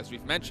aggressive, as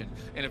we've mentioned.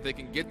 And if they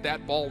can get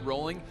that ball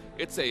rolling,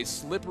 it's a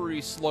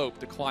slippery slope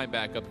to climb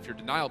back up if you're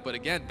Denial. But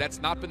again,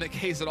 that's not been the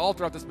case at all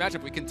throughout this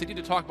matchup. We continue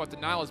to talk about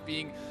Denial as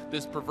being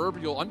this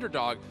proverbial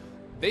underdog.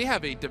 They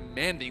have a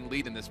demanding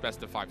lead in this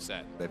best-of-5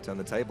 set. They've turned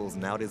the tables.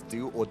 Now it is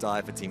do or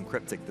die for Team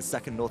Cryptik, the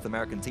second North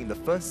American team. The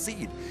first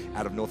seed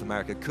out of North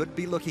America could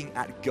be looking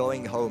at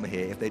going home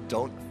here if they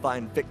don't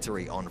find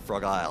victory on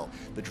Frog Isle.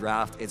 The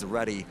draft is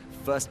ready.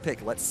 First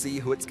pick, let's see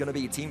who it's going to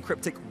be. Team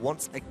Cryptik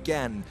once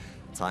again.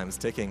 Time's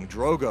ticking.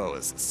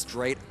 Drogos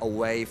straight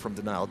away from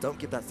Denial. Don't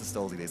give that to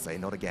stolzey, they say.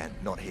 Not again.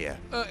 Not here.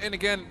 And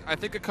again, I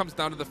think it comes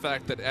down to the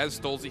fact that as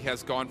stolzey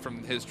has gone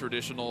from his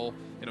traditional,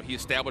 he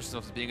established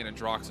himself as being an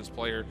Androxus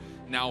player,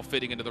 now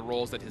fitting into the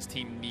roles that his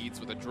team needs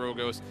with a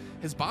Drogos,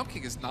 his Bomb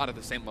King is not at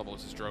the same level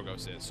as his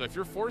Drogos is. So if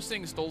you're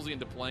forcing stolzey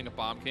into playing a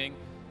Bomb King,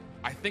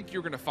 I think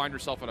you're going to find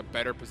yourself in a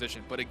better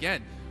position. But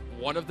again,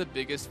 one of the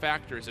biggest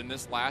factors in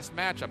this last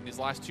matchup, these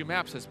last two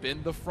maps, has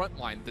been the front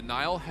line.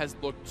 Denial has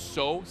looked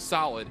so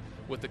solid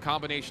with the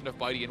combination of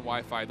Bitey and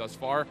Wi-Fi thus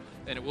far,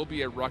 and it will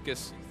be a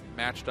Ruckus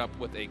matched up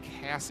with a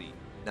Cassie.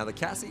 Now the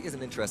Cassie is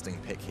an interesting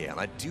pick here, and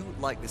I do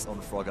like this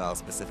on Frog Isle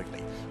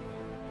specifically.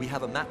 We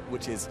have a map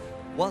which is,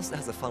 whilst it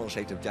has a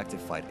funnel-shaped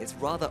objective fight, it's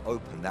rather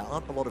open. There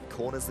aren't a lot of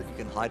corners that you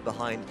can hide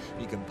behind.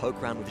 You can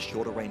poke around with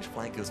shorter range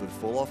flankers with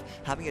fall-off.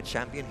 Having a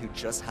champion who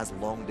just has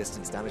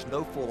long-distance damage,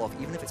 no fall-off,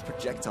 even if it's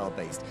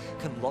projectile-based,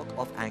 can lock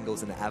off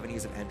angles and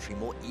avenues of entry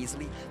more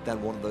easily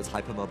than one of those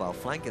hypermobile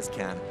flankers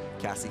can.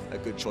 Cassie, a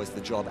good choice for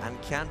the job,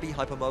 and can be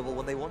hypermobile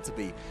when they want to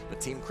be.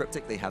 But Team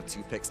Cryptik, they have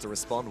two picks to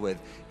respond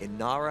with.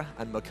 Inara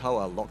and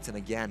Makoa locked in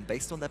again.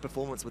 Based on their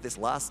performance with this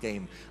last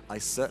game, I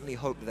certainly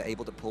hope that they're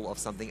able to pull off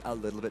something a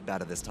little bit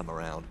better this time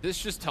around. This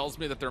just tells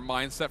me that their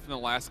mindset from the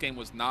last game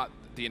was not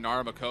the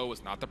Inara Makoa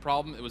was not the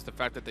problem. It was the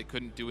fact that they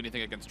couldn't do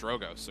anything against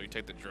Drogos. So you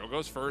take the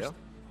Drogos first,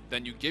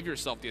 then you give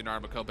yourself the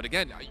Inara Makoa. But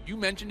again, you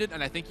mentioned it,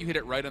 and I think you hit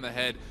it right on the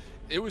head.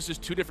 It was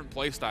just two different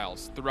play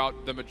styles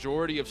throughout the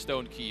majority of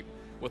Stone Keep,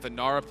 with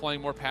Inara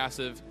playing more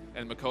passive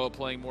and Makoa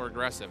playing more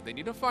aggressive. They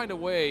need to find a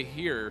way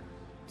here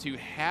to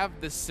have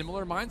this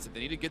similar mindset.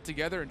 They need to get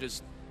together and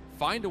just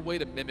find a way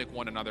to mimic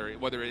one another,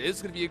 whether it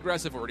is going to be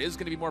aggressive or it is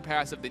going to be more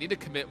passive. They need to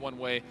commit one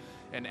way.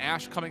 And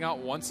Ash coming out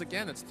once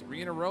again, it's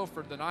 3 in a row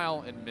for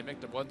Denial, and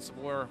mimicked once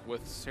more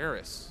with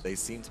Ceres. They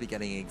seem to be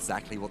getting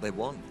exactly what they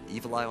want.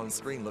 Evulli on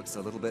screen looks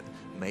a little bit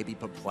maybe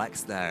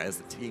perplexed there as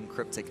the Team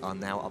Cryptik are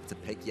now up to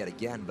pick yet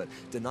again, but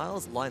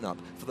Denial's lineup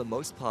for the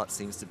most part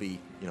seems to be,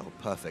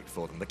 perfect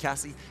for them. The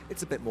Cassie,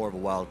 it's a bit more of a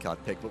wildcard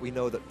pick, but we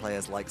know that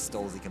players like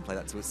stolzey can play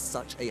that to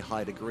such a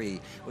high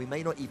degree. We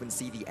may not even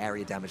see the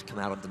area damage come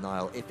out on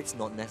Denial if it's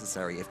not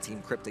necessary, if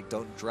Team Cryptik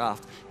don't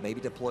draft maybe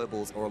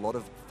deployables or a lot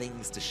of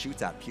things to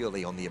shoot at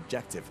purely on the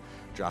objective.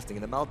 Drafting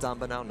in the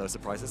Maldamba now, no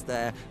surprises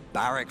there.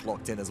 Barrack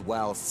locked in as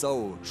well,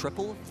 so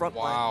triple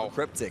frontline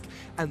for Cryptik.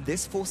 And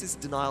this forces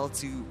Denial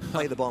to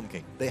play the Bomb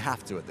King. They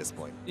have to at this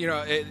point.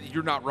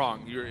 You're not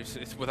wrong,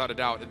 it's without a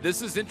doubt.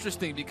 This is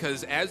interesting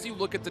because as you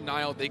look at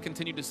Denial, they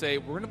continue to say,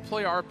 we're going to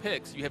play our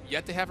picks. You have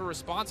yet to have a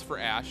response for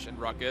Ash and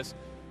Ruckus.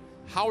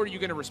 How are you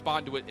going to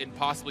respond to it in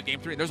possibly Game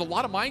 3? And there's a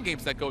lot of mind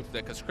games that go through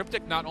that, because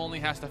Cryptik not only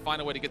has to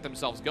find a way to get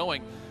themselves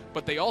going,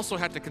 but they also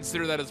have to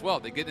consider that as well.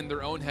 They get in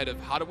their own head of,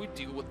 how do we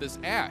deal with this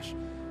Ash?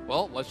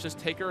 Well, let's just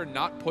take her and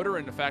not put her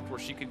in the fact where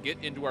she can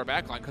get into our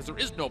backline, because there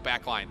is no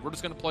backline. We're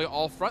just going to play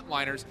all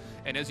frontliners,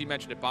 and as you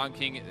mentioned, Bomb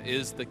King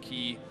is the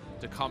key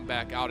to come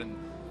back out. And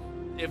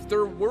if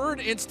there were an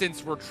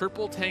instance where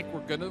triple tank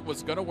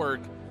was going to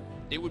work,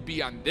 it would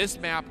be on this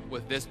map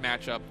with this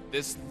matchup.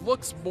 This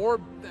looks more,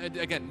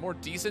 again, more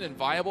decent and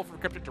viable for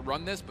Cryptik to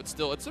run this, but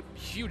still, it's a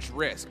huge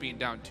risk being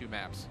down 2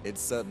 maps. It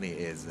certainly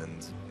is,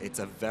 and it's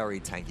a very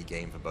tanky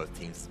game for both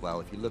teams as well.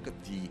 If you look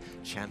at the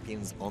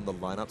champions on the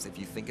lineups, if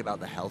you think about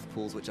the health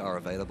pools which are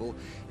available,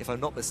 if I'm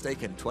not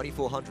mistaken,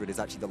 2400 is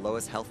actually the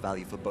lowest health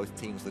value for both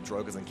teams, the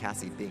Drogas and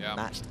Cassie being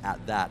matched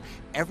at that.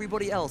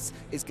 Everybody else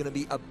is going to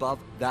be above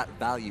that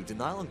value.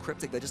 Denial and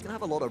Cryptik, they're just going to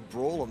have a lot of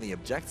brawl on the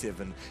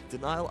objective, and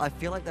Denial, I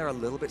feel like they're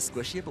a little bit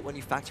squishier, but when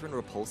you factor in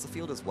Repulsor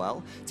Field as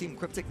well, Team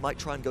Cryptik might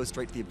try and go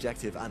straight to the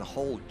objective and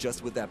hold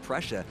just with their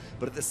pressure,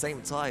 but at the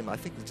same time, I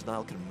think the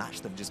Denial can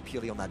match them just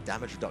purely on that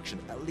damage reduction,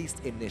 at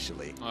least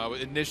initially.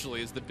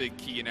 Initially is the big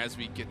key, and as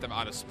we get them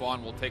out of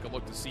spawn, we'll take a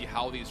look to see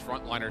how these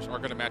frontliners are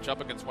going to match up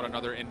against one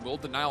another, and will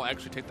Denial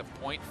actually take the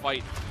point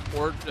fight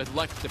or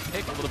elect to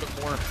pick a little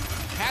bit more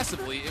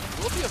passively? It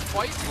will be a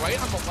fight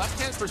right on the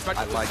left-hand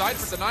perspective side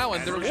for Denial,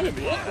 and they're going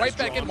to look right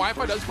back in.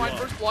 Wi-Fi does find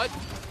first blood.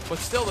 But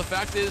still, the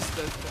fact is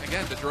that,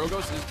 again, the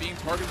Drogos is being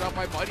targeted out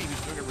by Bitey,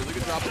 who's doing a really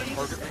good job of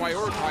target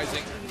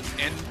prioritizing.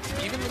 And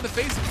even in the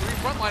face of 3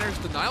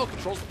 frontliners, Denial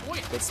controls the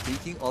point. But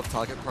speaking of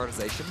target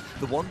prioritization,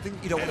 the one thing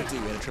you don't want to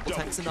do in a triple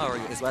tank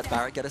scenario is let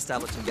Barrett get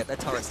established and get their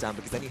turrets down,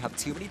 because then you have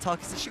too many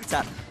targets to shoot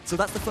at. So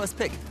that's the first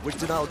pick, which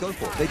Denial go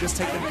for. They just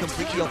take them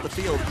completely off the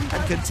field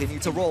and continue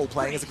to roll,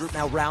 playing as a group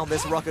now round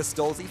this Ruckus.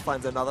 stolzey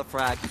finds another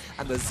frag,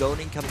 and the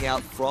zoning coming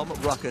out from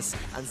Ruckus,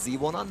 and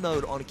Z1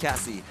 Unknown on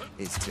Cassie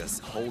is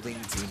just holding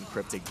Team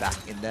Cryptik back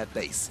in their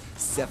base.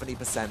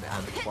 70%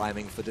 and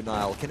climbing for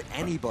Denial. Can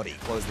anybody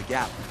close the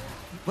gap?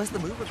 Where's the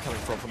movement coming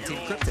from Team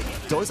Cryptik?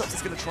 doesupz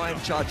is going to try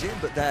and charge in,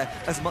 but they're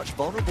as much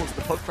vulnerable to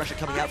the poke pressure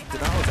coming out from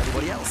Denial as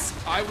anybody else.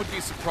 I would be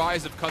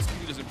surprised if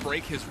Kusqt doesn't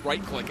break his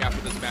right click after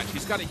this match.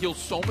 He's got to heal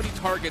so many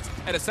targets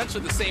at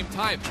essentially the same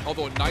time.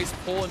 Although a nice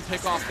pull and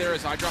pick off there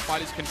as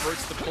iDropBodies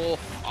converts the pull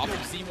off of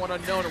Z1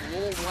 Unknown, and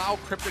will allow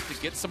Cryptik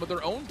to get some of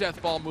their own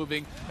death ball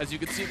moving. As you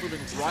can see, moving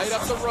right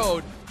up the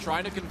road,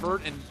 trying to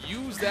convert and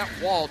use that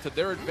wall to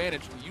their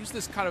advantage, and use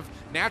this kind of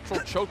natural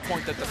choke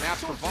point that the map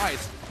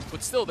provides.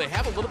 But still, they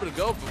have a little bit to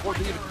go before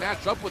they even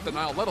match up with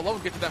Denial, let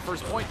alone get to that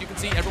first point. You can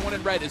see everyone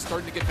in red is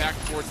starting to get back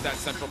towards that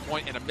central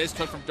point, and a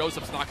mistook from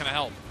doesupz not going to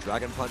help.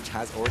 Dragon Punch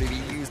has already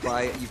been used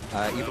by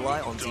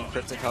Evulli on Team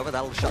Cryptik. However,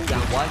 that'll shut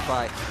down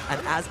Wi-Fi.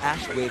 And as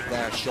Ash with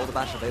their shoulder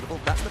bash available,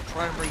 that's the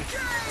primary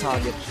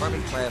target,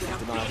 primary player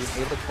from Denial who's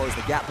able to close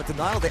the gap. But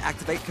Denial, they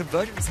activate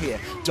Convergence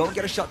here. Don't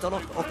get a shutdown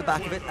off the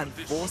back of it, and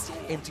forced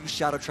into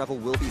shadow travel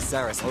will be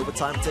Ceres.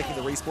 Overtime taking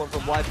the respawn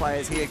from Wi-Fi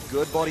is here.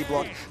 Good body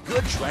block,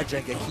 good Dredge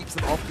Anchor, keeps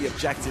them off the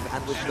objective,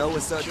 and with no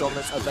assert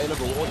dominance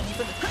available or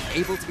even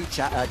able to be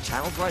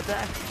channeled right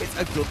there, it's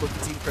a good look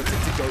for Team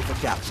Cryptik to go for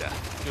capture.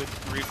 Good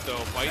grief though,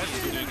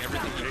 Bitey is doing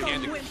everything he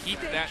can to keep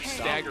that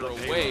stagger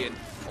away and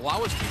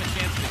allow his team a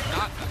chance to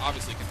not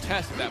obviously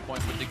contest at that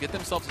point, but to get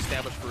themselves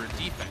established for a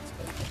defense.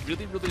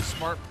 Really, really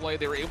smart play.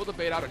 They were able to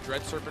bait out a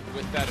Dread Serpent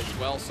with that as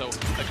well. So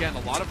again,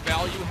 a lot of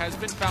value has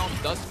been found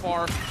thus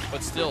far,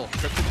 but still,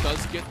 Cryptik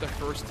does get the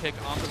first pick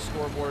on the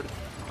scoreboard.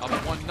 Up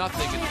 1-0, and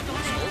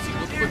stolzey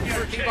looking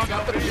for a King-Bong,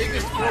 got the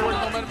biggest forward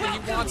momentum that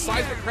he wants.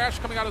 Seismic Crash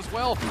coming out as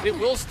well. It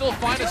will still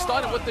find a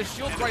stun, and with the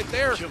shield right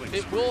there,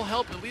 it will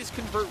help at least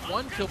convert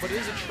 1 kill, but it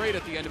is a trade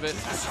at the end of it,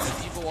 as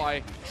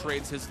Evulli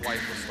trades his life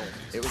with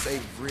stolzey. It was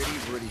a really,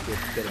 really good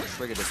bit of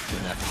trigger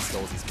discipline there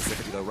from stolzey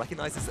specifically, though.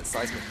 Recognizes that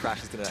Seismic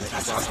Crash is going to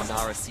grant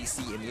Inara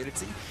CC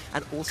immunity,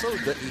 and also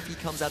that if he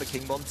comes out of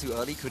King Bomb too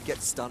early, could get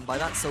stunned by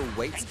that, so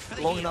waits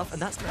long enough, and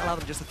that's going to allow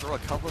them just to throw a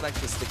couple of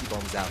extra sticky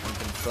bombs out and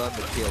confirm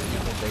the kill,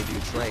 even if they do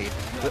trade.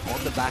 But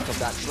on the back of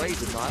that trade,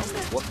 Denial,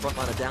 one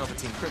frontliner down for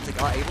Team Cryptik,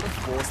 are able to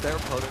force their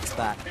opponents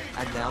back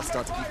and now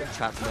start to keep them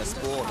trapped in their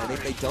spawn. And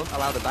if they don't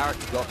allow the Barrack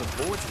to go up and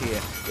forwards here,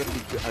 it'll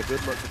be a good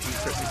look for Team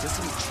Cryptik just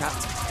to be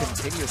trapped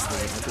continuously,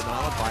 and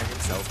Denial are buying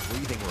themselves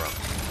breathing room.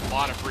 A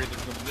lot of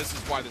breathing room, and this is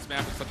why this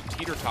map is such a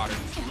teeter-totter.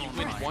 You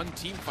win one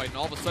team fight, and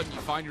all of a sudden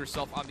you find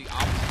yourself on the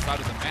opposite side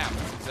of the map.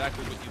 That's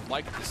exactly what you'd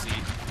like to see,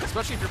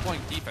 especially if you're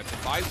playing defense. It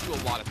buys you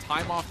a lot of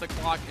time off the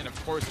clock, and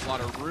of course a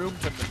lot of room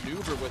to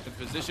maneuver with and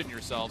position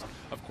yourselves.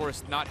 Of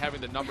course, not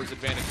having the numbers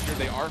advantage here,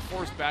 they are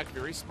forced back.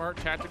 Very smart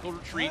tactical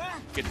retreat.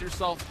 Get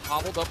yourself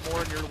hobbled up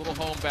more in your little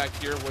home back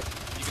here. With,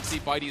 you can see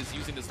Bitey is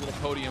using this little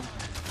podium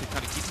to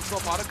kind of keep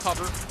himself out of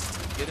cover,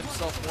 get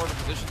himself more in a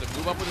position to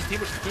move up with his team,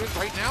 which he's doing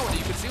right now. And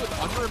you can see with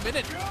under a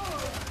minute,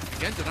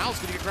 again, Denial's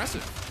getting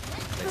aggressive.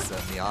 They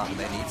certainly are, and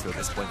they need to at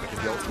this point because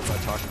the ultimates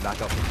are charging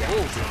back up again.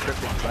 Team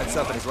Cryptik, Dread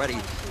Serpent is ready.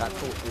 That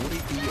will already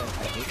be an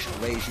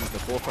Ancient Rage used in the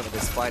forefront of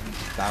this fight, and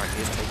Barrack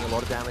is taking a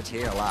lot of damage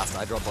here. Last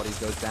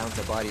iDropBodies goes down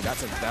to Bitey.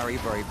 That's a very,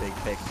 very big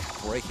pick,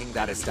 breaking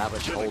that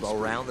established hold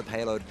around the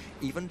payload,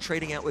 even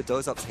trading out with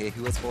doesupz here,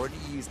 who has already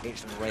used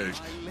Ancient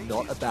Rage.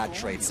 Not a bad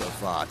trade so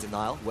far.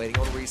 Denial, waiting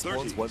on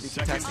respawns, won't be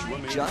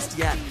contesting just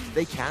yet.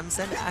 They can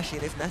send Ash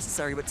in if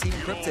necessary, but Team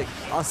Cryptik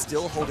are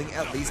still holding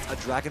at least a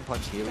Dragon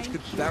Punch here, which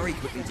could very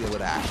quickly deal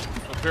with Ash. Ash.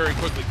 Very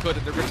quickly could,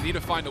 and they're going to need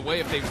to find a way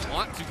if they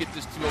want to get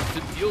this 2-0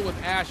 to deal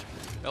with Ash.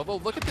 Although,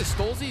 look at this,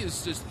 stolzey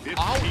is just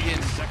out in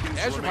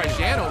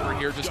Azerbaijan over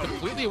here, just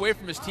completely away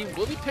from his team.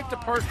 Will be picked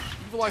apart,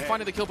 Evulli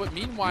finding the kill, but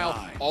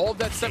meanwhile, all of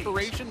that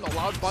separation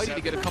allowed Bitey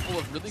to get a couple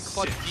of really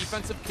clutch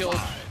defensive kills.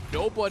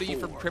 Nobody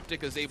from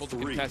Cryptik is able to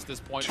contest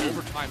this point.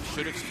 Overtime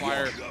should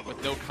expire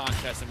with no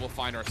contest, and we'll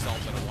find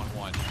ourselves at a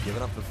 1-1.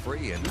 Given up for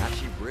free, and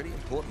actually really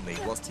importantly,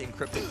 whilst Team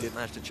Cryptik did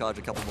manage to charge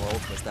a couple more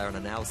ultimates there and are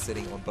now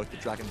sitting on both the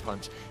Dragon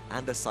Punch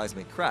and a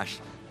Seismic Crash,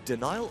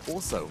 Denial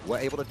also were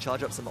able to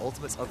charge up some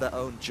ultimates of their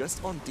own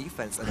just on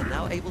defense and are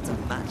now able to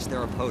match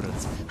their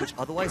opponents, which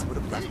otherwise would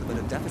have left them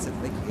in a deficit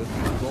they could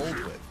have rolled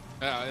with.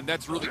 And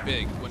that's really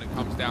big when it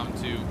comes down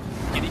to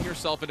getting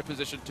yourself in a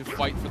position to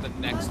fight for the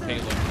next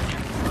payload.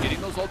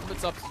 Getting those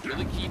ultimates up is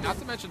really key, not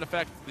to mention the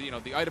fact that, you know,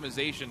 the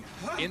itemization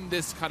in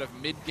this kind of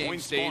mid-game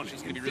stage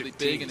is going to be really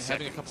big, and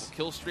having a couple of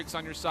kill streaks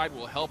on your side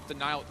will help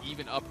Denial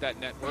even up that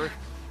net worth.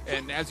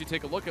 And as you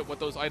take a look at what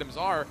those items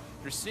are,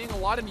 you're seeing a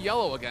lot in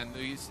yellow again.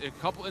 A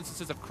couple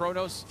instances of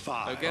Chronos.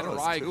 Again,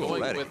 Awry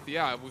going already. with,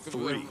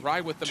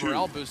 Awry with the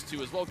morale boost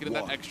too as well, getting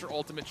that extra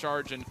ultimate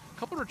charge, and a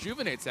couple of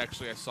rejuvenates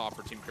actually I saw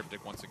for Team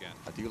Cryptik once again.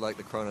 I do like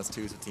the Chronos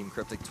 2s for Team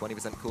Cryptik,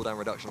 20% cooldown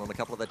reduction on a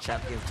couple of their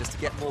champions just to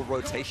get more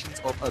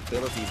rotations of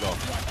abilities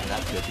off. And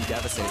that could be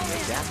devastating.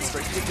 Again,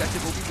 straight to the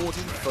objective will be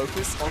WarDoom.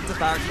 Focus onto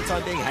Barrack for the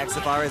time being.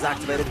 Hexafire is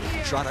activated,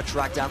 trying to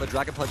track down the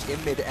Dragon Punch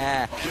in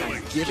mid-air.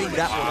 Giving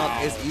that one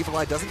up is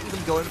Evulli, doesn't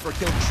even go in for a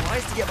kill,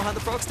 tries to get behind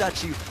the frog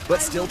statue,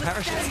 but still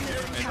perishes.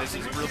 And this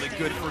is really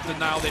good for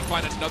Denial. They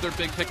find another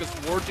big pick as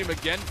WarDoom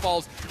again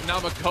falls. Now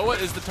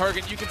Makoa is the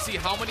target. You can see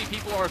how many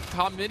people are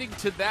committing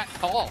to that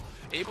call.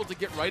 Able to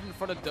get right in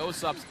front of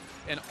doesupz,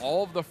 and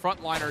all of the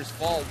frontliners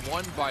fall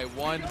one by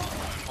one.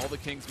 All the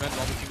King's men,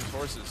 all the King's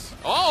horses.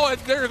 Oh, and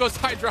there goes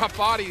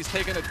iDropBodies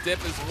taking a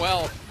dip as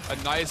well. A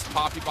nice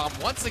poppy bomb.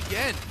 Once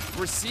again,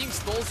 we're seeing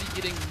stolzey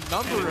getting a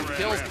number of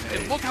kills,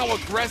 and look how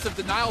aggressive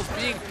Denial's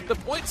being. The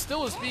point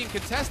still is being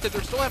contested.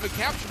 They're still haven't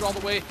captured all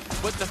the way,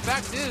 but the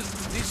fact is,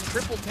 these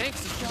triple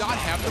tanks do not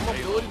have the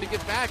mobility to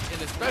get back,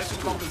 and especially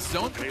with all the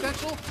zone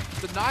potential,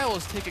 Denial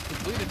is taking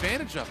complete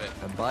advantage of it.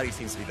 And Bitey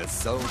seems to be the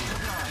zone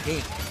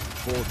king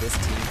for this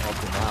team of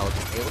Denial,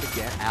 just able to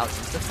get out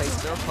into the face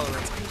of their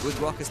opponents with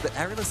rockets, but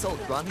Aerial Assault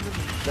granting them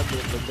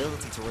the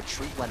ability to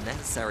retreat when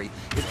necessary,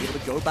 is able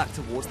to go back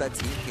towards their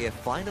team here,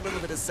 find a little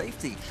bit of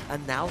safety,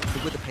 and now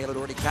with the payload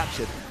already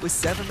captured, with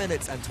 7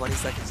 minutes and 20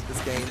 seconds of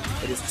this game,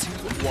 it is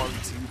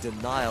 2-1 to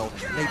Denial,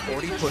 and they've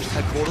already pushed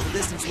a quarter of the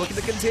distance, looking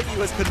to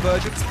continue as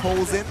Convergence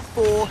pulls in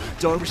for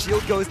Dome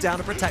Shield goes down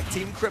to protect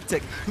Team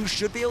Cryptik, who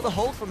should be able to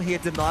hold from here.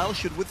 Denial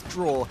should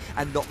withdraw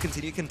and not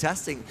continue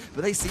contesting,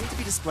 but they seem to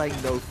be displaying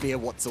no fear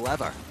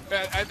whatsoever.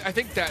 I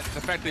think that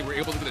the fact they were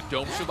able to get a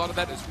dome shield out of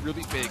that is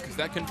really big, because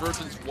that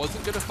Convergence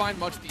wasn't going to find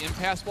much. The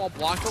impasse wall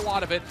blocked a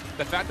lot of it.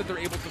 The fact that they're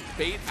able to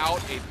bait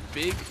out a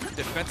big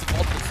defensive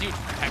ultimate is huge.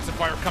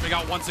 Hexafire coming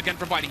out once again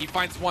from Bitey. He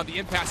finds one. The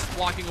impasse is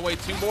blocking away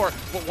 2 more.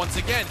 But once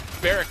again,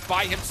 Barrack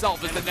by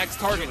himself is the next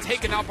target,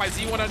 taken out by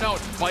Z1 Unknown.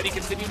 Bitey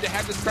continuing to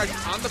have this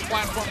presence on the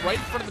platform right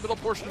in front of the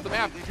middle portion of the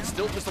map.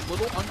 Still just a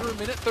little under a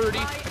minute 30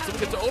 until we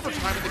get to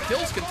overtime, and the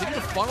kills continue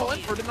to funnel in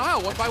for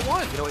Denial one by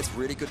one. You know, it's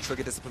really good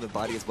trigger discipline with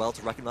Bitey as well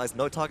to recognize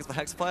no targets for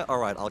Hexafire. All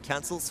right, I'll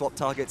cancel, swap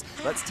targets.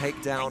 Let's take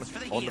down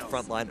on the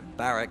front line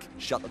Barrack,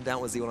 shut them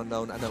down with Z1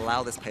 Unknown, and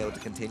allow this payload to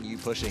continue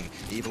pushing.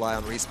 Evulli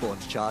on respawn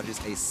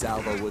charges a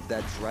salvo with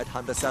their Dread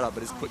Hunter setup,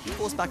 but is quickly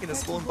forced back into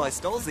spawn by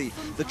stolzey.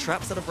 The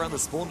trap set up around the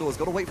spawn doors,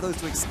 got to wait for those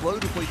to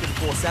explode before you can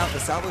force out. The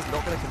salvo's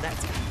not going to connect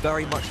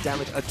very much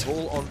damage at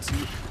all onto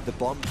the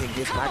Bomb King,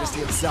 His Majesty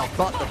himself,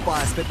 but the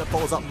fire spin that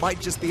follows up might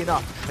just be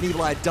enough, and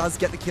Evulli does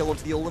get the kill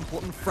onto the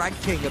all-important Frag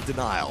King of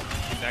Denial.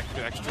 That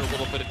extra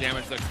little bit of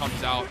damage that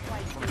comes out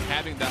from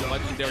having that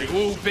legendary,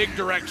 ooh, big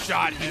direct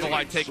shot.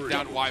 Evulli taking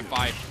down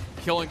Wi-Fi.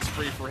 Killing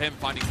spree for him,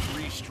 finding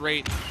 3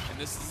 straight. And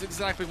this is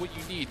exactly what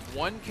you need.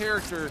 One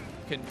character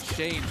can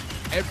change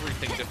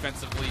everything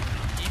defensively.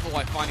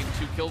 Evulli finding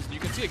 2 kills. And you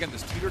can see, again,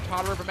 this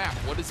teeter-totter of a map.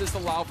 What does this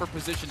allow for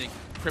positioning?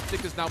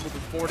 Cryptik is now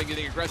moving forward and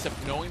getting aggressive,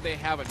 knowing they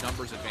have a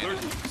numbers advantage.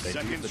 They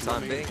do for the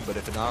time being, but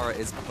if Inara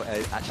is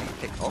actually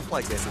picked off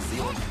like this, as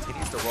Z1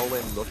 continues to roll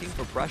in, looking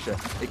for pressure,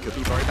 it could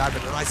be very bad,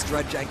 but a nice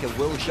dredge anchor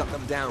will shut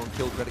them down.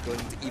 Kill credit going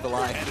to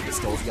Evulli. The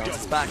Stolzey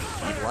answers back.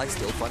 Evulli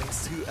still finding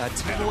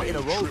 2 more in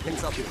a row.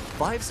 Picks up 3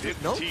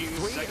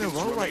 in a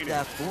row right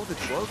there for the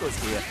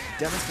Drogos here,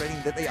 demonstrating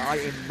that they are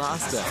a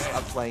master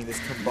of playing this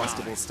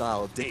combustible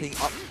style, dipping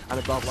up and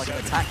above like an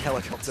attack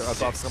helicopter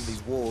above some of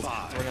these walls,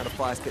 throwing out a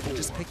fire spit, and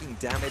just picking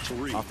damage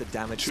after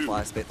damage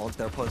fire spit onto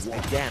their opponents.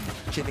 Again,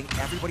 chipping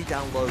everybody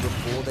down low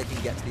before they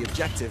can get to the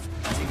objective.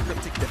 Team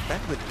Cryptik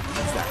defend with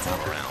ease that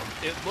time around.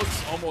 It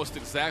looks almost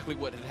exactly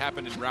what had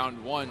happened in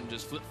round 1,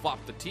 just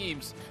flip-flop the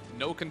teams.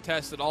 No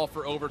contest at all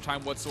for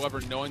overtime whatsoever,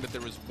 knowing that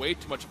there was way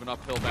too much of an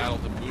uphill battle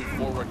to move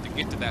forward to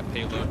get to that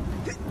payload.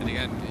 And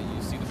again,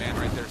 you see the man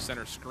right right there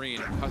center screen.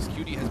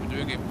 Kusqt has been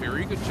doing a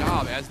very good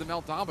job as the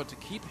Maldamba to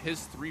keep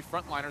his 3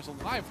 frontliners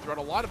alive throughout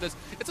a lot of this.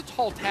 It's a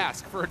tall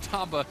task for a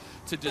Damba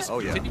to just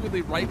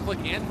continually right-click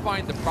and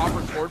find the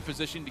proper chord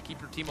position to keep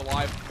your team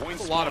alive.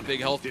 It's a lot of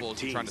big health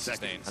pools you're trying to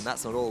sustain. And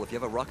that's not all. If you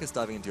have a Ruckus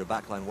diving into your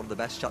backline, one of the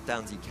best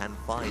shutdowns you can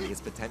find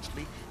is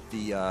potentially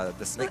the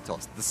snake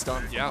toss, the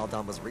stun from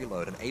Maldamba's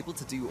reload, and able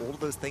to do all of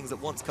those things at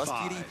once.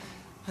 Kusqt,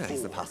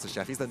 he's the pasta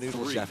chef, he's the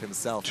noodle chef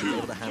himself. He's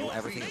able to handle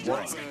everything at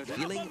once.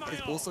 Healing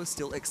is also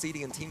still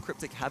exceeding, and Team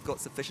Cryptik have got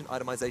sufficient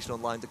itemization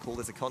online to call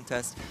this a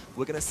contest.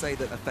 We're going to say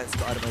that offensive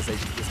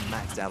itemization is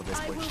maxed out at this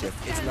point,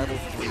 Shift. It's level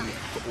 3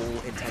 for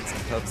all intents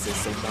and purposes,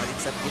 so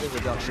 90% healing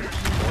reduction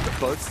on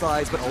both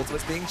sides, but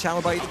Ultimate's being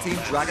channeled by either team.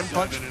 Dragon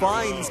Punch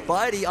finds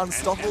Bitey,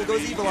 unstoppable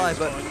goes Evulli,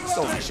 but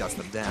stolzey shuts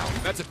them down.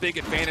 That's a big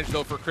advantage,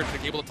 though, for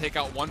Cryptik, able to take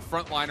out 1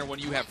 frontliner when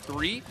you have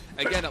 3.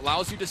 Again, it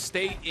allows you to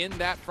stay in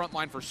that front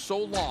line for so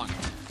long.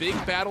 Big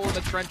battle in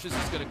the trenches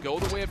is going to go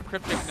the way of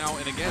Cryptik now,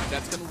 and again,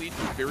 that's going to lead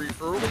to very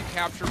early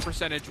capture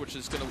percentage, which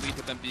is going to lead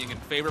to them being in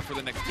favor for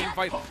the next team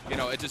fight. You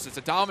know, it's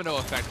a domino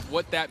effect.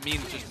 What that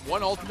means, just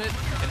one ultimate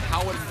and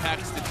how it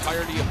impacts the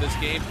entirety of this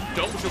game.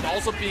 doesupz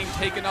also being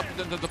taken up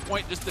to the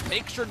point just to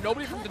make sure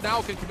nobody from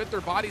Denial can commit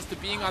their bodies to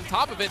being on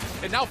top of it,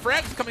 and now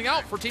Frag's coming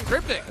out for Team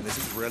Cryptik. And this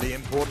is really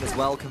important as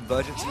well.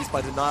 Convergence used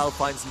by Denial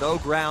finds no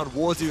ground.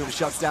 WarDoom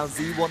shuts down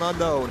Z1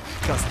 Unknown.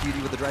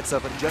 Kusqt with the Dread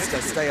Serpent just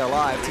to stay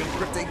alive. Team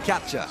Cryptik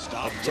capture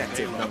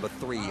objective number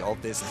 3 of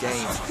this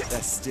game.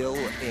 They're still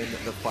in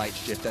the fight,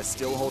 Shift. They're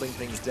still holding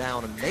things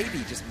down, and maybe,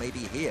 just maybe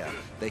here,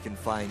 they can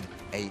find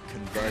a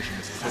conversion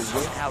to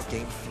win out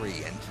game 3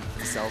 and keep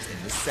themselves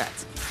in the set.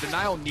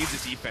 Denial needs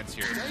a defense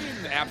here.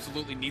 Team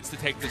absolutely needs to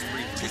take this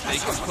 3. If they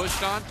get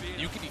pushed on,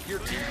 you can hear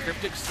Team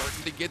Cryptik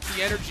starting to get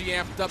the energy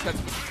amped up. That's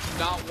what you do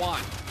not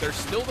want. They're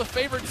still the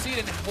favored seed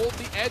and hold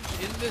the edge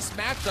in this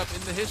matchup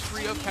in the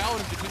history of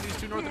Paladins between these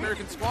 2 North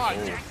American squads.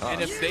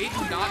 And if they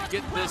do not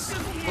get this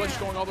push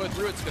going all the way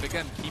through, it's going to,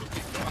 again, keep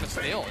on a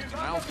snail. And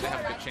Denial's going to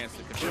have a good chance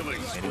to control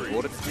this. And in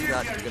order to do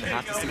that, you're going to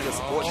have to see the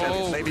support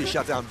champions maybe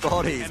shut down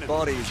Bodies,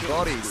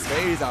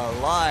 stays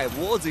alive.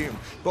 WarDoom,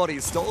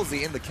 Bodies,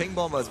 stolzey in the King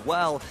Bomb as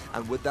well.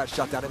 And with that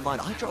shutdown in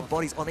mind,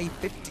 iDropBodies on a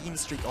 15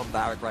 streak on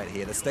Barrack right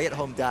here. The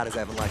stay-at-home dad, as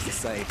Evan likes to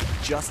say,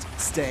 just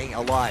staying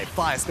alive.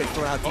 Fire spit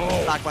thrown out to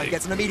the backline,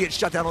 gets an immediate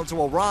shutdown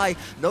onto Awry.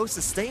 No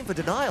sustain for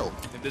Denial.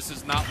 And this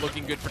is not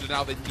looking good for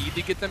Denial. They need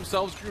to get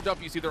themselves grouped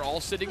up. You see they're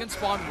all sitting in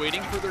spawn,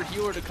 waiting for their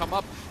healer to come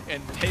up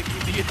and taking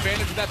the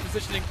advantage of that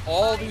positioning.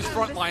 All these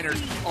frontliners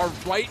are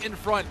right in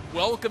front,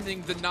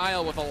 welcoming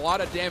Denial with a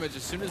lot of damage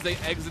as soon as they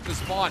exit the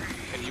spawn.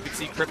 And you can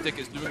see Cryptik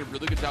is doing a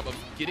really good job of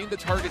getting the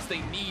targets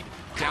they need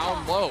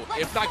down low.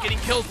 If not getting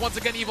kills, once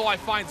again, Evulli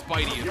finds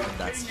Bitey.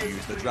 That's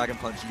huge. The Dragon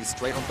Punch used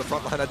straight onto the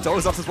frontliner.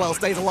 doesupz as well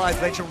stays alive.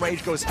 Nature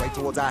Rage goes straight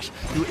towards Ash,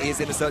 who is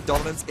in assert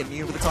dominance,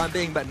 immune for the time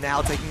being, but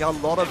now taking a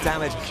lot of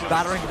damage.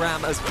 Battering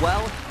Ram as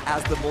well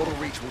as the Mortal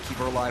Reach will keep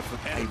her alive for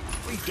a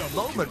brief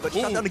moment, but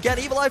shut down again.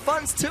 Evulli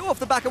finds 2 off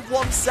the back of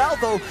 1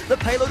 salvo. The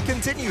payload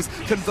continues.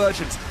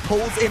 Convergence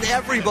pulls in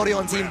everybody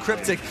on Team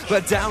Cryptik,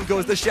 but down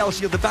goes the shell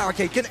shield, the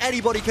barricade. Can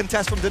anybody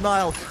contest from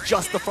Denial?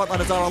 Just the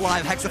frontliners are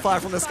alive. Hexafire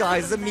from the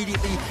skies is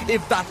immediately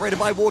evaporated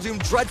by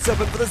WarDoom. Dread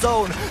Serpent for the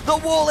zone. The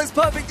wall is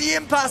perfect. The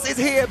impasse is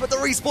here, but the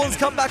respawns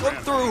come back on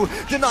through.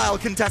 Denial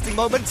contesting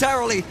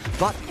momentarily,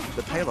 but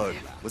the payload,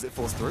 was it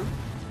forced through?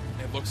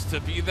 It looks to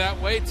be that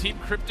way. Team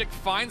Cryptik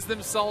finds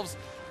themselves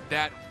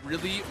that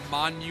really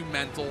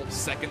monumental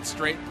 2nd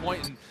straight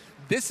point, and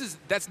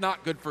that's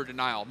not good for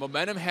Denial.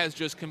 Momentum has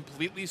just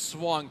completely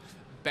swung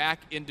back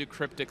into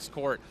Cryptik's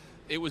court.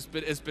 It's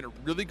been a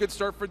really good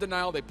start for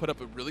Denial. They put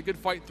up a really good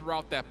fight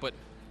throughout that, but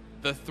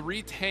the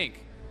 3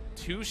 tank,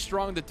 too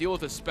strong to deal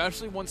with,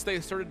 especially once they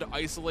started to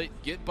isolate,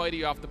 get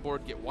Bitey off the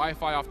board, get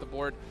Wi-Fi off the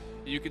board.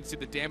 You can see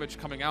the damage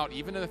coming out.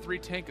 Even in the 3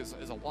 tank is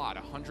a lot.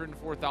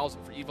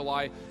 104,000 for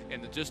Evulli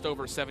and just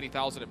over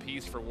 70,000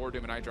 apiece for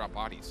WarDoom and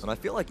iDropBodies. And I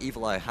feel like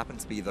Evulli happened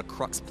to be the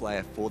crux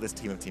player for this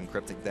team of Team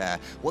Cryptik there.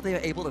 What they were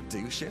able to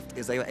do, Shift,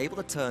 is they were able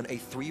to turn a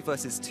 3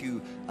 versus 2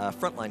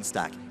 frontline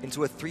stack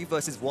into a 3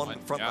 versus 1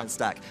 frontline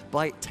stack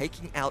by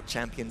taking out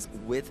champions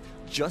with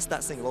just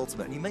that single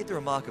ultimate. And you made the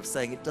remark of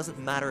saying it doesn't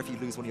matter if you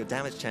lose one of your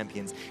damage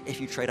champions if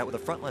you trade out with a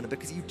frontliner,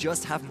 because you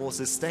just have more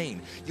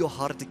sustain. You're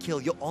harder to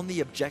kill. You're on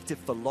the objective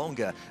for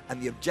longer,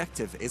 and the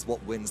objective is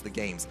what wins the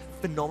games.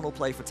 Phenomenal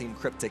play for Team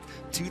Cryptik.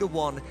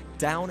 2-1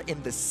 down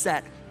in the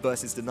set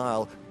versus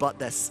Denial, but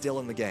they're still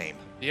in the game.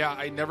 Yeah,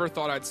 I never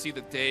thought I'd see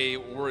the day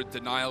where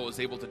Denial was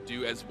able to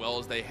do as well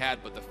as they had,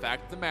 but the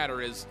fact of the matter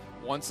is,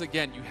 once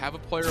again, you have a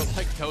player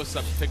like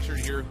doesupz pictured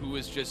here who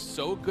is just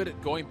so good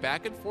at going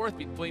back and forth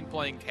between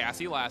playing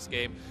Cassie last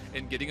game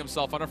and getting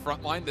himself on a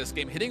front line this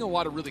game, hitting a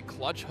lot of really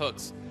clutch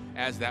hooks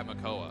as that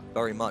Makoa.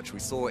 Very much. We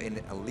saw in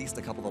at least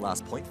a couple of the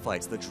last point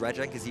fights, the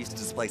Dreamhack is used to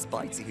displace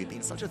Bitey, who'd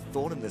been such a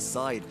thorn in the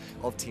side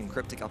of Team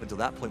Cryptik up until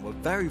that point, were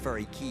very,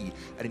 very key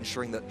at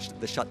ensuring that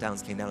the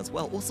shutdowns came down as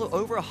well. Also,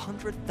 over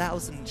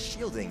 100,000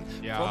 shielding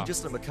from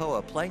just a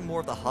Makoa, playing more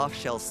of the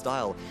half-shell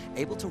style,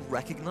 able to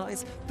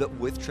recognize that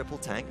with triple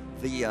tank,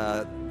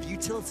 the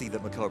utility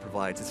that Makoa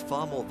provides is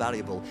far more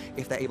valuable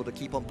if they're able to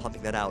keep on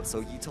pumping that out.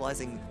 So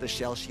utilizing the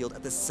shell shield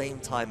at the same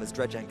time as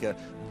Dreamhack,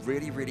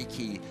 really, really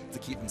key to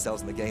keep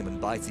themselves in the game.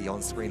 And Bitey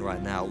on screen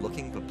right now,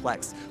 looking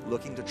perplexed,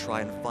 looking to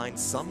try and find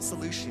some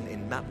solution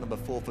in map number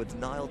 4 for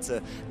Denial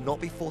to not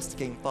be forced to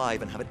game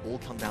 5 and have it all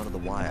come down to the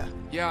wire.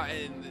 Yeah,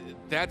 and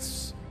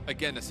that's,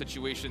 again, a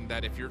situation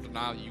that if you're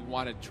Denial, you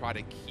want to try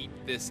to keep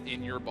this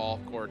in your ball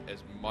court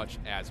as much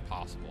as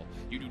possible.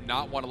 You do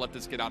not want to let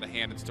this get out of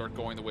hand and start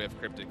going the way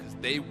of Cryptik, because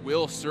they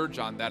will surge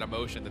on that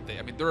emotion that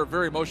I mean, they're a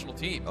very emotional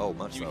team. Oh,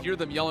 much so. You hear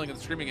them yelling and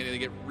screaming, and they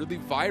get really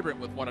vibrant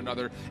with one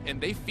another,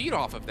 and they feed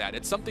off of that.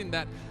 It's something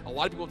that a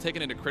lot of people have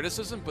taken into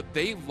criticism, but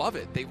they love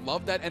it. They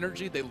love that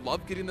energy. They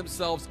love getting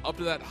themselves up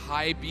to that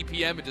high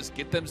BPM and just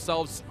get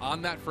themselves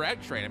on that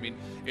frag train. I mean,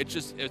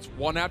 it's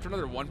one after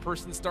another. One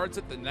person starts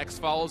it, the next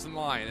follows in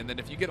line, and then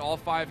if you get all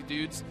 5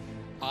 dudes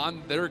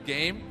on their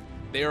game,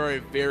 they are a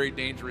very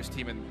dangerous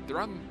team, and they're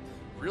on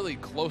really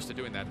close to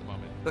doing that at the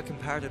moment. But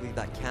comparatively,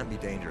 that can be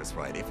dangerous,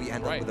 right? If we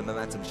end up with the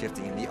momentum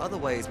shifting in the other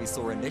ways we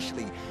saw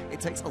initially, it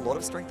takes a lot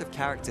of strength of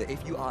character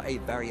if you are a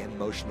very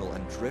emotional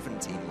and driven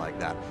team like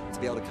that to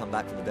be able to come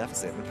back from the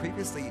deficit. And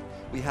previously,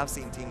 we have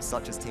seen teams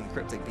such as Team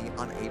Cryptik be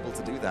unable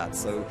to do that.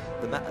 So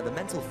the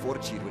mental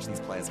fortitude which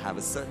these players have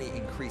has certainly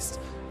increased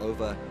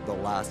over the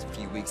last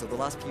few weeks, or the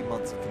last few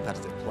months of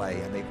competitive play,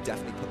 and they've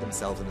definitely put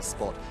themselves in a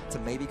spot to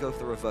maybe go for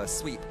the reverse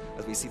sweep.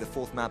 As we see, the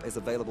 4th map is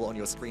available on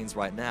your screens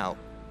right now.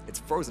 It's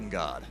Frozen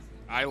Guard.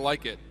 I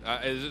like it.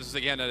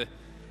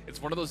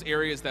 It's one of those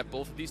areas that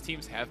both of these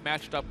teams have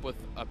matched up with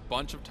a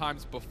bunch of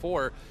times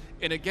before.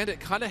 And again, it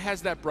kind of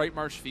has that Bright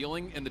Marsh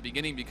feeling in the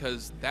beginning,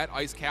 because that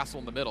ice castle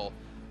in the middle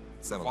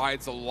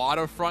provides a lot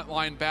of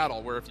frontline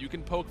battle, where if you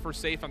can poke for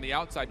safe on the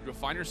outside, you'll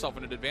find yourself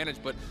in an advantage.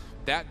 But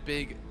that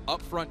big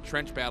upfront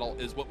trench battle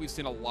is what we've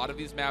seen a lot of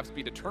these maps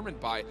be determined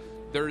by.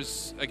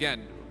 There's,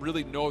 again,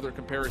 really no other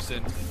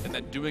comparison, and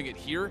then doing it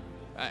here,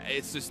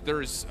 it's just,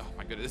 oh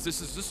my goodness, this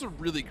is a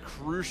really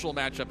crucial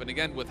matchup. And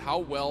again, with how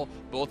well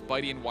both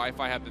Bitey and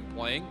Wi-Fi have been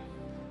playing,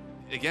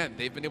 again,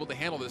 they've been able to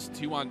handle this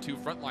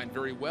 2-on-2 frontline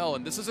very well.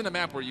 And this isn't a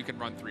map where you can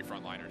run 3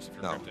 frontliners if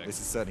you're Cryptik. This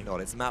is certainly not.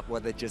 It's a map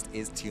where there just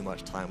is too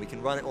much time. We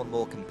can run it on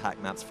more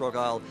compact maps. Frog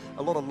Isle,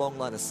 a lot of long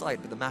line of sight,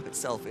 but the map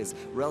itself is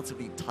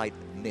relatively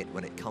tight-knit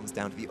when it comes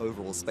down to the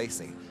overall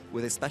spacing,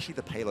 with especially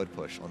the payload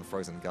push on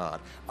Frozen Guard.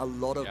 A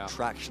lot of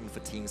traction for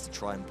teams to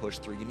try and push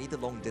through. You need the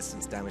long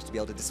distance damage to be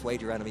able to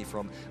dissuade your enemy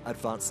from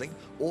advancing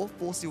or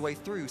force your way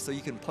through so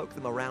you can poke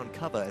them around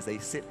cover as they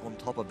sit on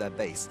top of their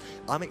base.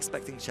 I'm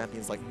expecting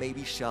champions like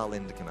maybe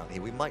Charlene to come out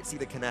here. We might see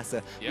the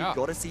Kinessa. We've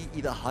got to see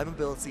either high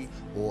mobility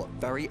or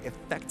very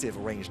effective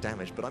range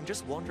damage, but I'm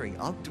just wondering,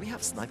 do we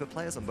have sniper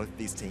players on both of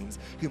these teams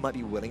who might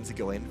be willing to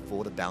go in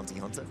for the bounty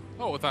hunter?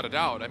 Oh, without a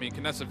doubt. I mean,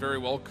 Kinessa very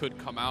well could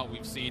come out.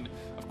 We've seen,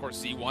 of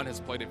course, Z1 has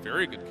played a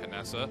very good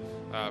Kinessa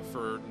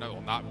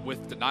not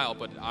with Denial,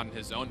 but on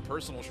his own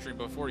personal stream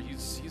before.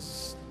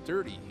 He's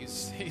dirty.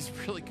 He's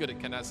really good at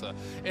Kinessa.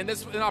 And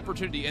this is an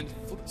opportunity. And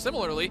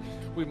similarly,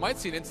 we might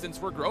see an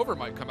instance where Grover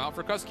might come out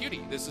for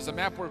Kusqt. This is a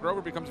map where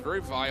Grover becomes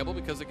very viable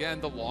because, again,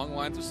 the long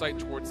lines of sight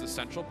towards the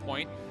central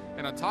point.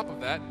 And on top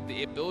of that,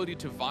 the ability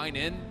to vine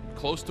in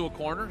close to a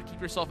corner,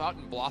 keep yourself out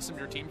and blossom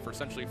your team for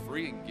essentially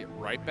free and get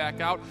right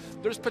back out.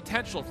 There's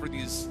potential for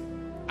these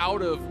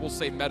out of, we'll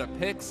say, meta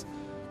picks.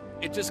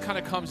 It just kind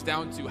of comes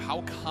down to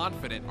how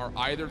confident are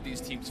either of these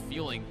teams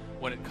feeling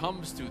when it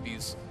comes to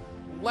these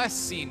less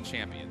seen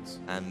champions.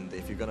 And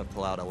if you're going to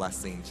pull out a less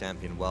seen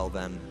champion, well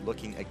then,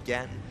 looking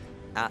again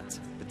at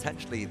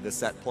potentially the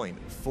set point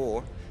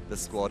for the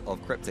squad of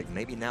Cryptik.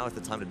 Maybe now is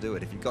the time to do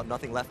it. If you've got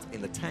nothing left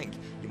in the tank,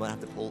 you might have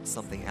to pull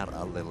something out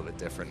a little bit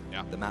different.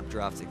 The map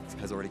draft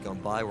has already gone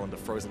by. We're on to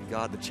Frozen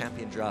Guard. The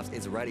champion draft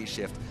is ready.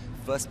 Shift.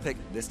 First pick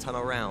this time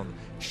around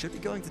should be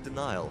going to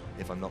Denial,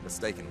 if I'm not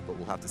mistaken, but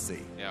we'll have to see.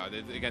 Yeah,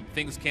 again,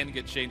 things can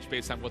get changed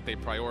based on what they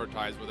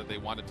prioritize, whether they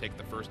want to take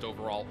the first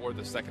overall or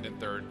the second and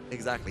third.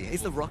 Exactly.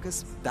 Is the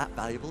Ruckus that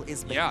valuable?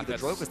 Is maybe the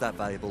Drogas that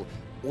valuable?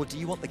 Or do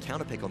you want the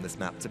counter pick on this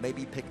map to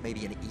maybe pick an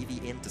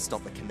Eevee in to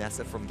stop the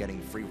Kinessa from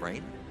getting free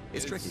reign?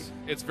 It's tricky.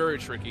 It's very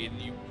tricky, and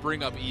you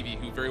bring up Eevee,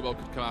 who very well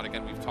could come out.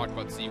 Again, we've talked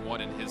about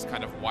Z1 and his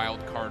kind of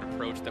wild card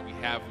approach that we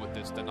have with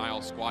this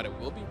Denial squad. It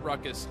will be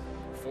Ruckus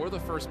for the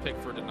first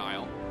pick for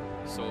Denial.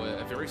 So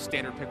a very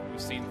standard pick we've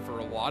seen for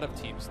a lot of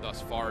teams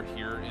thus far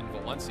here in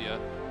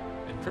Valencia.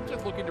 And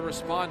Cryptik looking to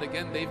respond.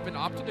 Again, they've been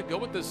opted to go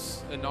with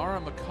this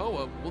Inara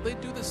Makoa. Will they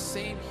do the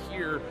same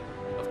here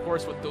Of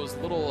course, with those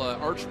little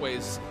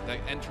archways that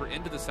enter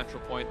into the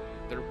central point,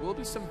 there will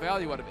be some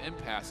value out of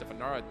impasse if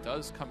Anara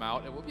does come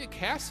out. It will be a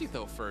Cassie,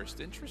 though,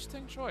 first.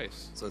 Interesting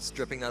choice. So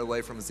stripping that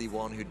away from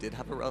Z1, who did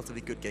have a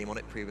relatively good game on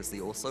it previously,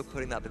 also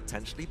putting that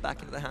potentially back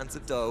into the hands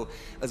of Doe,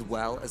 as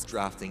well as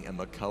drafting a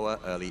Makoa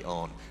early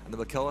on. And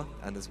the Makoa,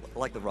 and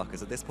like the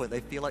Ruckers, at this point, they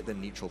feel like the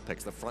neutral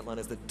picks, the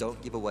frontliners that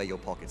don't give away your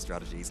pocket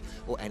strategies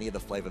or any of the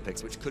flavor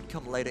picks, which could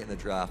come later in the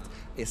draft.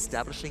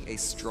 Establishing a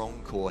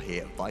strong core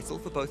here, vital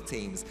for both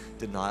teams.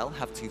 Denial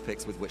have 2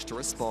 picks with which to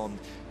respond.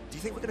 Do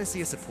you think we're going to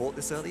see a support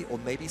this early, or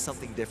maybe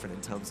something different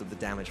in terms of the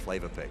damage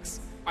flavor picks?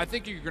 I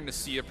think you're going to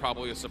see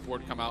probably a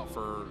support come out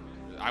for,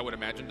 I would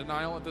imagine,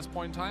 Denial at this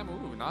point in time.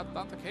 Ooh, not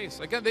the case.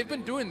 Again, they've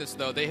been doing this,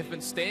 though. They have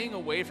been staying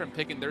away from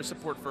picking their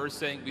support first,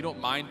 saying we don't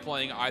mind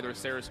playing either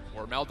Saris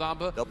or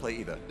Maldamba. They'll play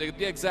either.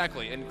 Yeah,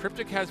 exactly. And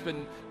Cryptik has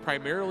been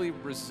primarily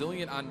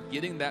resilient on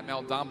getting that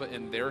Maldamba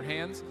in their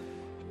hands.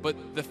 But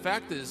the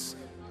fact is,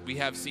 we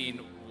have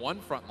seen one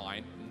front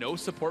line, no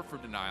support for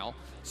Denial.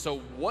 So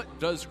what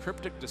does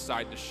Cryptik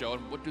decide to show,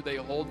 and what do they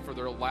hold for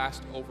their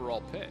last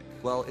overall pick?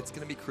 Well, it's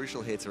going to be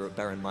crucial here to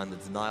bear in mind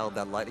that Denial,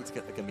 they're likely to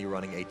going to be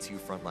running a 2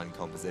 frontline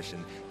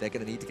composition. They're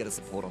going to need to get a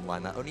support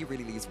online. That only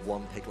really leaves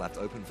 1 pick left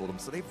open for them,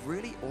 so they've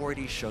really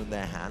already shown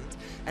their hand.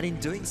 And in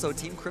doing so,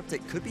 Team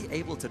Cryptik could be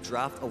able to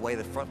draft away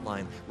the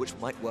frontline, which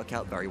might work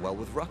out very well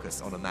with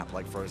Ruckus on a map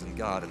like Frozen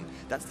Garden.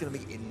 That's going to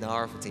be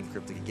Inara for Team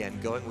Cryptik again,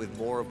 going with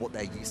more of what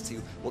they're used to,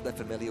 what they're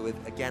familiar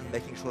with. Again,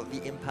 making sure that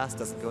the impasse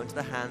doesn't go into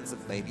the hands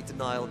of maybe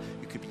Denial,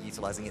 who could be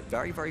utilizing it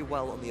very, very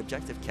well on the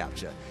objective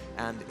capture.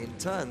 And in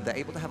turn, they're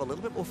able to have a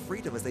little bit more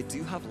freedom, as they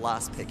do have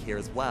last pick here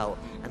as well,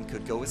 and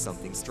could go with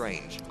something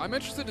strange. I'm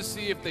interested to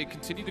see if they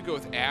continue to go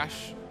with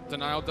Ashe,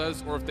 Denial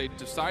does, or if they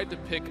decide to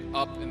pick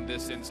up, in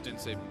this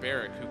instance, a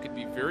Barrack, who could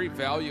be very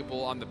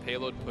valuable on the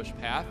payload push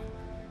path.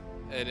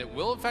 And it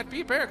will, in fact,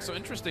 be a Barrack. So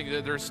interesting.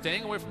 They're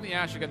staying away from the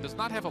Ashe. Again, does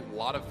not have a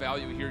lot of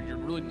value here. You're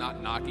really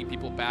not knocking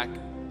people back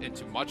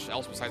into much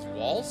else besides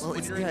walls. Well,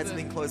 it's an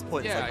enclosed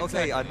point. Yeah, it's like,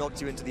 okay, I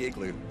knocked you into the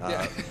igloo.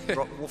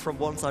 From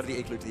one side of the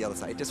igloo to the other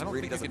side. It just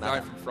really doesn't matter. I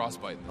don't think you could die from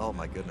frostbite. Oh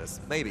my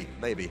goodness. Maybe.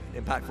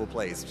 Impactful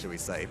plays, should we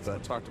say. But we'll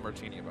talk to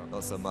Martini about.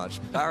 Not so much.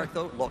 Barrack,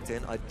 though, locked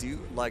in. I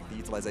do like the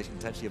utilization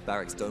potentially of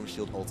Barrack's Dome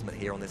Shield ultimate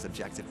here on this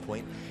objective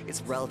point.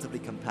 It's relatively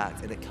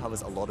compact and it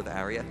covers a lot of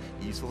area,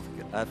 useful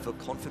for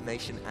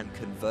confirmation and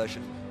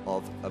conversion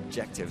of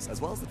objectives,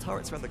 as well as the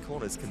turrets around the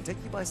corners can take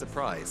you by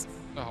surprise.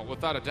 Oh,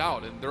 without a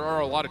doubt, and there are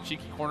a lot of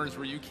cheeky corners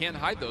where you can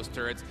hide those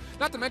turrets,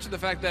 not to mention the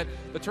fact that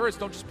the turrets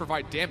don't just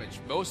provide damage.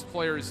 Most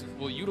players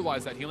will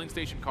utilize that healing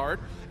station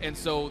card, and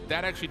so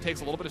that actually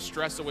takes a little bit of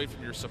stress away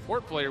from your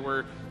support player,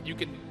 where you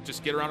can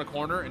just get around a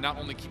corner and not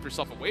only keep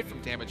yourself away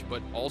from damage,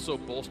 but also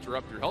bolster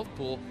up your health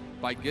pool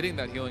by getting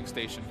that healing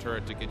station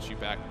turret to get you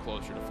back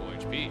closer to full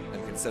HP.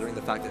 And considering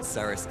the fact that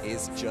Saris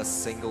is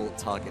just single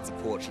target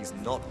support, she's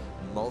not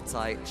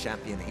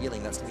multi-champion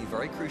healing, that's going to be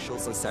very crucial,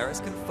 so Saris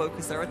can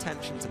focus their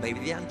attention to maybe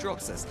the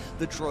Androxus,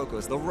 the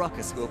Drogos, the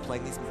Ruckus, who are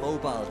playing these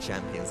mobile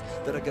champions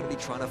that are going to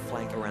be trying to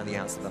flank around the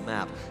outside of the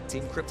map.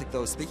 Team Cryptik,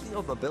 though, speaking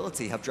of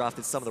mobility, have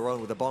drafted some of their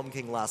own with the Bomb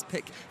King last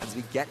pick, and as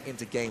we get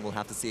into game, we'll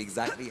have to see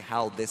exactly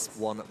how this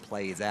one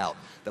plays out.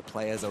 The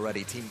players are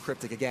ready. Team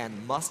Cryptik, again,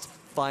 must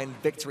find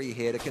victory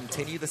here to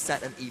continue the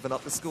set and even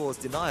up the scores.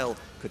 Denial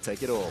could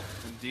take it all.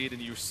 Indeed,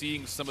 and you're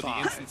seeing some of the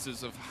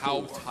instances of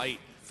how tight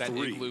that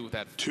igloo,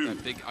 that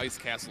big ice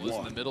castle is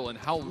in the middle, and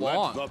how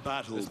long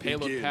this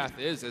payload path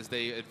is as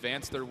they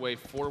advance their way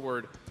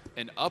forward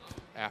and up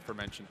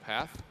aforementioned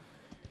path.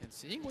 And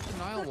seeing what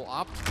Denial will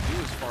opt to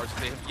do, as far as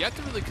they have yet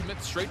to really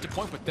commit straight to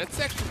point, but that's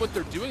actually what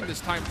they're doing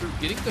this time through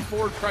getting the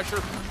forward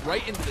pressure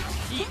right into the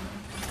teeth.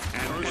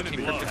 And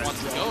Team Cryptik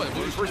wants to go, and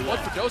moving first blood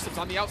for doesupz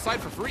on the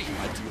outside for free.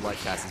 I do like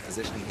Cassie's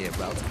positioning here,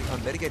 relatively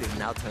unmitigated,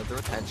 now turn their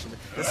attention.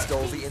 The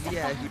stolzey in the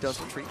air, who does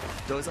retreat.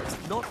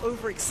 doesupz not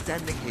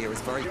overextending here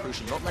is very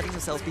crucial, not letting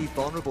themselves be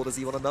vulnerable. Does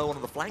he want to know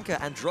on the flanker,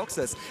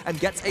 Androxus, and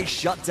gets a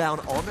shutdown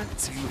on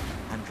to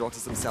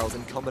Androxus themselves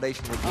in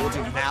combination with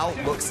WarDoom. Now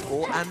looks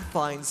for and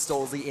finds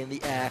stolzey in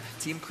the air.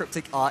 Team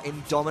Cryptik are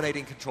in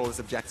dominating control of this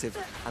objective,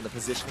 and the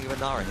positioning of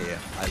Inara here,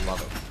 I love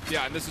it.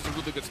 Yeah, and this is a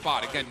really good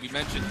spot. Again, we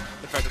mentioned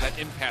the fact that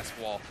impasse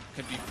wall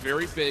can be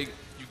very big.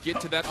 You get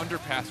to that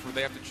underpass where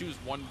they have to choose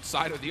one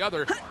side or the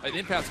other, an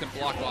impasse can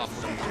block off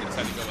where they're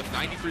deciding to go with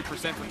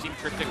 93% for Team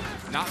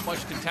Cryptik. Not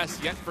much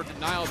contest yet for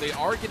Denial. They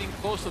are getting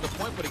close to the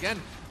point, but again,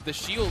 the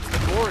shields,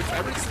 the boards,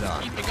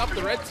 everything's keeping up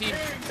the red team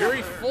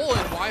very full,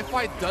 and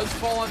Wi-Fi does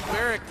fall on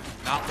Barrack.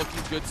 Not looking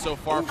good so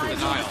far for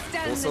Denial.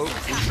 Also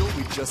crucial,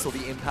 we just saw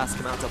the impasse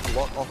come out to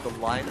block off the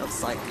line of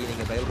sight being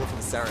available from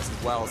Saris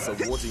as well, so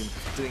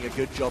WarDoom doing a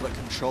good job at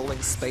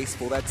controlling space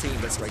for their team,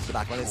 but straight to the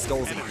back line is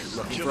stolzey,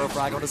 looking for a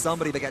frag onto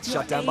somebody, but gets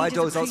shut down by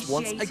doesupz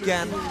once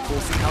again,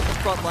 forcing out the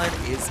front line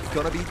is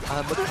going to be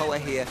Makoa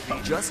here,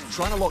 just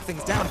trying to lock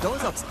things down.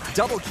 doesupz,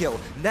 double kill,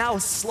 now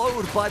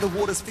slowed by the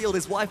Waters field,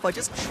 is Wi-Fi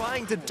just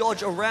trying to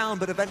dodge around,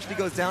 but eventually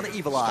goes down to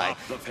Evulli.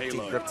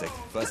 Team Cryptik,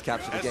 first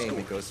capture of the game,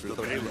 it goes through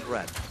the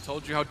red.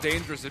 Told you how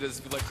dangerous it is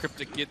if you let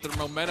Cryptik get their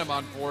momentum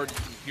on board. You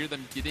can hear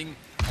them getting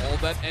all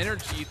that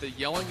energy, the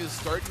yelling is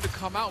starting to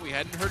come out. We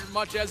hadn't heard it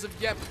much as of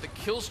yet, but the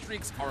kill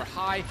streaks are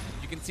high.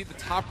 You can see the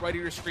top right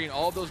of your screen,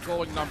 all of those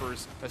glowing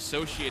numbers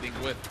associating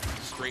with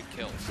straight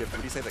kills. Yeah,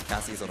 would you say that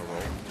Cassie is on a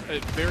roll? A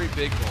very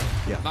big roll.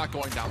 Yeah. Not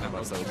going down that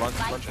road. So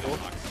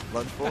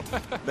lunge for?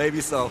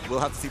 Maybe so. We'll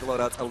have to see the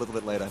loadouts a little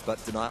bit later,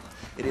 but Denial,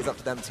 it is up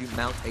to them to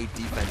mount a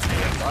defense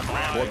here. But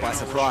caught by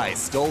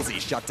surprise, stolzey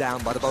shut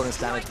down by the bonus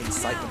damage,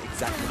 incitement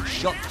exactly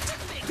shot.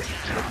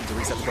 Looking to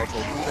reset the dodge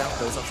roll cooldown,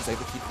 doesupz is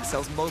able to keep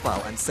themselves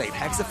mobile and safe.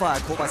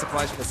 Hexafire, caught by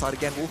surprise from the side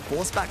again, will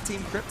force back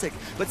Team Cryptik,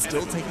 but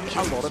still taking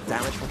a lot of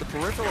damage from the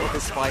peripheral of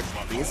this fight.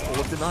 He is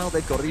full of Denial,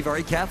 they've got to be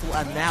very careful,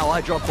 and now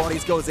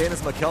iDropBodies goes in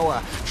as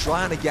Makoa,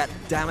 trying to get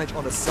damage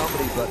onto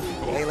somebody, but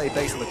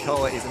melee-based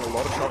Makoa is in a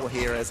lot of trouble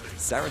here as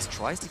Ceres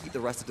tries to keep the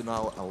rest of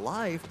Denial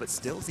alive, but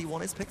still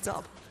Z1 is picked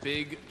up.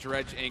 Big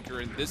dredge anchor,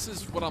 and this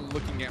is what I'm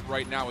looking at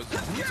right now, is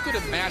who's going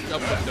to match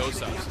up with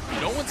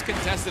doesupz. No one's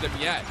contested him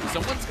yet.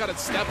 Someone's got to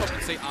step up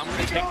and say, I'm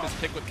going to take this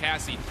pick with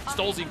Cassie.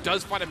 stolzey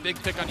does find a big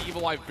pick on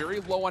Evulli, very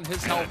low on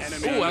his health.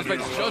 Ooh,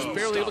 Asbite's just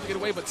barely able to get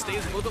away, but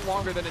stays a little bit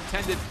longer than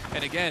intended.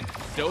 And again,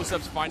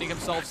 doesupz finding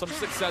himself some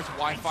success.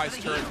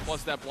 Wi-Fi's turret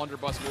plus that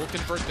blunderbuss will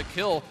convert the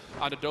kill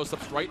onto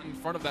doesupz right in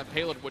front of that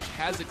payload, which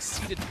has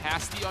exceeded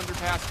past the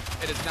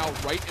underpass and is now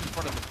right in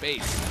front of the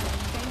base.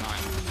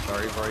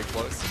 Very, very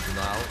close.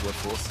 Denial were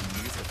forced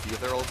to use a few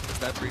of their ultimates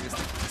there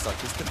previously,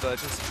 such as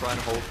convergence, to try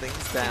and hold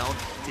things down.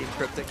 Team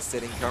Cryptik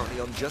sitting currently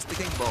on just the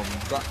King Bomb,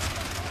 but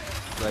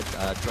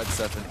Dread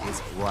Serpent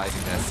is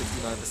rising there,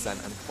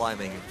 69% and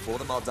climbing for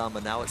the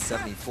Maldamba, now at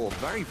 74.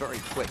 Very, very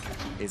quick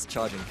is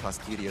charging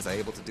Kusqt as they're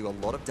able to do a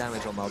lot of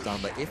damage on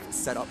Maldamba if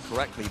set up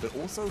correctly, but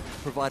also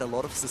provide a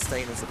lot of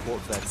sustain and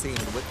support for their team.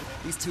 And with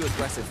these two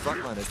aggressive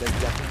frontliners, there's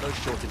definitely no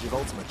shortage of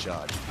ultimate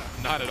charge.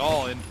 Not at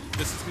all, and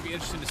this is going to be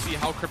interesting to see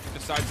how Cryptik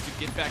decides to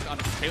get back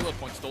onto the payload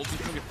point. stolzey's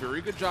doing a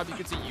very good job, you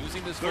can see,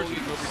 using this foliage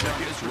over here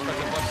on his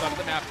respective left side of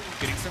the map,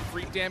 getting some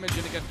free damage,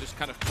 and again, just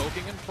kind of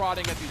poking and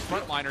prodding at these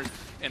frontliners,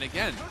 and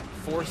again,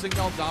 forcing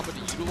Maldamba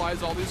to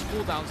utilize all these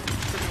cooldowns to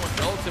keep everyone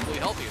relatively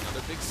healthy.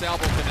 Another big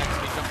salvo connects,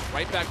 and he jumps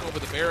right back over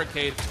the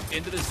barricade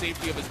into the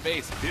safety of his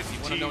base.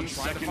 Z1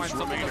 trying to find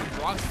something that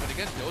blocks, but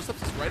again,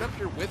 doesupz is right up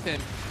here with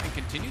him and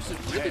continues to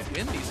really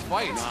win these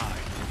fights.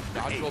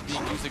 Dodge roll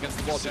being used against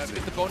the wall just to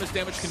get the bonus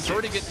damage,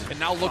 converting it, and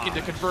now looking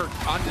to convert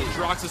onto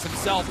Droxus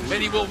himself.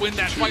 And he will win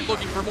that fight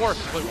looking for more,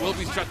 but will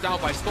be shut down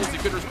by stolzey.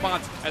 Good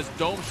response as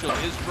Dome Shield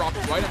is dropped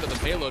right under the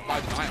payload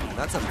by Denial.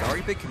 That's a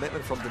very big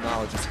commitment from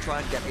Denial, just to try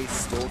and get a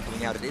stall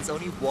coming out. It is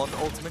only one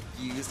ultimate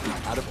used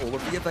out of all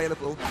of the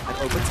available, and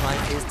over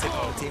time is ticking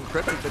for Team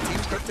Cryptik. But Team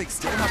Cryptik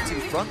still have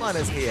two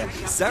frontliners here.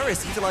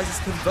 Ceres utilizes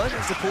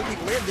conversions to pull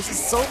people in. This is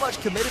so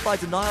much committed by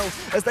Denial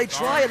as they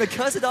try, and the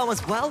Cursed Arm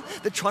as well.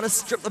 They're trying to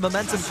strip the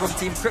momentum from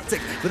Team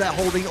Cryptik, but they're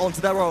holding on to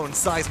their own.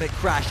 Seismic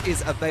Crash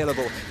is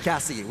available.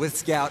 Cassie with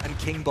Scout and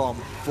King Bomb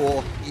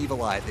for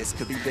Evulli. This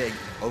could be big.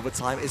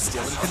 Overtime is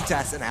still in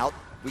contest, and out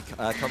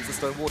comes the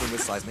Stone Warden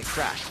with Seismic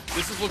Crash.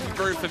 This is looking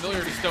very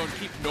familiar to Stone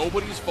Keep.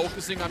 Nobody's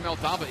focusing on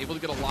Maldamba, able to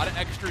get a lot of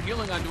extra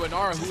healing onto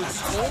Inara, who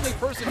is the only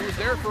person who was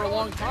there for a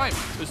long time.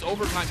 This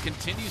overtime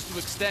continues to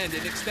extend,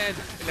 and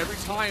every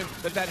time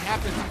that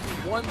happens,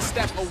 one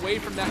step away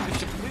from that could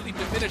completely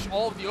diminish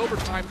all of the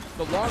overtime.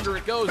 The longer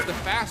it goes, the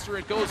faster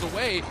it goes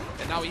away.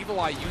 And now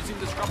Evulli using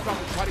this Disrupt Drop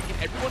to try to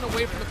get everyone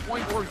away from the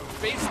point or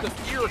face the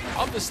fear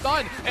of the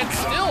stun. And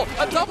still,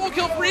 a double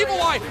kill for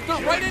Evulli.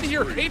 They're right in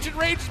here. Ancient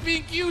Rage is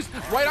being used.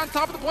 Right on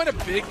top of the point,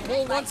 a big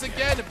pull once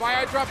again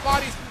by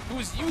iDropBodies, who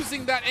is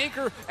using that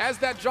anchor as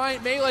that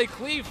giant melee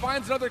cleave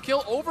finds another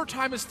kill.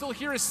 Overtime is still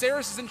here as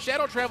Ceres is in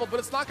shadow travel, but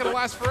it's not going to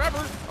last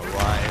forever.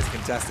 Awry is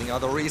contesting. Are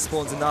the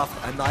respawns enough?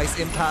 A nice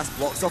impasse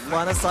blocks off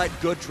line of sight.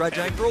 Good dredge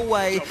anchor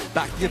away.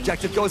 Back to the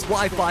objective goes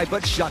Wi-Fi,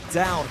 but shut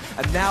down.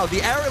 And now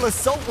the aerial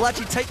assault will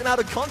actually take them out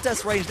of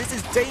contest range. This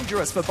is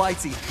dangerous for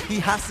Bitey. He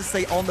has to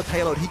stay on the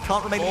payload. He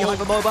can't remain behind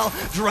the mobile.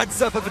 Dread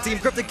Serpent for Team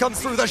Cryptik comes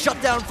through. The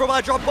shutdown from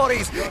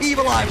iDropBodies.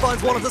 Evulli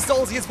finds one of the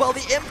stolzey as well.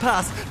 The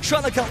impasse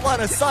trying to cut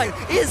line of sight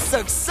is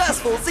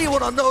successful.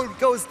 Z1 Unknown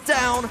goes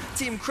down.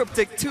 Team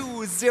Cryptik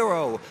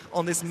 2-0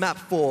 on this map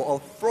 4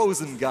 of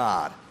Frozen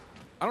Guard.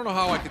 I don't know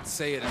how I could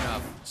say it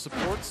enough.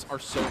 Supports are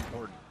so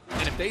important.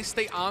 And if they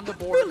stay on the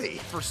board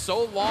for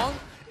so long,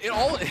 it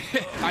all...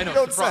 I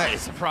know,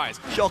 surprise.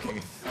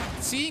 Shocking.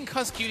 Seeing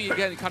Kusqt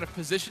again, kind of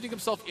positioning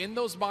himself in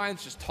those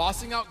mines, just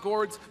tossing out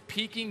gourds,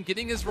 peeking,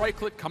 getting his right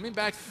click, coming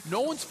back. No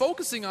one's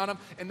focusing on him,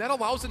 and that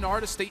allows Inara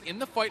to stay in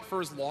the fight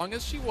for as long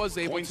as she was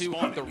able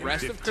to. The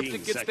rest of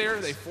Cryptik gets there.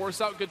 They force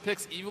out good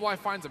picks. Evulli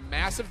finds a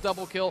massive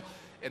double kill.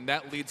 And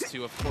that leads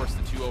to, of course,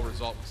 the 2-0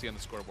 result we see on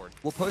the scoreboard.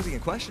 Well, posing a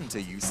question to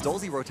you,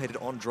 stolzey rotated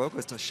on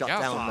Drogos to shut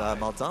down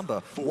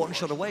Maldamba. One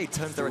shot away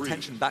turns their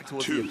attention back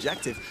towards the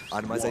objective.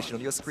 Itemization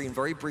on your screen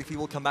very briefly.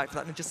 We'll come back to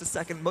that in just a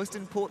second. Most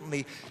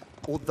importantly,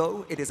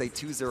 although it is a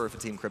 2-0 for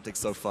Team Cryptik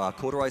so far,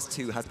 Cauterize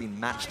 2 has been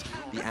matched,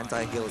 the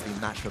anti-heal has been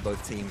matched for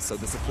both teams, so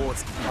the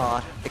supports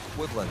are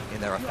equivalent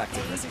in their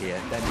effectiveness here.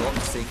 They're not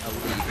seeing a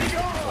lead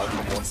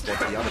from one spot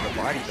to the other, but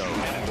Bitey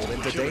though, pulled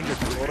into danger,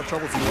 through a lot of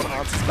trouble. Z1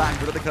 answers back,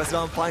 rid of the Cursed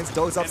Arm, finds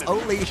doesupz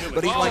only,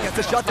 but Evulli gets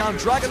a shutdown.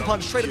 Dragon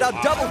Punch traded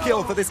out, double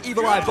kill for this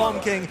Evulli Bomb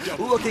King,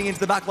 looking into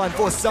the backline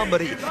for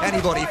somebody.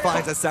 Anybody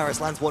finds a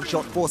Saris, lands one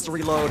shot, forced to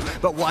reload,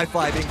 but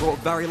Wi-Fi being brought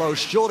very low,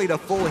 surely to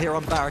fall here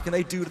on Barrack, and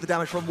they do to the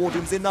damage from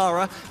WarDoom's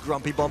Inara.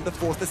 Grumpy Bomb to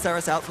force the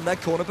Saris out from their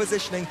corner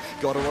positioning.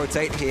 Gotta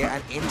rotate here,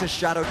 and into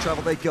shadow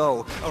travel they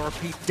go. A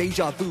repeat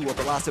deja vu of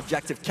the last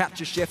objective,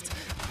 capture shift.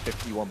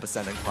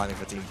 51% and climbing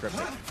for Team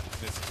Cryptik.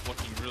 This is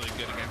looking really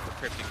good again for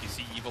Cryptik. You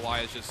see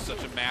Evulli is just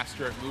such a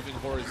master at moving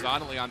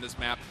horizontally on this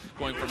map,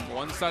 going from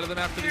one side of the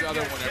map to the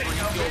other whenever he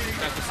feels it's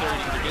necessary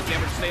to either get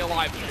damage or stay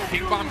alive.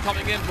 Ping Bomb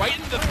coming in right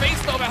into the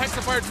face though, the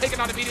Hexafire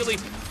taken out immediately.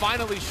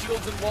 Finally,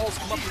 shields and walls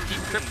come up to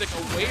keep Cryptik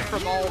away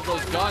from all of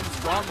those guns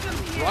from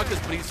Ruckus,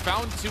 but he's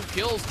found 2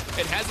 kills.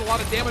 It has a lot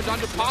of damage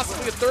onto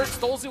possibly a third.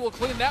 stolzey will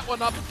clean that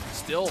one up.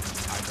 Still,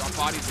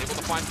 iDropBodies able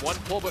to find 1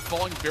 pull, but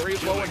falling very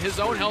low in his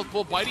own health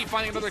pool. Bitey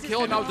finding another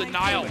kill, and now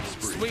Denial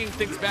swinging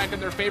things back in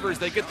their favor as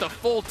they get the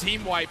full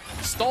team wipe,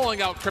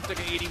 stalling out Cryptik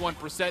at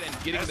 81%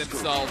 and getting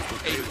themselves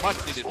a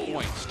much-needed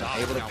point.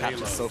 Able to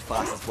capture so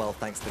fast as well,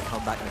 thanks to the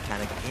comeback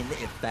mechanic in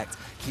effect,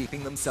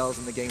 keeping themselves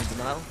in the game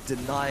Denial,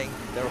 denying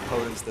their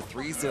opponents the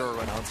 3-0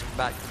 and answering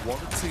back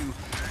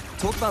 1-2.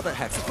 Talk about that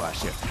Hexafire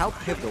shift. How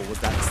pivotal was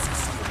that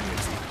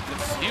immunity?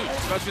 It's huge,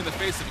 especially in the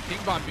face of a Ping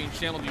Bomb being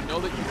channeled. You know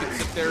that you can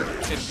sit there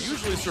and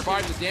usually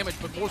survive the damage,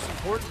 but most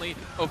importantly,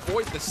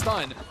 avoid the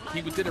stun.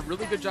 He did a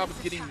really good job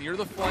of getting near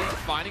the flank,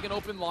 finding an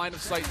open line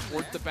of sight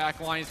towards the back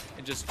line,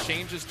 and just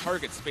change his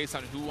targets based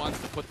on who wants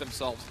to put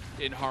themselves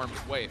in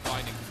harm's way.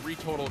 Finding 3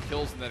 total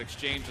kills in that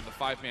exchange in the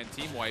 5-man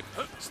team wipe.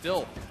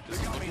 Still,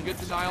 this is looking good.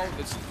 Denial.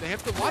 They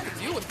have a lot to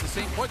deal with at the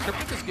same point.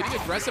 Cryptik is getting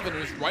aggressive and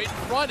is right in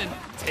front and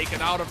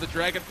taken out of the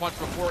Dragon Punch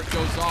before it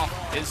goes off.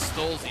 Is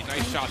stolzey.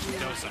 Nice shot from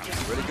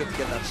doesupz. Really good to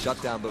get that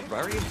shutdown, but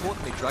very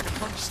importantly, Dragon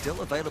Punch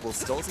still available.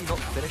 stolzey not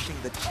finishing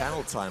the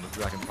channel time of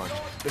Dragon Punch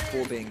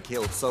before being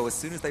killed. So as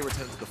soon as they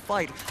return to the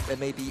fight, there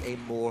may be a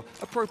more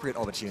appropriate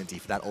opportunity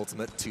for that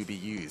ultimate to be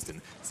used.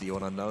 And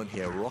Z1 Unknown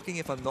here, rocking,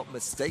 if I'm not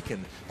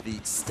mistaken, the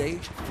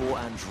stage 4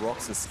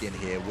 Androxus skin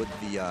here with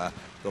the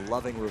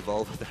loving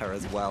revolver there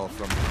as well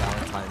from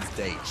Valentine's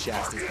Day.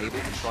 Chest is able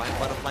to try and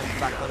find a flank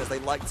backline as they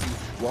like to,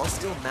 while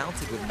still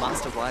mounted with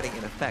Master Riding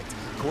in effect.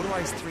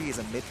 Cauterize 3 is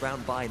a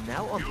mid-round buy,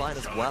 now online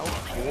as well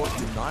for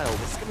Denial.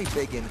 This is going to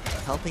be big in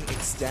helping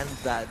extend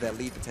their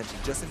lead potential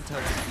just in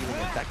terms of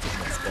healing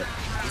effectiveness, but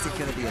is it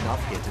going to be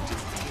enough here to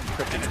just Team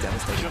Cryptik's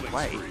devastating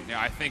play?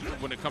 Yeah, I think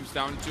when it comes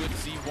down to it,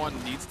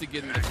 Z1 needs to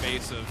get in the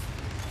face of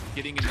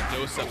getting into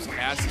doesupz,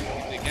 casting,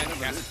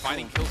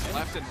 finding kills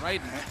left and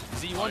right.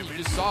 Z1, you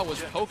just saw,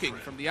 was poking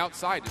from the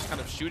outside, just kind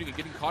of shooting and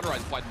getting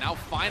cauterized, but now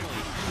finally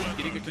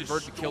getting a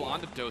converted kill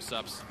onto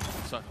doesupz.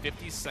 So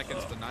 50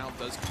 seconds, Denial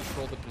does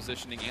control the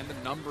positioning and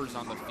the numbers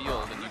on the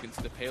field, and you can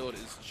see the payload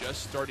is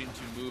just starting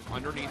to move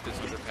underneath this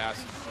underpass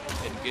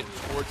and get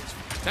towards its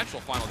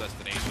potential final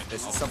destination.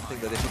 This is something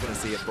that if you're going to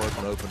see it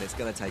broken open, it's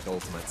going to take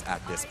ultimates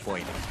at this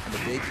point. And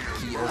the big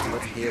key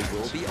ultimates here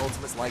will be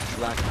ultimates like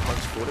Dragon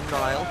Punch for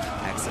Denial.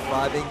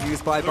 Hexafire being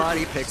used by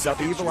Bitey, picks up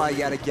Evulli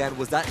yet again.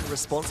 Was that in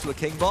response to a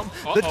King Bomb?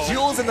 The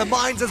duels in the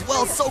mines as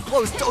well, so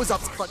close.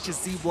 doesupz clutches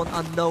Z1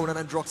 Unknown, and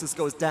Androxus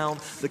goes down.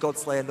 The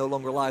Godslayer no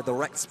longer alive. The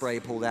Wreck Spray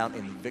pulled out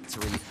in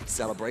victory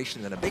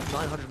celebration, and a big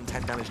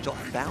 910 damage shot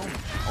found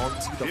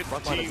onto the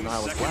front line of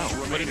Denial as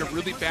well. But in a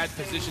really bad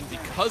position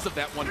because of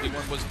that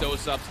 1v1 was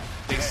doesupz.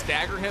 They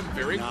stagger him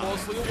very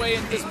closely away,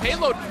 and this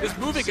payload is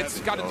moving. It's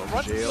got its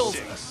front wheels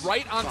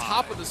right on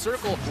top of the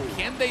circle.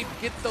 Can they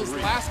get those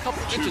last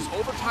couple inches?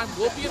 Overtime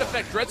will be in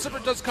effect.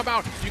 Dreadserpent does come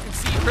out. You can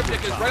see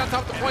Cryptik is right on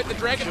top of the point. The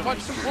Dragon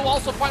Punch will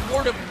also find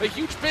WarDoom. A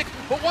huge pick,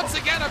 but once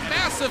again, a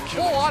massive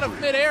pull out of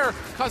midair.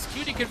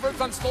 Kusqt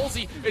converts on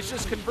stolzey. It's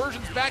just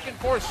conversions back and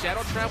forth.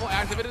 Shadow travel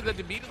activated, then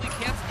immediately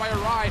canceled by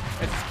Awry,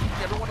 and just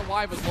keeping everyone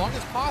alive as long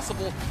as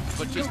possible,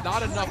 but just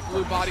not enough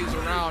blue bodies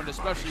around,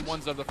 especially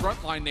ones of the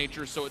frontline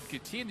nature, so it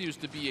continues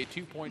to be a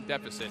 2-point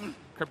deficit.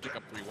 Cryptik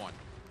up 3-1.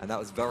 And that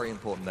was very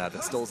important there,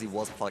 that stolzey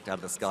was plucked out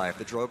of the sky. If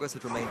the Drogos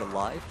had remained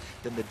alive,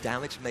 then the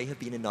damage may have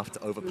been enough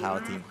to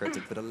overpower Team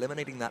Cryptik, but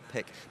eliminating that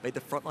pick made the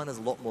frontliners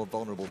a lot more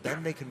vulnerable.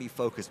 Then they can be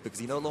focused,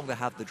 because you no longer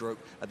have the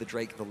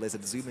Drake, the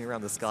Lizard, zooming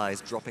around the skies,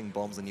 dropping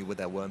bombs on you with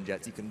their worm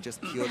jets. You can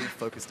just purely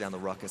focus down the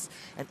Ruckus.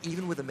 And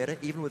even with emitter,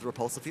 even with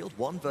Repulsor Field,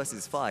 1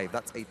 versus 5,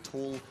 that's a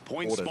tall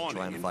order to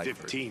try and fight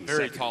through.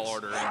 Very tall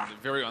order, and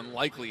very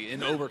unlikely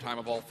in overtime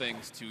of all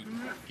things to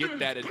get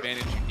that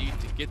advantage you need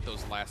to get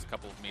those last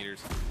couple of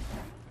meters.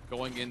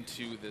 Going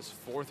into this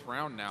 4th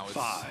round now,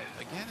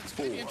 again, it's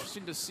going to be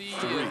interesting to see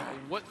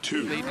what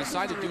they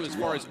decide to do as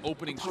far as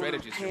opening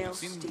strategies. We've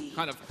seen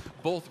kind of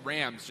both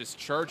Rams just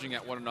charging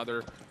at one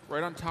another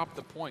right on top of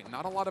the point.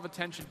 Not a lot of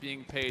attention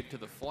being paid to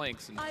the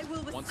flanks, and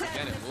once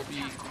again, it will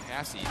be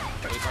Cassie,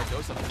 played by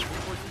doesupz,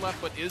 moving towards the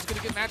left, but is going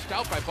to get matched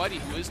out by Bitey,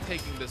 who is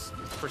taking this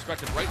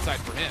perspective right side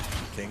for him.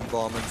 King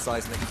Bomb and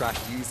Seismic Crash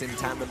used in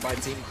tandem by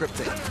Team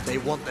Cryptik. They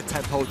want the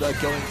tempo, they're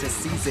going to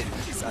seize it.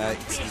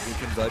 CC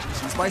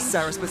convergence used by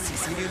Saris, but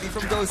CC immunity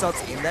from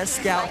doesupz in their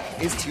scout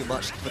is too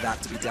much for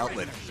that to be dealt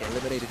with.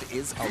 Eliminated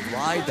is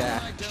Awry there.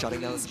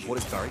 Shutting down the support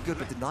is very good,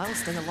 but Denial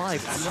staying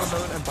alive.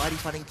 Z1 and Bitey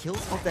finding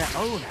kills of their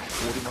own.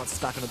 Wardy is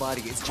back on the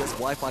Bitey. It's just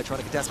Wi-Fi trying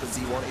to contest, but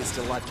Z1 is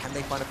still alive. Can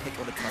they find a pick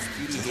on the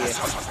Kusqt here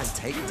and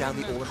take down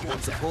the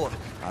all-important support?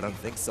 I don't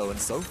think so. And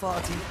so far,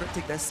 Team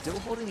Cryptik, they're still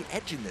holding the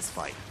edge in this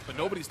fight. But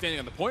nobody's standing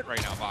on the point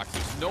right now, Vox.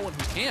 There's no one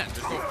who can.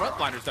 There's no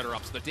frontliners that are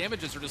up, so the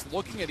damages are just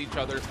looking at each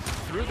other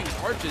through these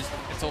arches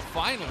until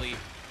finally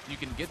you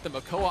can get the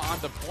Makoa on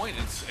the point.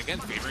 It's, again,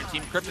 favoring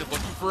Team Cryptik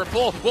looking for a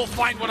pull. We'll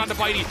find one on the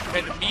Bitey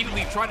and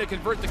immediately trying to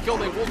convert the kill.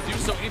 They will do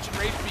so. Ancient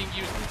Rage being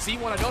used.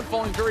 Z1 unknown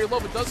falling very low,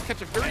 but does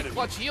catch a very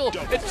clutch heal.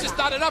 It's just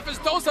not enough as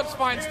doesupz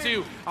finds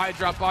two.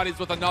 iDropBodies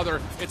with another.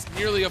 It's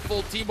nearly a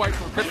full team wipe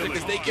for Cryptik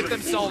as they get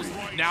themselves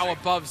now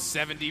above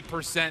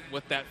 70%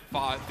 with that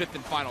fifth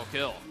and final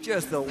kill.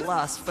 Just the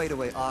last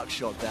fadeaway arc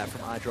shot there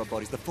from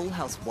iDropBodies. The full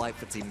house wipe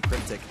for Team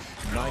Cryptik.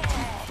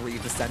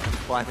 93% and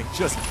climbing.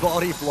 Just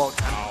body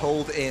blocked and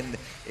pulled in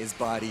is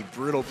Bitey.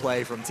 Brutal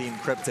play from Team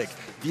Cryptik.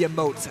 The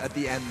emote at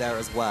the end there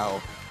as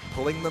well.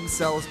 Pulling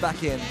themselves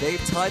back in.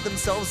 They've tied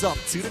themselves up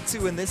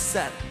 2-2 in this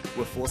set.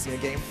 We're forcing a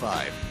game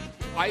 5.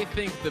 I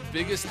think the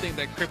biggest thing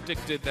that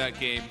Cryptik did that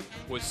game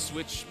was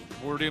switch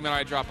WarDoom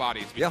and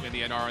iDropBodies between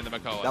the NR and the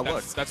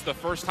Makoa. That's the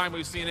first time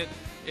we've seen it.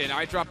 And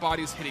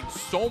iDropBodies hitting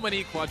so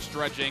many clutch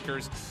dredge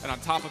anchors, and on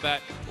top of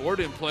that,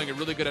 WarDoom playing a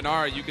really good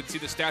NR. You can see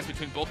the stats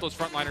between both those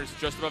frontliners,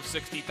 just above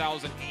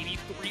 60,000,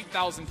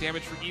 83,000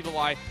 damage for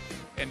Evulli.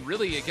 And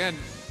really, again,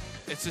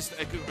 it's just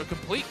a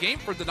complete game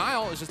for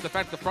Denial. It's just the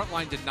fact the front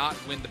line did not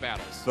win the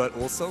battles. But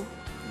also,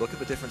 look at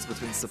the difference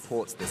between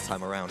supports this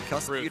time around.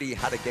 Kusqt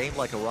had a game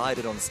like Awry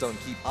did on Stone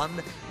Keep,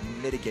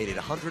 unmitigated,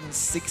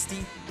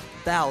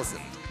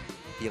 160,000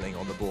 healing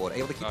on the board,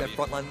 able to keep their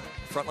front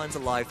lines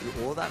alive through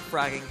all that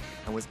fragging,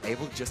 and was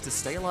able just to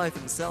stay alive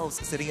themselves,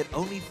 sitting at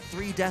only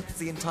 3 deaths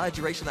the entire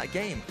duration of that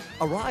game.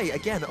 Awry,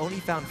 again, only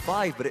found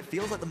 5, but it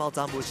feels like the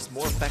Maldamba was just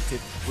more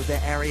effective with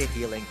their area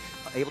healing,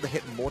 able to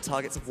hit more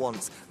targets at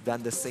once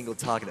than the single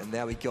target. And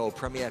there we go,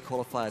 Premier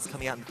Qualifiers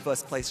coming out in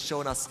first place,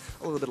 showing us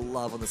a little bit of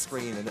love on the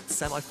screen, and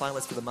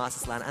semi-finalists for the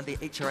Masters LAN and the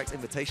HRX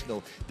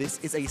Invitational. This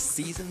is a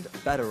seasoned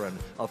veteran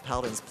of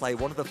Paladins play,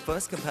 one of the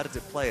first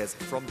competitive players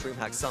from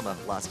Dreamhack Summer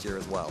last year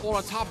as well. Well,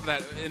 on top of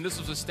that, and this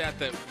was a stat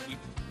that we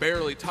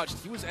barely touched,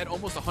 he was at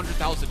almost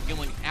 100,000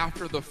 healing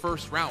after the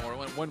first round, or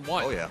when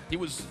 1-1. Oh, yeah. He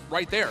was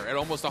right there at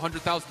almost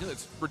 100,000 healing.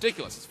 It's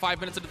ridiculous. It's 5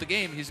 minutes into the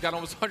game, he's got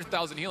almost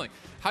 100,000 healing.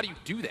 How do you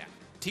do that?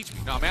 Teach me.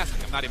 No, I'm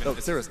asking. I'm not even. No,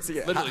 seriously.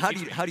 Yeah. How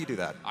do you do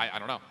that? I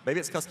don't know. Maybe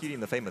it's Kusqt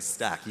in the famous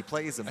stack. He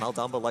plays a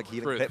Maldamba like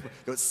he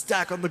goes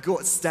stack on the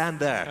gourd, stand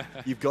there.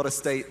 You've got to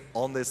stay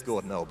on this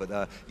gourd. No,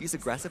 but use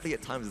aggressively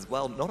at times as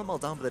well. Not a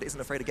Maldamba that isn't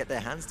afraid to get their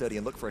hands dirty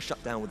and look for a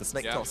shutdown with the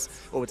snake toss,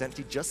 or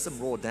potentially just some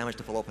raw damage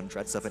to follow up on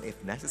Dread Serpent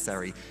if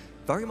necessary.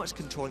 Very much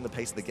controlling the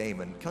pace of the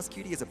game, and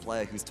Kusqt is a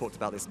player who's talked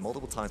about this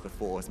multiple times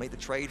before, has made the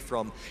trade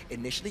from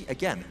initially,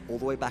 again, all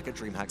the way back at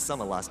Dreamhack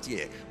Summer last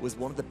year, was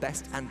one of the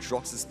best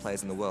Androxus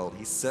players in the world.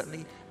 He's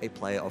certainly a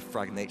player of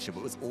frag nature,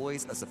 but was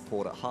always a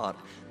support at heart.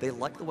 They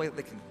like the way that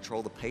they can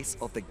control the pace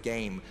of the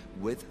game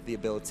with the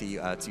ability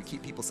to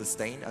keep people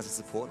sustained as a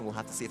support, and we'll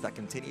have to see if that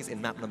continues in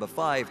map number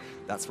 5.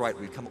 That's right,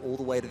 we've come all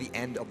the way to the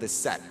end of this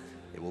set.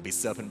 It will be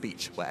Serpent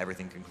Beach, where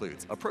everything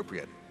concludes.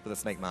 Appropriate for the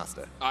Snake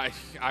Master. I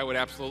would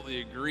absolutely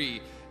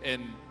agree.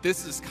 And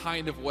this is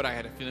kind of what I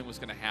had a feeling was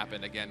going to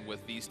happen, again,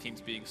 with these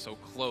teams being so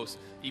close.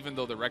 Even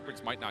though the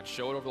records might not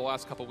show it over the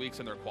last couple weeks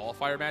in their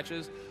qualifier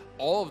matches,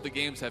 all of the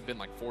games have been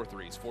like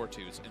 4-3s,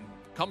 4-2s, and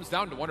comes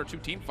down to 1 or 2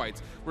 team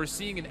fights. We're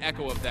seeing an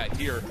echo of that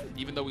here,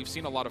 even though we've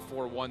seen a lot of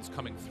 4-1s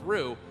coming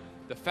through.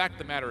 The fact of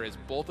the matter is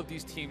both of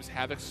these teams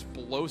have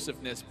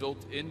explosiveness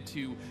built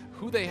into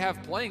who they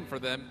have playing for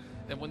them.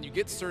 And when you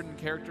get certain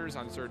characters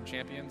on certain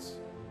champions,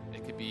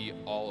 it could be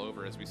all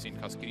over, as we've seen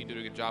Kusqt do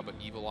a good job, but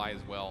Evulli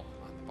as well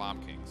on the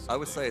Bomb Kings. I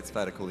would say it's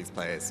fair to call these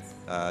players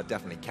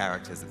definitely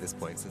characters at this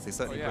point, since they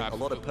certainly bring a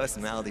lot of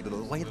personality, but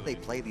the way that they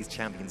play these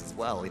champions as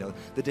well. You know,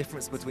 the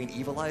difference between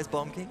Evulli's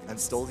Bomb King and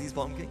stolzey's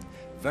Bomb King,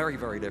 very,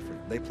 very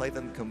different. They play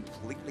them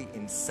completely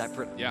in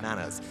separate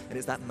manners, and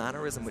it's that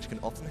mannerism which can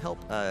often help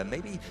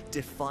maybe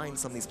define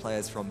some of these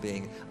players from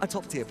being a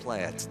top-tier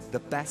player, the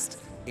best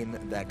in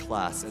their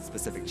class at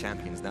specific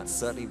champions. And that's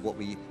certainly what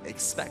we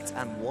expect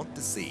and want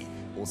to see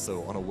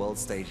also on a world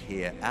stage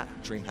here at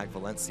Dreamhack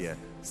Valencia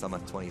Summer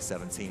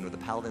 2017 with the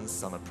Paladins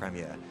Summer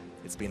Premiere.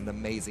 It's been an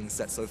amazing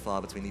set so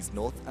far between these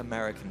North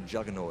American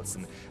juggernauts,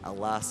 and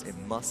alas, it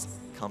must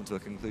come to a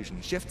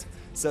conclusion. Shift,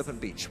 Serpent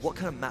Beach, what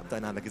kind of map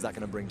dynamic is that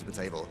going to bring to the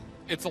table?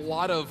 It's a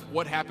lot of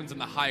what happens in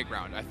the high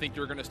ground. I think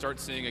you're going to start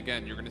seeing,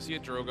 again, you're going to see a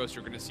Drogoz,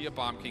 you're going to see a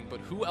Bomb King, but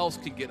who else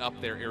can get up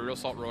there? Aerial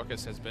Assault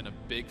Rockets has been a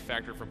big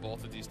factor for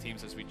both of these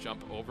teams as we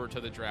jump over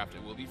to the draft.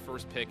 It will be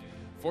first pick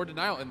for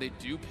Denial, and they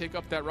do pick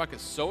up that Ruckus.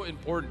 So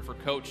important for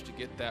Coach to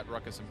get that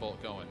Ruckus and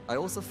Bolt going. I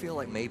also feel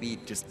like maybe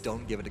just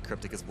don't give it to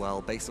Cryptik as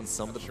well. Based on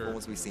some of the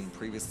performance we've seen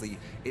previously,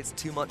 it's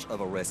too much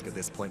of a risk at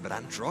this point, but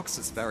Androx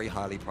is very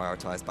highly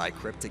prioritized by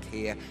Cryptik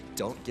here.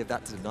 Don't give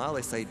that to Denial,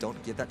 I say,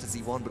 don't give that to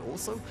Z1, but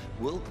also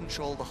we'll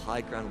control the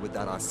high ground with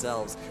that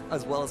ourselves,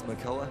 as well as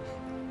Makoa.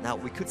 Now,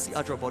 we could see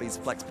iDropBodies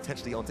flex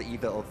potentially onto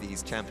either of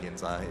these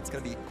champions. It's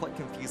going to be quite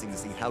confusing to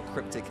see how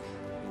Cryptik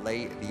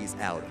lay these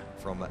out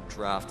from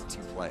draft to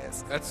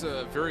players. That's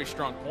a very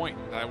strong point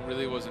that I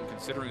really wasn't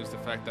considering, is the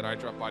fact that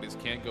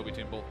iDropBodies can go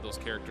between both of those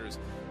characters.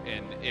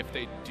 And if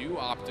they do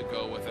opt to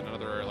go with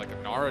another, like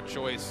a Nara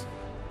choice,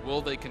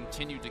 will they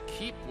continue to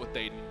keep what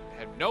they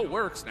have no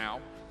works now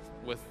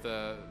with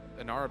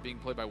Inara being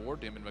played by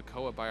WarDoom and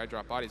Makoa by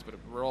iDropBodies? But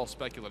we're all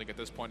speculating at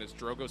this point as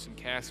Drogoz and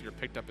Cassie are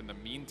picked up in the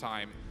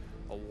meantime.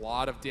 A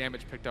lot of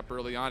damage picked up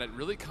early on. It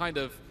really kind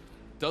of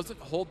doesn't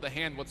hold the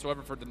hand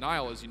whatsoever for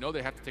Denial, as you know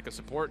they have to take a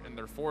support in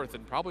their 4th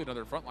and probably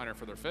another frontliner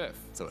for their 5th.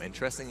 So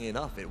interestingly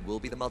enough, it will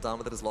be the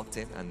Maldama that is locked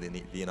in, and the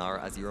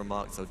Inara, as you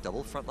remarked, so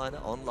double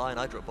frontliner online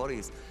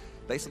iDropBodies.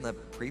 Based on their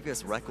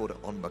previous record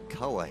on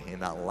Makoa in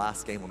that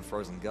last game on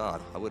Frozen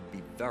Guard, I would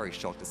be very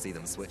shocked to see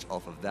them switch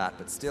off of that.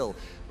 But still,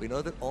 we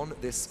know that on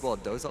this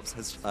squad, doesupz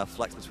has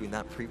flexed between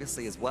that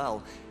previously as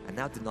well. And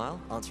now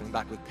Denial answering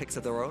back with picks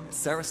of their own.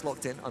 Ceres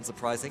locked in,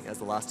 unsurprising, as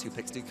the last 2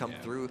 picks do come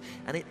through.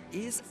 And it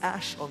is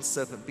Ashe on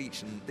Serpent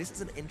Beach, and this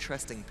is an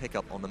interesting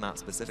pickup on the map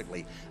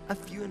specifically. A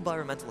few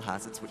environmental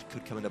hazards which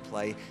could come into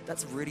play.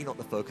 That's really not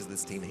the focus of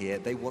this team here.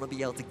 They want to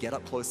be able to get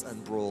up close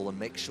and brawl and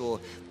make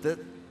sure that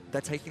they're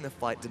taking the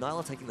fight. Denial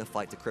are taking the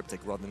fight to Cryptik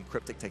rather than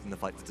Cryptik taking the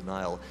fight to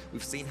Denial.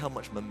 We've seen how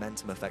much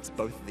momentum affects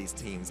both of these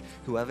teams.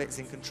 Whoever is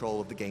in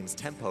control of the game's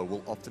tempo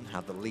will often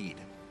have the lead.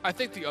 I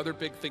think the other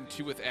big thing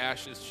too with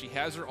Ashe is she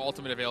has her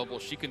ultimate available.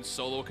 She can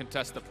solo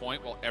contest the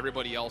point while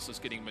everybody else is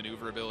getting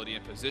maneuverability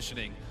and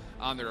positioning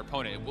on their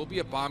opponent. It will be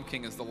a Bomb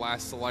King as the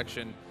last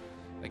selection.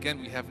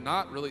 Again, we have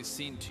not really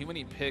seen too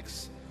many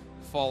picks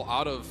fall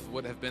out of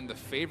what have been the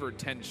favored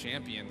 10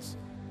 champions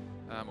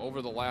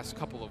over the last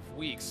couple of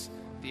weeks.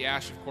 The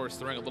Ashe, of course,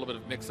 throwing a little bit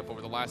of mix-up over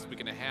the last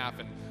week and a half,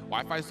 and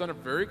Wi-Fi's done a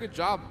very good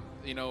job,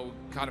 you know,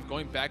 kind of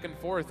going back and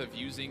forth of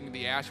using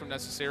the Ashe when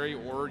necessary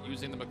or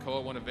using the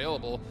Makoa when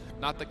available.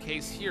 Not the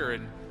case here,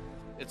 and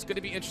it's going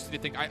to be interesting to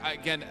think.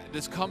 Again,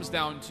 this comes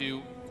down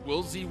to,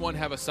 will Z1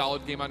 have a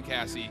solid game on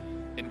Cassie,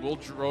 and will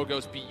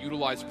Drogoz be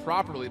utilized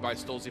properly by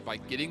stolzey by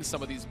getting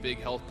some of these big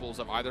health pools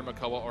of either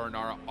Makoa or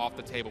Inara off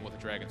the table with a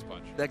Dragon's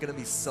Punch? They're going to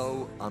be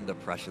so under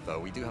pressure, though.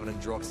 We do have an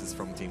Androxus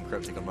from Team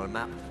Cryptik on a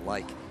map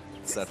like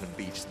Serpent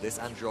Beach. This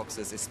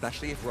Androxus,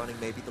 especially if running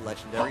maybe the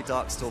legendary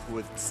Darkstalker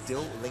with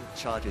still linked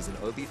charges in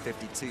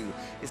OB52,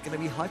 is going to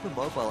be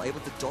hypermobile, able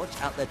to dodge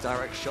out their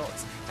direct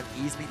shots and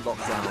easily lock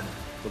down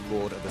the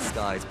Lord of the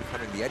Skies,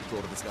 becoming the Edge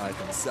Lord of the Skies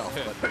himself.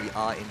 But we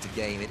are into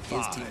game. It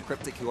is Team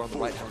Cryptik who are on the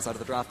right-hand side of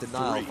the draft.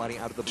 Denial fighting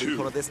out of the blue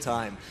corner this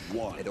time.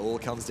 It all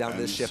comes down to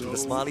this shift with a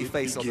smiley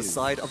face on the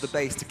side of the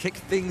base to kick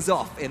things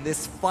off in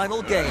this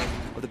final game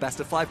of the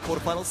best-of-5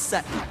 quarterfinals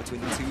set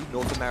between the 2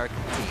 North American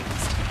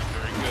teams.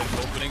 Good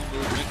opening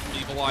movement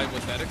from Evulli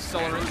with that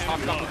accelerant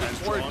popped up with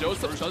the sword.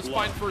 doesupz does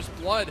find first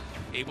blood,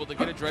 able to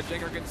get a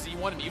Dredgehanger against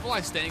Z1, and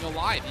Evulli staying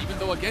alive, even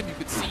though, again, you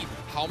could see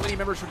how many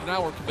members from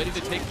Denial were committed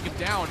to taking him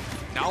down.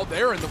 Now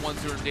they're in the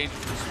ones who are in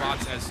dangerous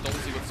spots, as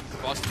stolzey with some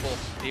combustible,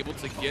 able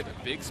to get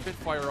a big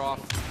Spitfire off,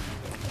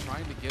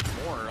 trying to get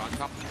more on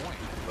top of the point.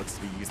 Looks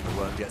to be using the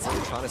Worm Jet, so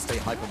they're trying to stay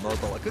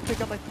hypermobile. A good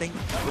pickup, I think,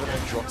 with an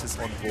Androxus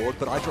on board,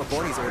 but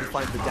iDropBodies already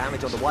finds the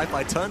damage on the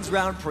Wi-Fi, turns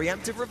around,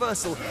 preemptive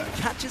reversal,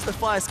 catches the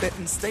Fire Spit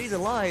and stays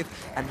alive,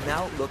 and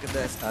now look at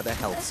their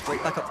health.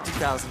 Straight back up to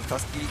 2,000,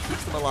 Kusqt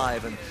keeps them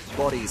alive, and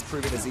Bodies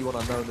proving to Z1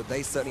 Unknown that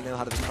they certainly know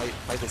how to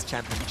play this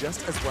champion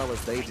just as well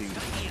as they do.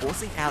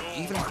 Forcing out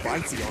even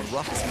Bitey on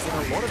Ruckus. He's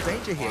in a lot of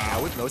danger here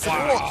now with no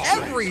support.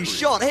 Every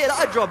shot hit,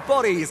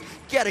 iDropBodies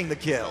getting the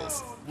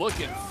kills.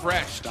 Looking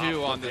fresh,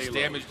 too, on this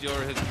damage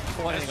dealer. Has been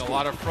playing a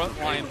lot of front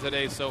line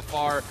today so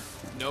far.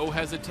 No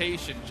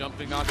hesitation,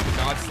 jumping onto the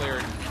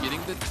Godslayer and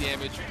getting the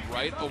damage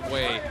right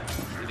away.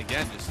 And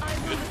again, just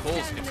good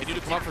pulls. Continue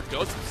to come up for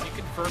doesupz. He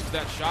confirms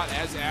that shot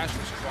as Ashe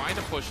was trying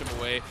to push him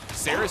away.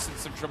 Ceres in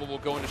some trouble will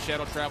go into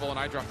Shadow Travel, and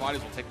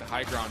iDropBodies will take the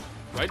high ground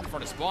right in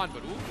front of spawn,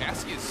 but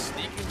Cassie is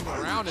sneaking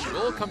around and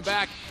will come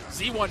back.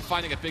 Z1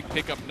 finding a big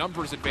pickup,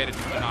 numbers advantage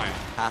in Denial.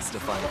 Has to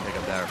find a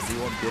pickup there. If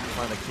Z1 didn't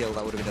find a kill,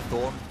 that would have been a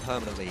thorn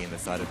permanently in the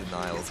side of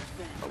Denial's,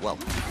 well,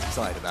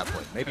 side at that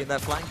point. Maybe in their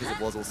flank, because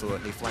it was also a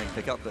flank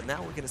pickup, but now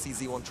we're going to see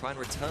Z1 try and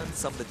return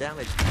some of the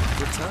damage,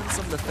 return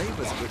some of the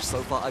favors, which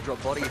so far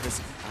iDropBodies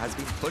has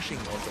been pushing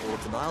onto all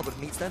of Denial, but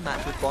meets their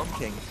match with Bomb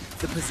King.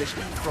 The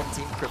positioning from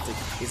Team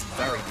Cryptik is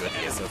very good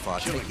here so far,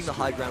 taking the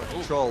high ground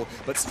control,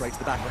 but straight to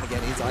the back one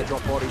again is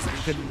iDropBodies, and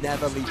you can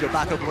never leave your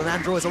back open when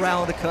Andrew is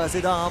around. The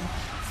cursed arm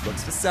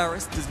looks for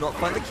Saris, does not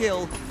find the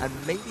kill, and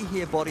maybe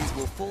here bodies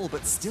will fall,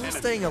 but still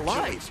staying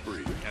alive.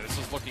 Yeah, this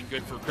is looking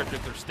good for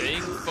Cryptik. They're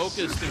staying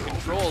focused and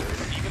controlled,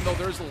 even though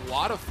there's a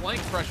lot of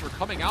flank pressure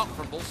coming out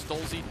from both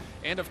stolzey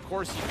and, of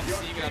course, you can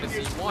see it out of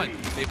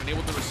Z1. They've been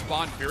able to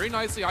respond very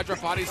nicely.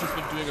 iDropBodies has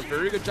been doing a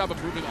very good job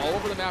of moving all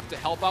over the map to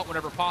help out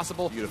whenever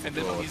possible. Beautiful and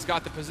then goal. when he's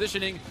got the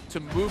positioning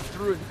to move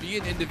through and be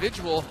an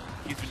individual,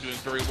 he's been doing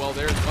very well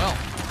there as well.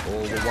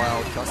 All the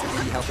while,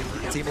 Kusqt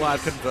helping Team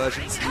Alive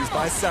conversions used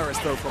by Saris,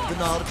 though, from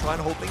Denial to try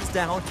and hold things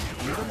down.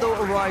 Even though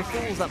Awry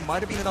falls, that might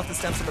have been enough to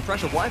stem some of the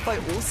pressure. Wi-Fi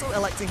also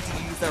electing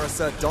to use their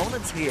assert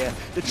dominance here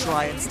to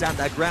try and stand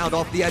their ground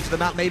off the edge of the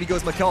map. Maybe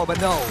goes Makoa,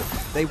 but no.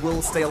 They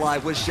will stay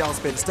alive with Shell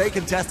Spin. Stay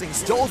contesting.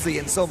 stolzey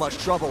in so much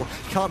trouble.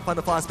 Can't find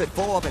the fire spit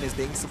follow-up and is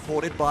being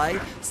supported by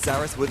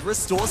Saris with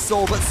Restore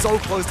Soul, but so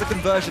close to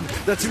conversion.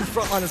 The two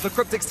frontliners, the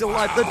Cryptik still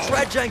alive. The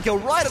Dredge Anchor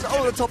right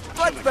over the top,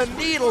 threads the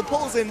needle,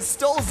 pulls in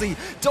stolzey.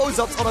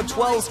 doesupz on a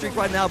 12 streak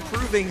right now,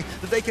 proving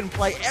that they can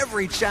play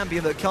every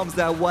champion that comes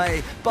their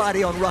way.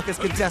 Bitey on Ruckus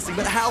contesting,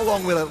 but how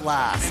long will it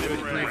last?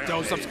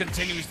 doesupz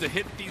continues to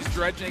hit these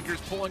Dredge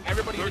Anchors, pulling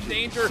everybody in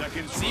danger.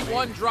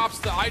 Z1 drops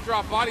the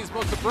iDropBodies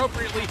most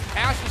appropriately.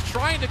 Ash is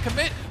trying to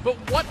commit, but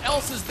what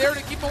else is there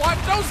to keep alive?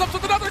 doesupz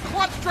with another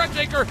clutch Dredge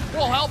Anchor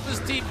will help his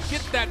team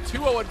get that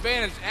 2-0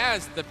 advantage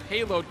as the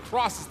payload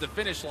crosses the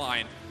finish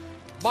line.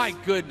 My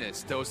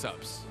goodness,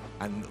 doesupz.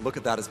 And look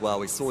at that as well.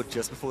 We saw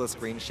just before the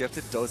screen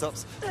shifted,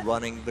 doesupz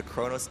running the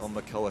Chronos on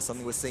Makoa,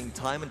 something we're seeing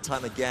time and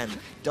time again.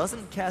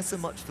 Doesn't care so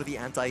much for the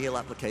anti-heal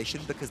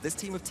application because this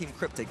team of Team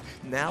Cryptik,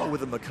 now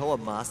with a Makoa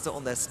Master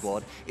on their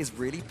squad, is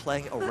really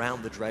playing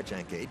around the Dredge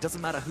Anchor. It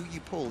doesn't matter who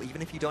you pull,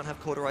 even if you don't have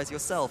Cauterize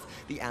yourself,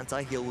 the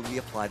anti-heal will be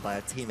applied by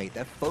a teammate.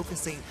 They're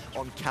focusing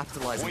on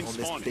capitalizing on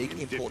this big,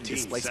 important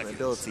displacement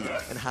ability,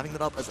 and having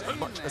that up as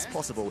much as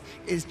possible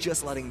is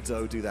just letting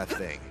Do do that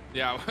thing.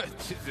 Yeah,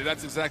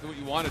 that's exactly what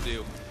you want to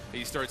do.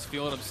 He starts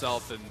feeling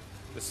himself, and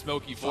the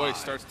smoky voice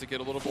starts to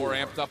get a little more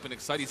amped up and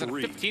excited. He's on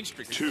a 15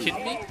 streak. Are you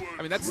kidding me?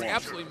 I mean, that's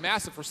absolutely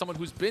massive for someone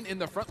who's been in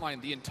the front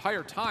line the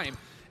entire time.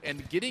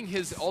 And getting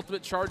his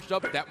ultimate charged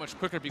up that much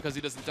quicker because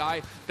he doesn't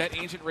die, that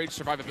Ancient Rage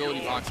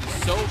survivability box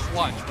is so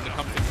clutch when it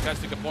comes to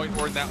contesting a point,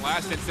 or in that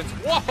last instance,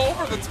 whoa,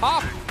 over the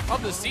top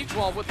of the siege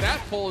wall with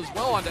that pull as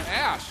well onto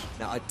Ash.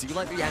 Now, I do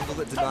like the angle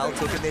that Denial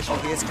took initially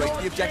here, straight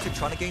to the objective,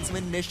 trying to gain some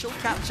initial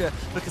capture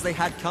because they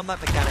had combat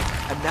mechanic,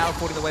 and now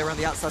fording their way around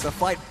the outside of the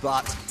fight,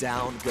 but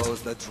down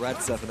goes the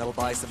Dreadsurf, and that'll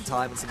buy some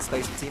time and some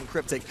space for Team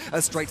Cryptik.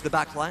 Straight to the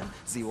back line,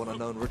 Z1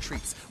 Unknown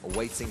retreats,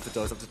 waiting for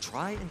doesupz to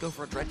try and go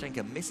for a Dredge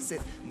Anchor, misses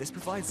it, and this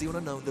provides Z1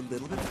 Unknown the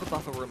little bit of a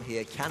buffer room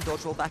here, can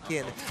dodge roll back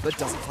in, but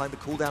doesn't find the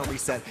cooldown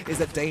reset,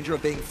 is at danger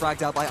of being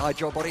fragged out by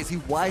iDropBodies, who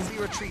wisely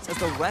retreats as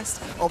the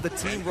rest of the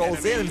team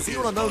rolls in, and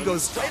Z1 Unknown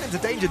goes straight into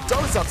danger.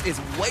 doesupz is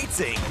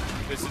waiting.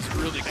 This is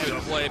really good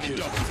play. I mean,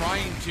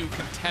 trying to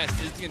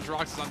contest is the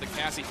Androxus onto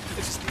Cassie.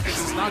 This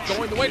is not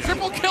going the way.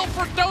 Triple kill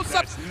for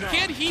doesupz.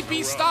 Can he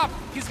be stopped?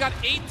 He's got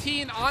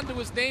 18 onto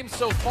his name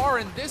so far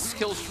in this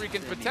kill streak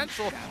and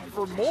potential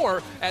for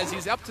more as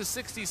he's up to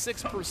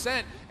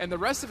 66%. And the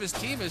rest of his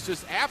team is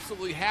just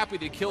absolutely happy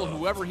to kill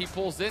whoever he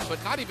pulls in,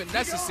 but not even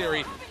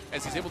necessary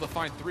as he's able to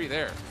find 3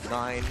 there.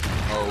 9-0-9.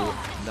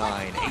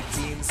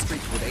 18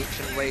 streaks with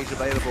Ancient Rage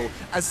available.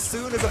 As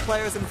soon as a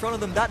player is in front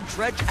of them, that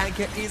Dredge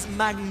Anchor is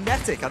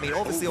magnetic. I mean,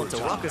 obviously onto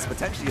Ruckus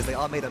potentially as they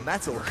are made of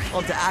metal.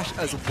 Onto Ash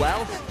as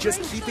well.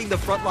 Just keeping the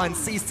frontline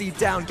CC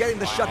down, getting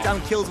the shutdown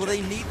kills where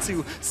they need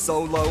to.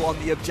 So low on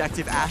the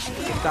objective. Ash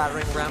in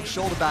battering ram.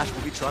 Shoulder bash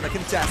will be trying to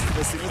contest.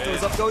 As soon as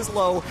doesupz goes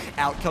low,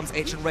 out comes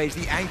Ancient Rage.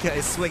 The anchor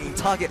is swinging.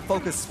 Target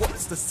focus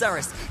swaps to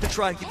Saris to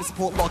try and keep the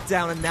support locked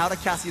down, and now to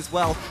Cassie as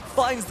well.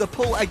 Finds the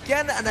pull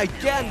again and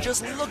again,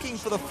 just looking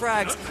for the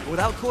frags.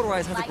 Without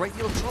Cauterize, has a great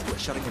deal of trouble at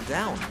shutting him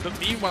down. But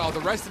meanwhile,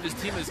 the rest of his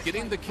team is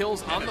getting the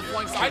kills on the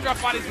flanks.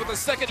 iDropBodies with a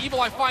second.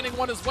 Evulli finding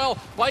one as well.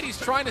 Bitey's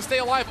trying to stay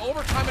alive.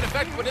 Overtime in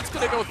effect, but it's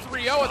going to go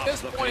 3-0 at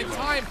this point in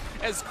time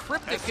as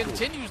Cryptik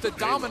continues to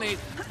dominate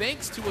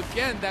thanks to,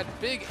 again, that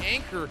big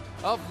anchor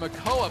of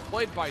Makoa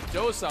played by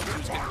doesupz,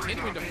 who's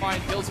continuing to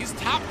find kills. He's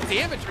top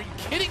damage. Are you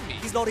kidding me?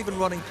 He's not even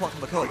running Plot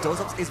Makoa.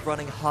 doesupz is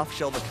running half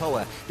shell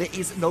Makoa. There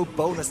is no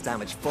bonus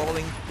damage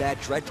following their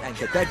Dredge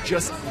Anchor. They're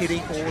just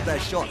hitting all of their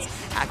shots.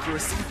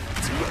 Accuracy,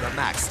 to the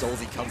max.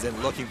 stolzey comes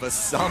in looking for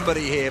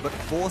somebody here, but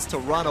forced to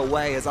run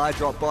away as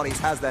iDropBodies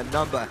has their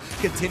number.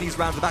 Continues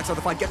round the backside of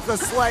the fight, gets the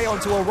slay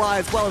onto Awry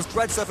as well as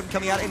Dreadserpent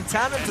coming out in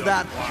tandem to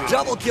that.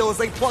 Double kill as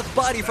they pluck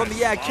Bitey from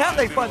the air. Can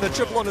they find the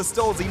triple onto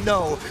stolzey?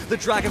 No. The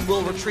dragon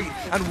will retreat,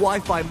 and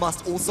Wi-Fi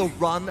must also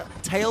run,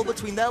 tail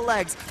between their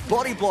legs.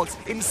 Body blocks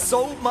in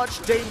so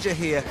much danger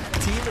here.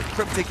 Team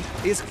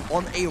Cryptik is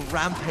on a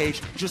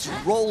rampage, just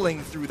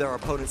rolling through their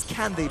opponents.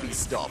 Can they be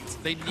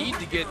stopped? They need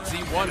to get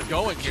Z1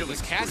 going here.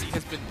 This Cassie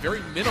has been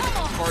very minimal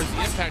as far as the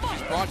impact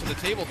she's brought to the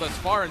table thus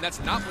far, and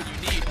that's not what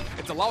you need.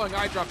 It's allowing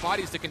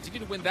iDropBodies to continue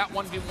to win that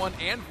 1v1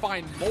 and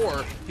find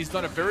more. He's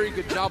done a very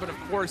good job, and of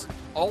course,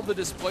 all the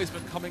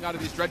displacement coming out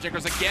of these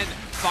Dreadjackers. Again,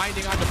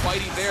 finding onto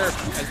Bitey there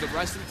as the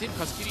rest of the team.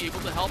 Kusqt able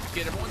to help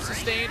get everyone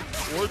sustained.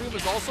 WarDoom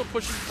is also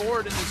pushing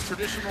forward in this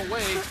traditional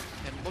way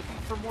and looking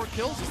for more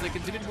kills as they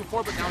continue to move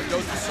forward, but now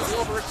doesupz is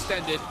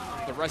overextended.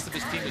 The rest of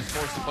his team is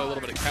forced to play a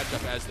little bit of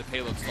catch-up as the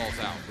payload stalls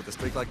out. With a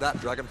streak like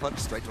that, Dragon Punch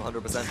straight to 100%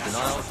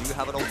 denial. Do you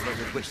have an ultimate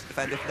with which to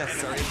defend if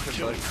necessary?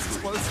 Convergence is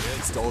close.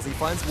 stolzey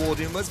finds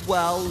WarDoom as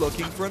well,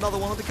 looking for another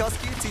one onto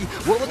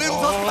Kusqt. Will the noodle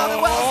doesn't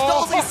matter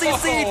well. stolzey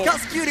CC'd.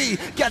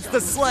 Kusqt gets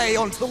the slay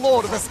onto the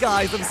Lord of the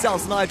Skies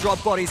themselves, and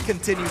iDropBodies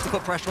continues to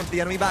put pressure onto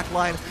the enemy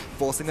backline,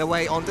 forcing their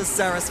way onto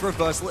Ceres.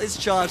 Reversal is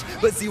charged,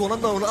 but Z1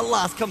 Unknown at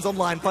last comes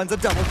online, finds a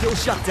double kill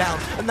shutdown,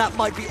 and that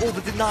might be all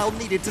the denial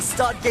needed to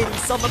start gaining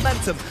some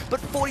momentum, but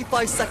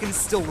 45 seconds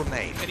still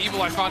remain. And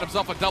Evulli found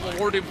himself a double.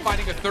 WarDoom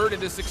finding a third in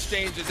this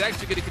exchange is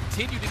actually going to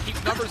continue to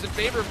keep numbers in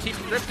favor of Team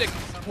Cryptik,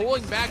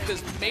 pulling back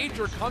this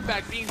major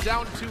comeback, being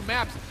down 2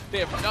 maps. They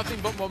have nothing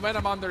but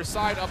momentum on their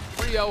side, up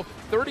 3-0,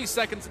 30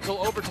 seconds until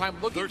overtime,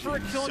 looking for a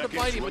kill into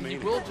Bitey, but he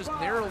will just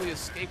narrowly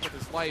escape with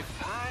his life.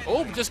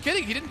 Oh, just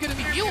kidding, he didn't get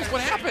any heals.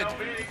 What happened?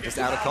 Just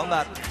out of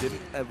combat,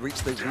 didn't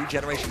reach the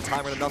regeneration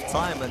timer in enough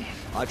time, and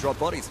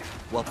iDropBodies,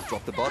 well,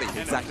 drop the body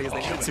exactly as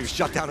they should to.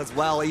 Shut down as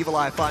well.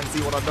 Evulli finds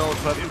Z1 Unknown,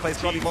 perfectly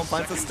placed. One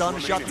finds the stun,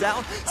 shut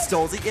down.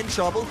 stolzey in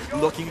trouble,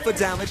 looking for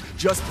damage,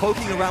 just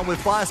poking around with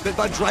Fire Spit,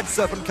 but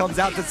Dreadserpent comes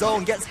out to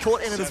zone, gets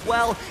caught in it as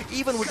well.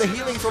 Even with the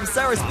healing from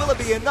Ceres, will it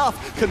be enough?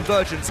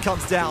 Convergence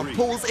comes down,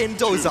 pulls in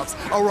doesupz.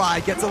 Awry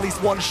gets at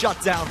least one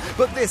shutdown,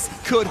 but this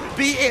could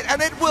be it,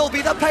 and it will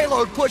be. The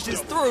payload pushes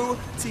through.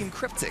 Team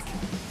Cryptik,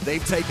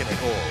 they've taken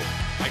it all.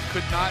 I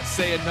could not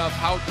say enough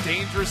how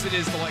dangerous it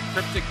is to let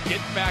Cryptik get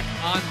back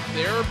on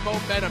their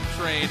momentum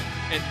train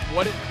and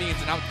what it means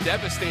and how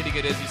devastating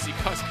it is. You see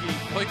Kusqt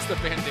flicks the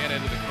bandana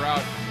into the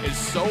crowd, is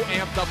so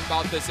amped up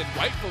about this, and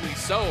rightfully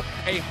so.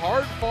 A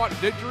hard-fought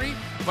victory,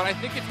 but I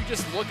think if you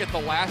just look at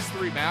the last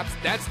 3 maps,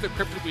 that's the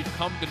Cryptik we've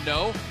come to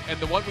know and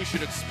the one we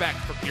should expect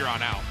from here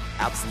on out.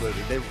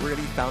 Absolutely. They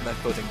really found their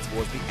footing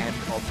towards the end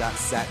of that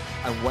set,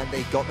 and when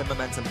they got the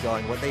momentum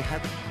going, when they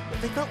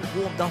felt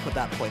warmed up at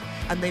that point,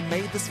 and they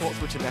made the spots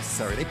which are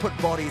necessary. They put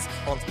bodies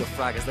onto the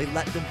fraggers, they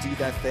let them do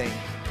their thing,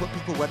 put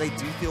people where they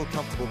do feel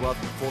comfortable rather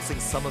than forcing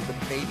some of the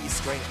maybe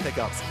strange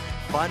pickups.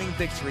 Finding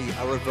victory,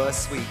 a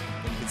reverse sweep,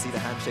 and you can see the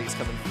handshakes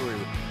coming through.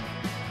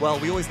 Well,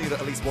 we always knew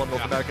that at least one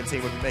North American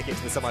team would be making it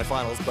to the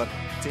semifinals, but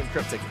Team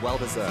Cryptik, well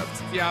deserved.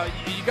 Yeah,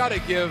 you got to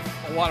give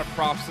a lot of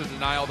props to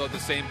Denial, though, at the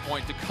same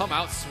point, to come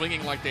out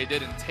swinging like they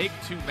did and take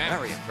 2 maps.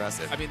 Very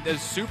impressive. I mean,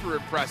 that's super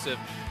impressive,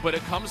 but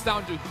it comes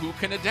down to who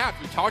can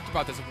adapt. We talked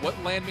about this,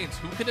 what land means,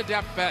 who can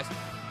adapt best.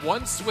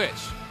 One switch,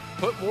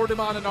 put WarDoom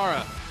on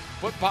Inara,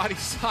 put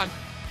bodies on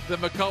the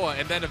Makoa,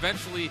 and then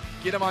eventually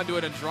get him onto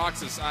an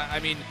Androxus. I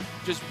mean,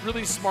 just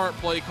really smart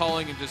play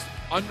calling and just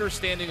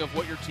understanding of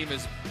what your team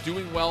is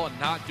doing well and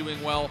not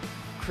doing well.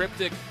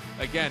 Cryptik,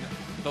 again,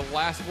 the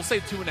last, we'll say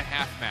 2.5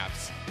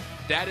 maps.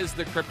 That is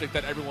the Cryptik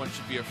that everyone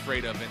should be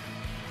afraid of.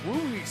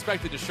 And we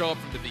expected to show up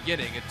from the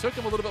beginning. It took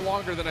them a little bit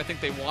longer than I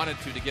think they wanted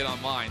to get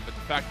online, but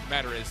the fact of the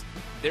matter is,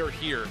 they're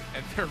here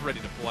and they're ready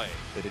to play.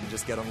 They didn't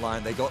just get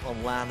online, they got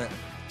on LAN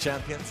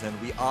champions, and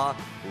we are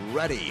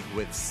ready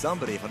with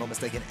somebody, if I'm not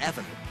mistaken,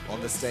 Evan, on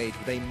the stage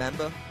with a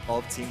member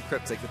of Team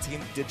Cryptik. The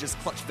team did just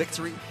clutch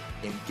victory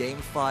in Game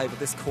 5 of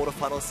this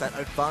quarterfinal set,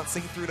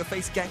 advancing through to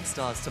face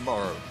Gangstars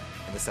tomorrow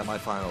in the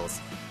semifinals.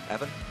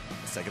 Evan,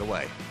 let's take it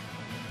away.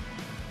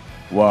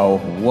 Whoa,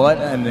 what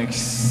an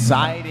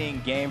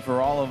exciting game for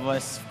all of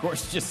us. Of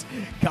course, just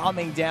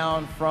coming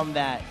down from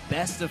that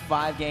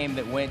best-of-5 game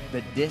that went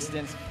the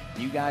distance.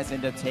 You guys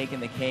end up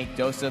taking the cake.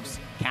 doesupz,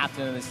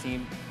 captain of this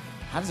team.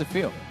 How does it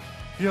feel?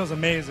 Feels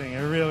amazing.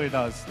 It really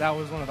does. That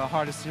was one of the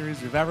hardest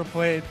series we've ever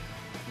played.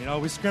 You know,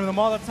 we scrim them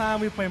all the time.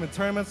 We play them in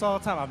tournaments all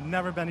the time. I've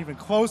never been even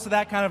close to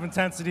that kind of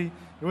intensity.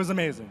 It was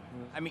amazing.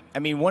 I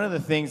mean, one of the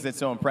things that's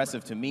so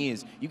impressive to me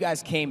is you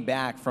guys came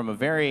back from a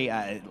very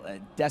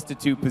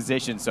destitute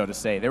position, so to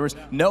say. There was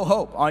no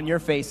hope on your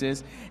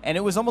faces, and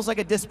it was almost like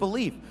a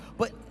disbelief.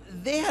 But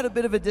they had a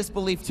bit of a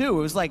disbelief, too.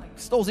 It was like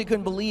stolzey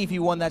couldn't believe he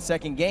won that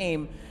second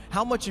game.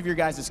 How much of your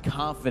guys'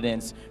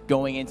 confidence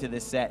going into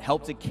this set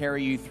helped to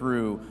carry you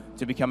through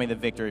to becoming the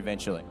victor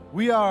eventually?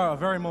 We are a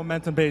very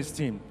momentum-based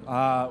team.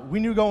 We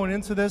knew going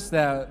into this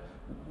that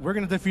we're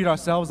going to defeat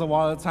ourselves a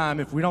lot of the time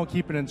if we don't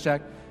keep it in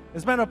check.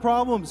 It's been a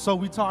problem, so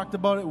we talked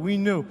about it. We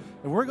knew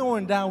if we're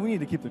going down, we need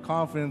to keep the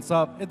confidence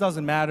up. It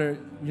doesn't matter.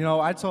 You know,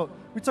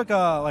 we took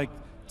like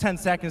 10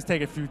 seconds,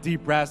 take a few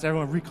deep breaths,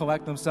 everyone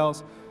recollect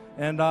themselves.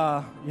 And,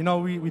 you know,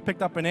 we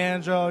picked up an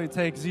Angel. You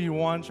take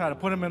Z1, try to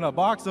put him in a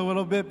box a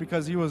little bit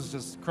because he was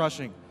just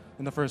crushing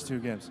in the first 2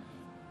 games.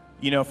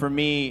 You know, for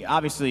me,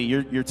 obviously,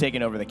 you're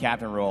taking over the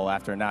captain role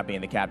after not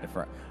being the captain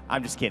for.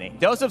 I'm just kidding.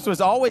 doesupz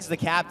was always the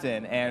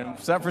captain, and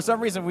for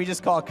some reason, we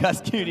just call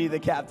Kusqt the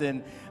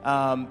captain.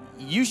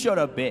 You showed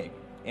up big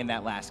in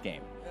that last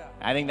game. Yeah.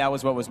 I think that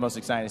was what was most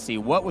exciting to see.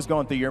 What was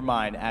going through your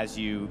mind as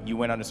you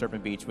went onto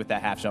Serpent Beach with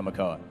that half-shell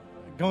Makoa?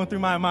 Going through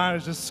my mind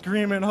was just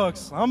screaming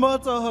hooks. I'm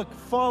about to hook,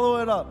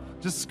 follow it up.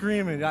 Just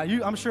screaming.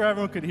 I'm sure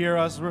everyone could hear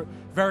us. We're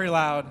very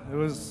loud. It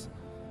was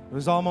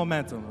all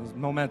momentum. It was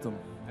momentum.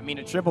 I mean,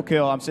 a triple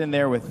kill. I'm sitting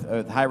there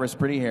with Hi-Rez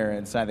Pretty Hair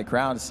inside the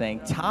crowd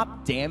saying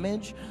top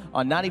damage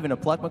on not even a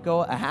pluck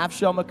Makoa, a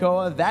half-shell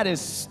Makoa. That is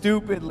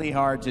stupidly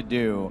hard to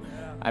do.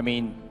 I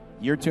mean,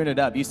 you're tuning it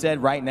up. You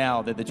said right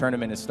now that the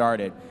tournament has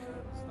started.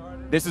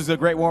 This is a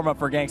great warm-up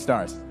for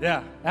Gangstars.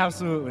 Yeah,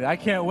 absolutely. I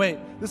can't wait.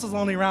 This is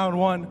only round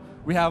 1.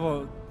 We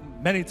have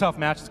many tough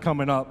matches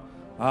coming up.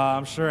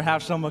 I'm sure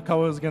half-shell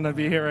Makoa is going to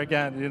be here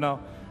again, you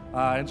know.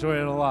 Enjoy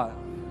it a lot.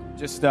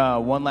 Just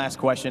one last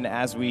question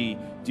as we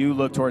do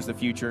look towards the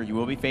future. You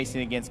will be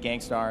facing against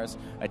Gangstars,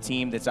 a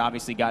team that's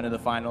obviously gotten to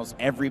the finals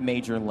every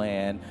major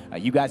LAN.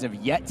 You guys have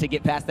yet to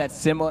get past that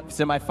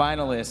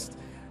semifinalist.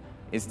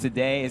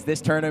 Is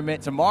this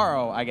tournament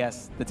tomorrow, I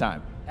guess, the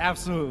time?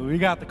 Absolutely. We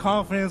got the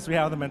confidence. We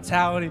have the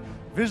mentality.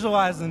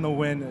 Visualizing the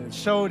win. It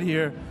showed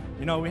here.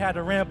 You know, we had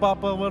to ramp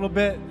up a little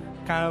bit.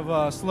 Kind of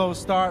a slow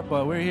start,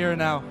 but we're here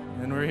now,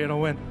 and we're here to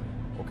win.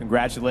 Well,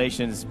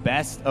 congratulations.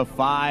 Best of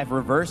 5,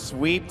 reverse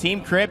sweep.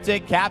 Team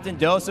Cryptik, Captain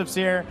doesupz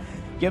here.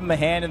 Give him a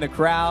hand in the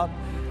crowd.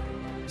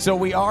 So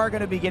we are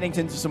going to be getting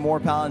into some more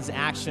Paladins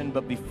action,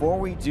 but before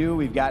we do,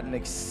 we've got an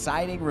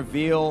exciting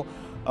reveal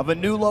of a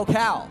new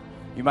locale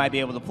you might be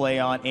able to play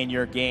on in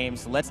your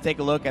games. Let's take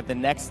a look at the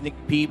next sneak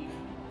peek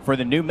for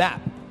the new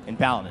map in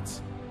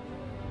Paladins.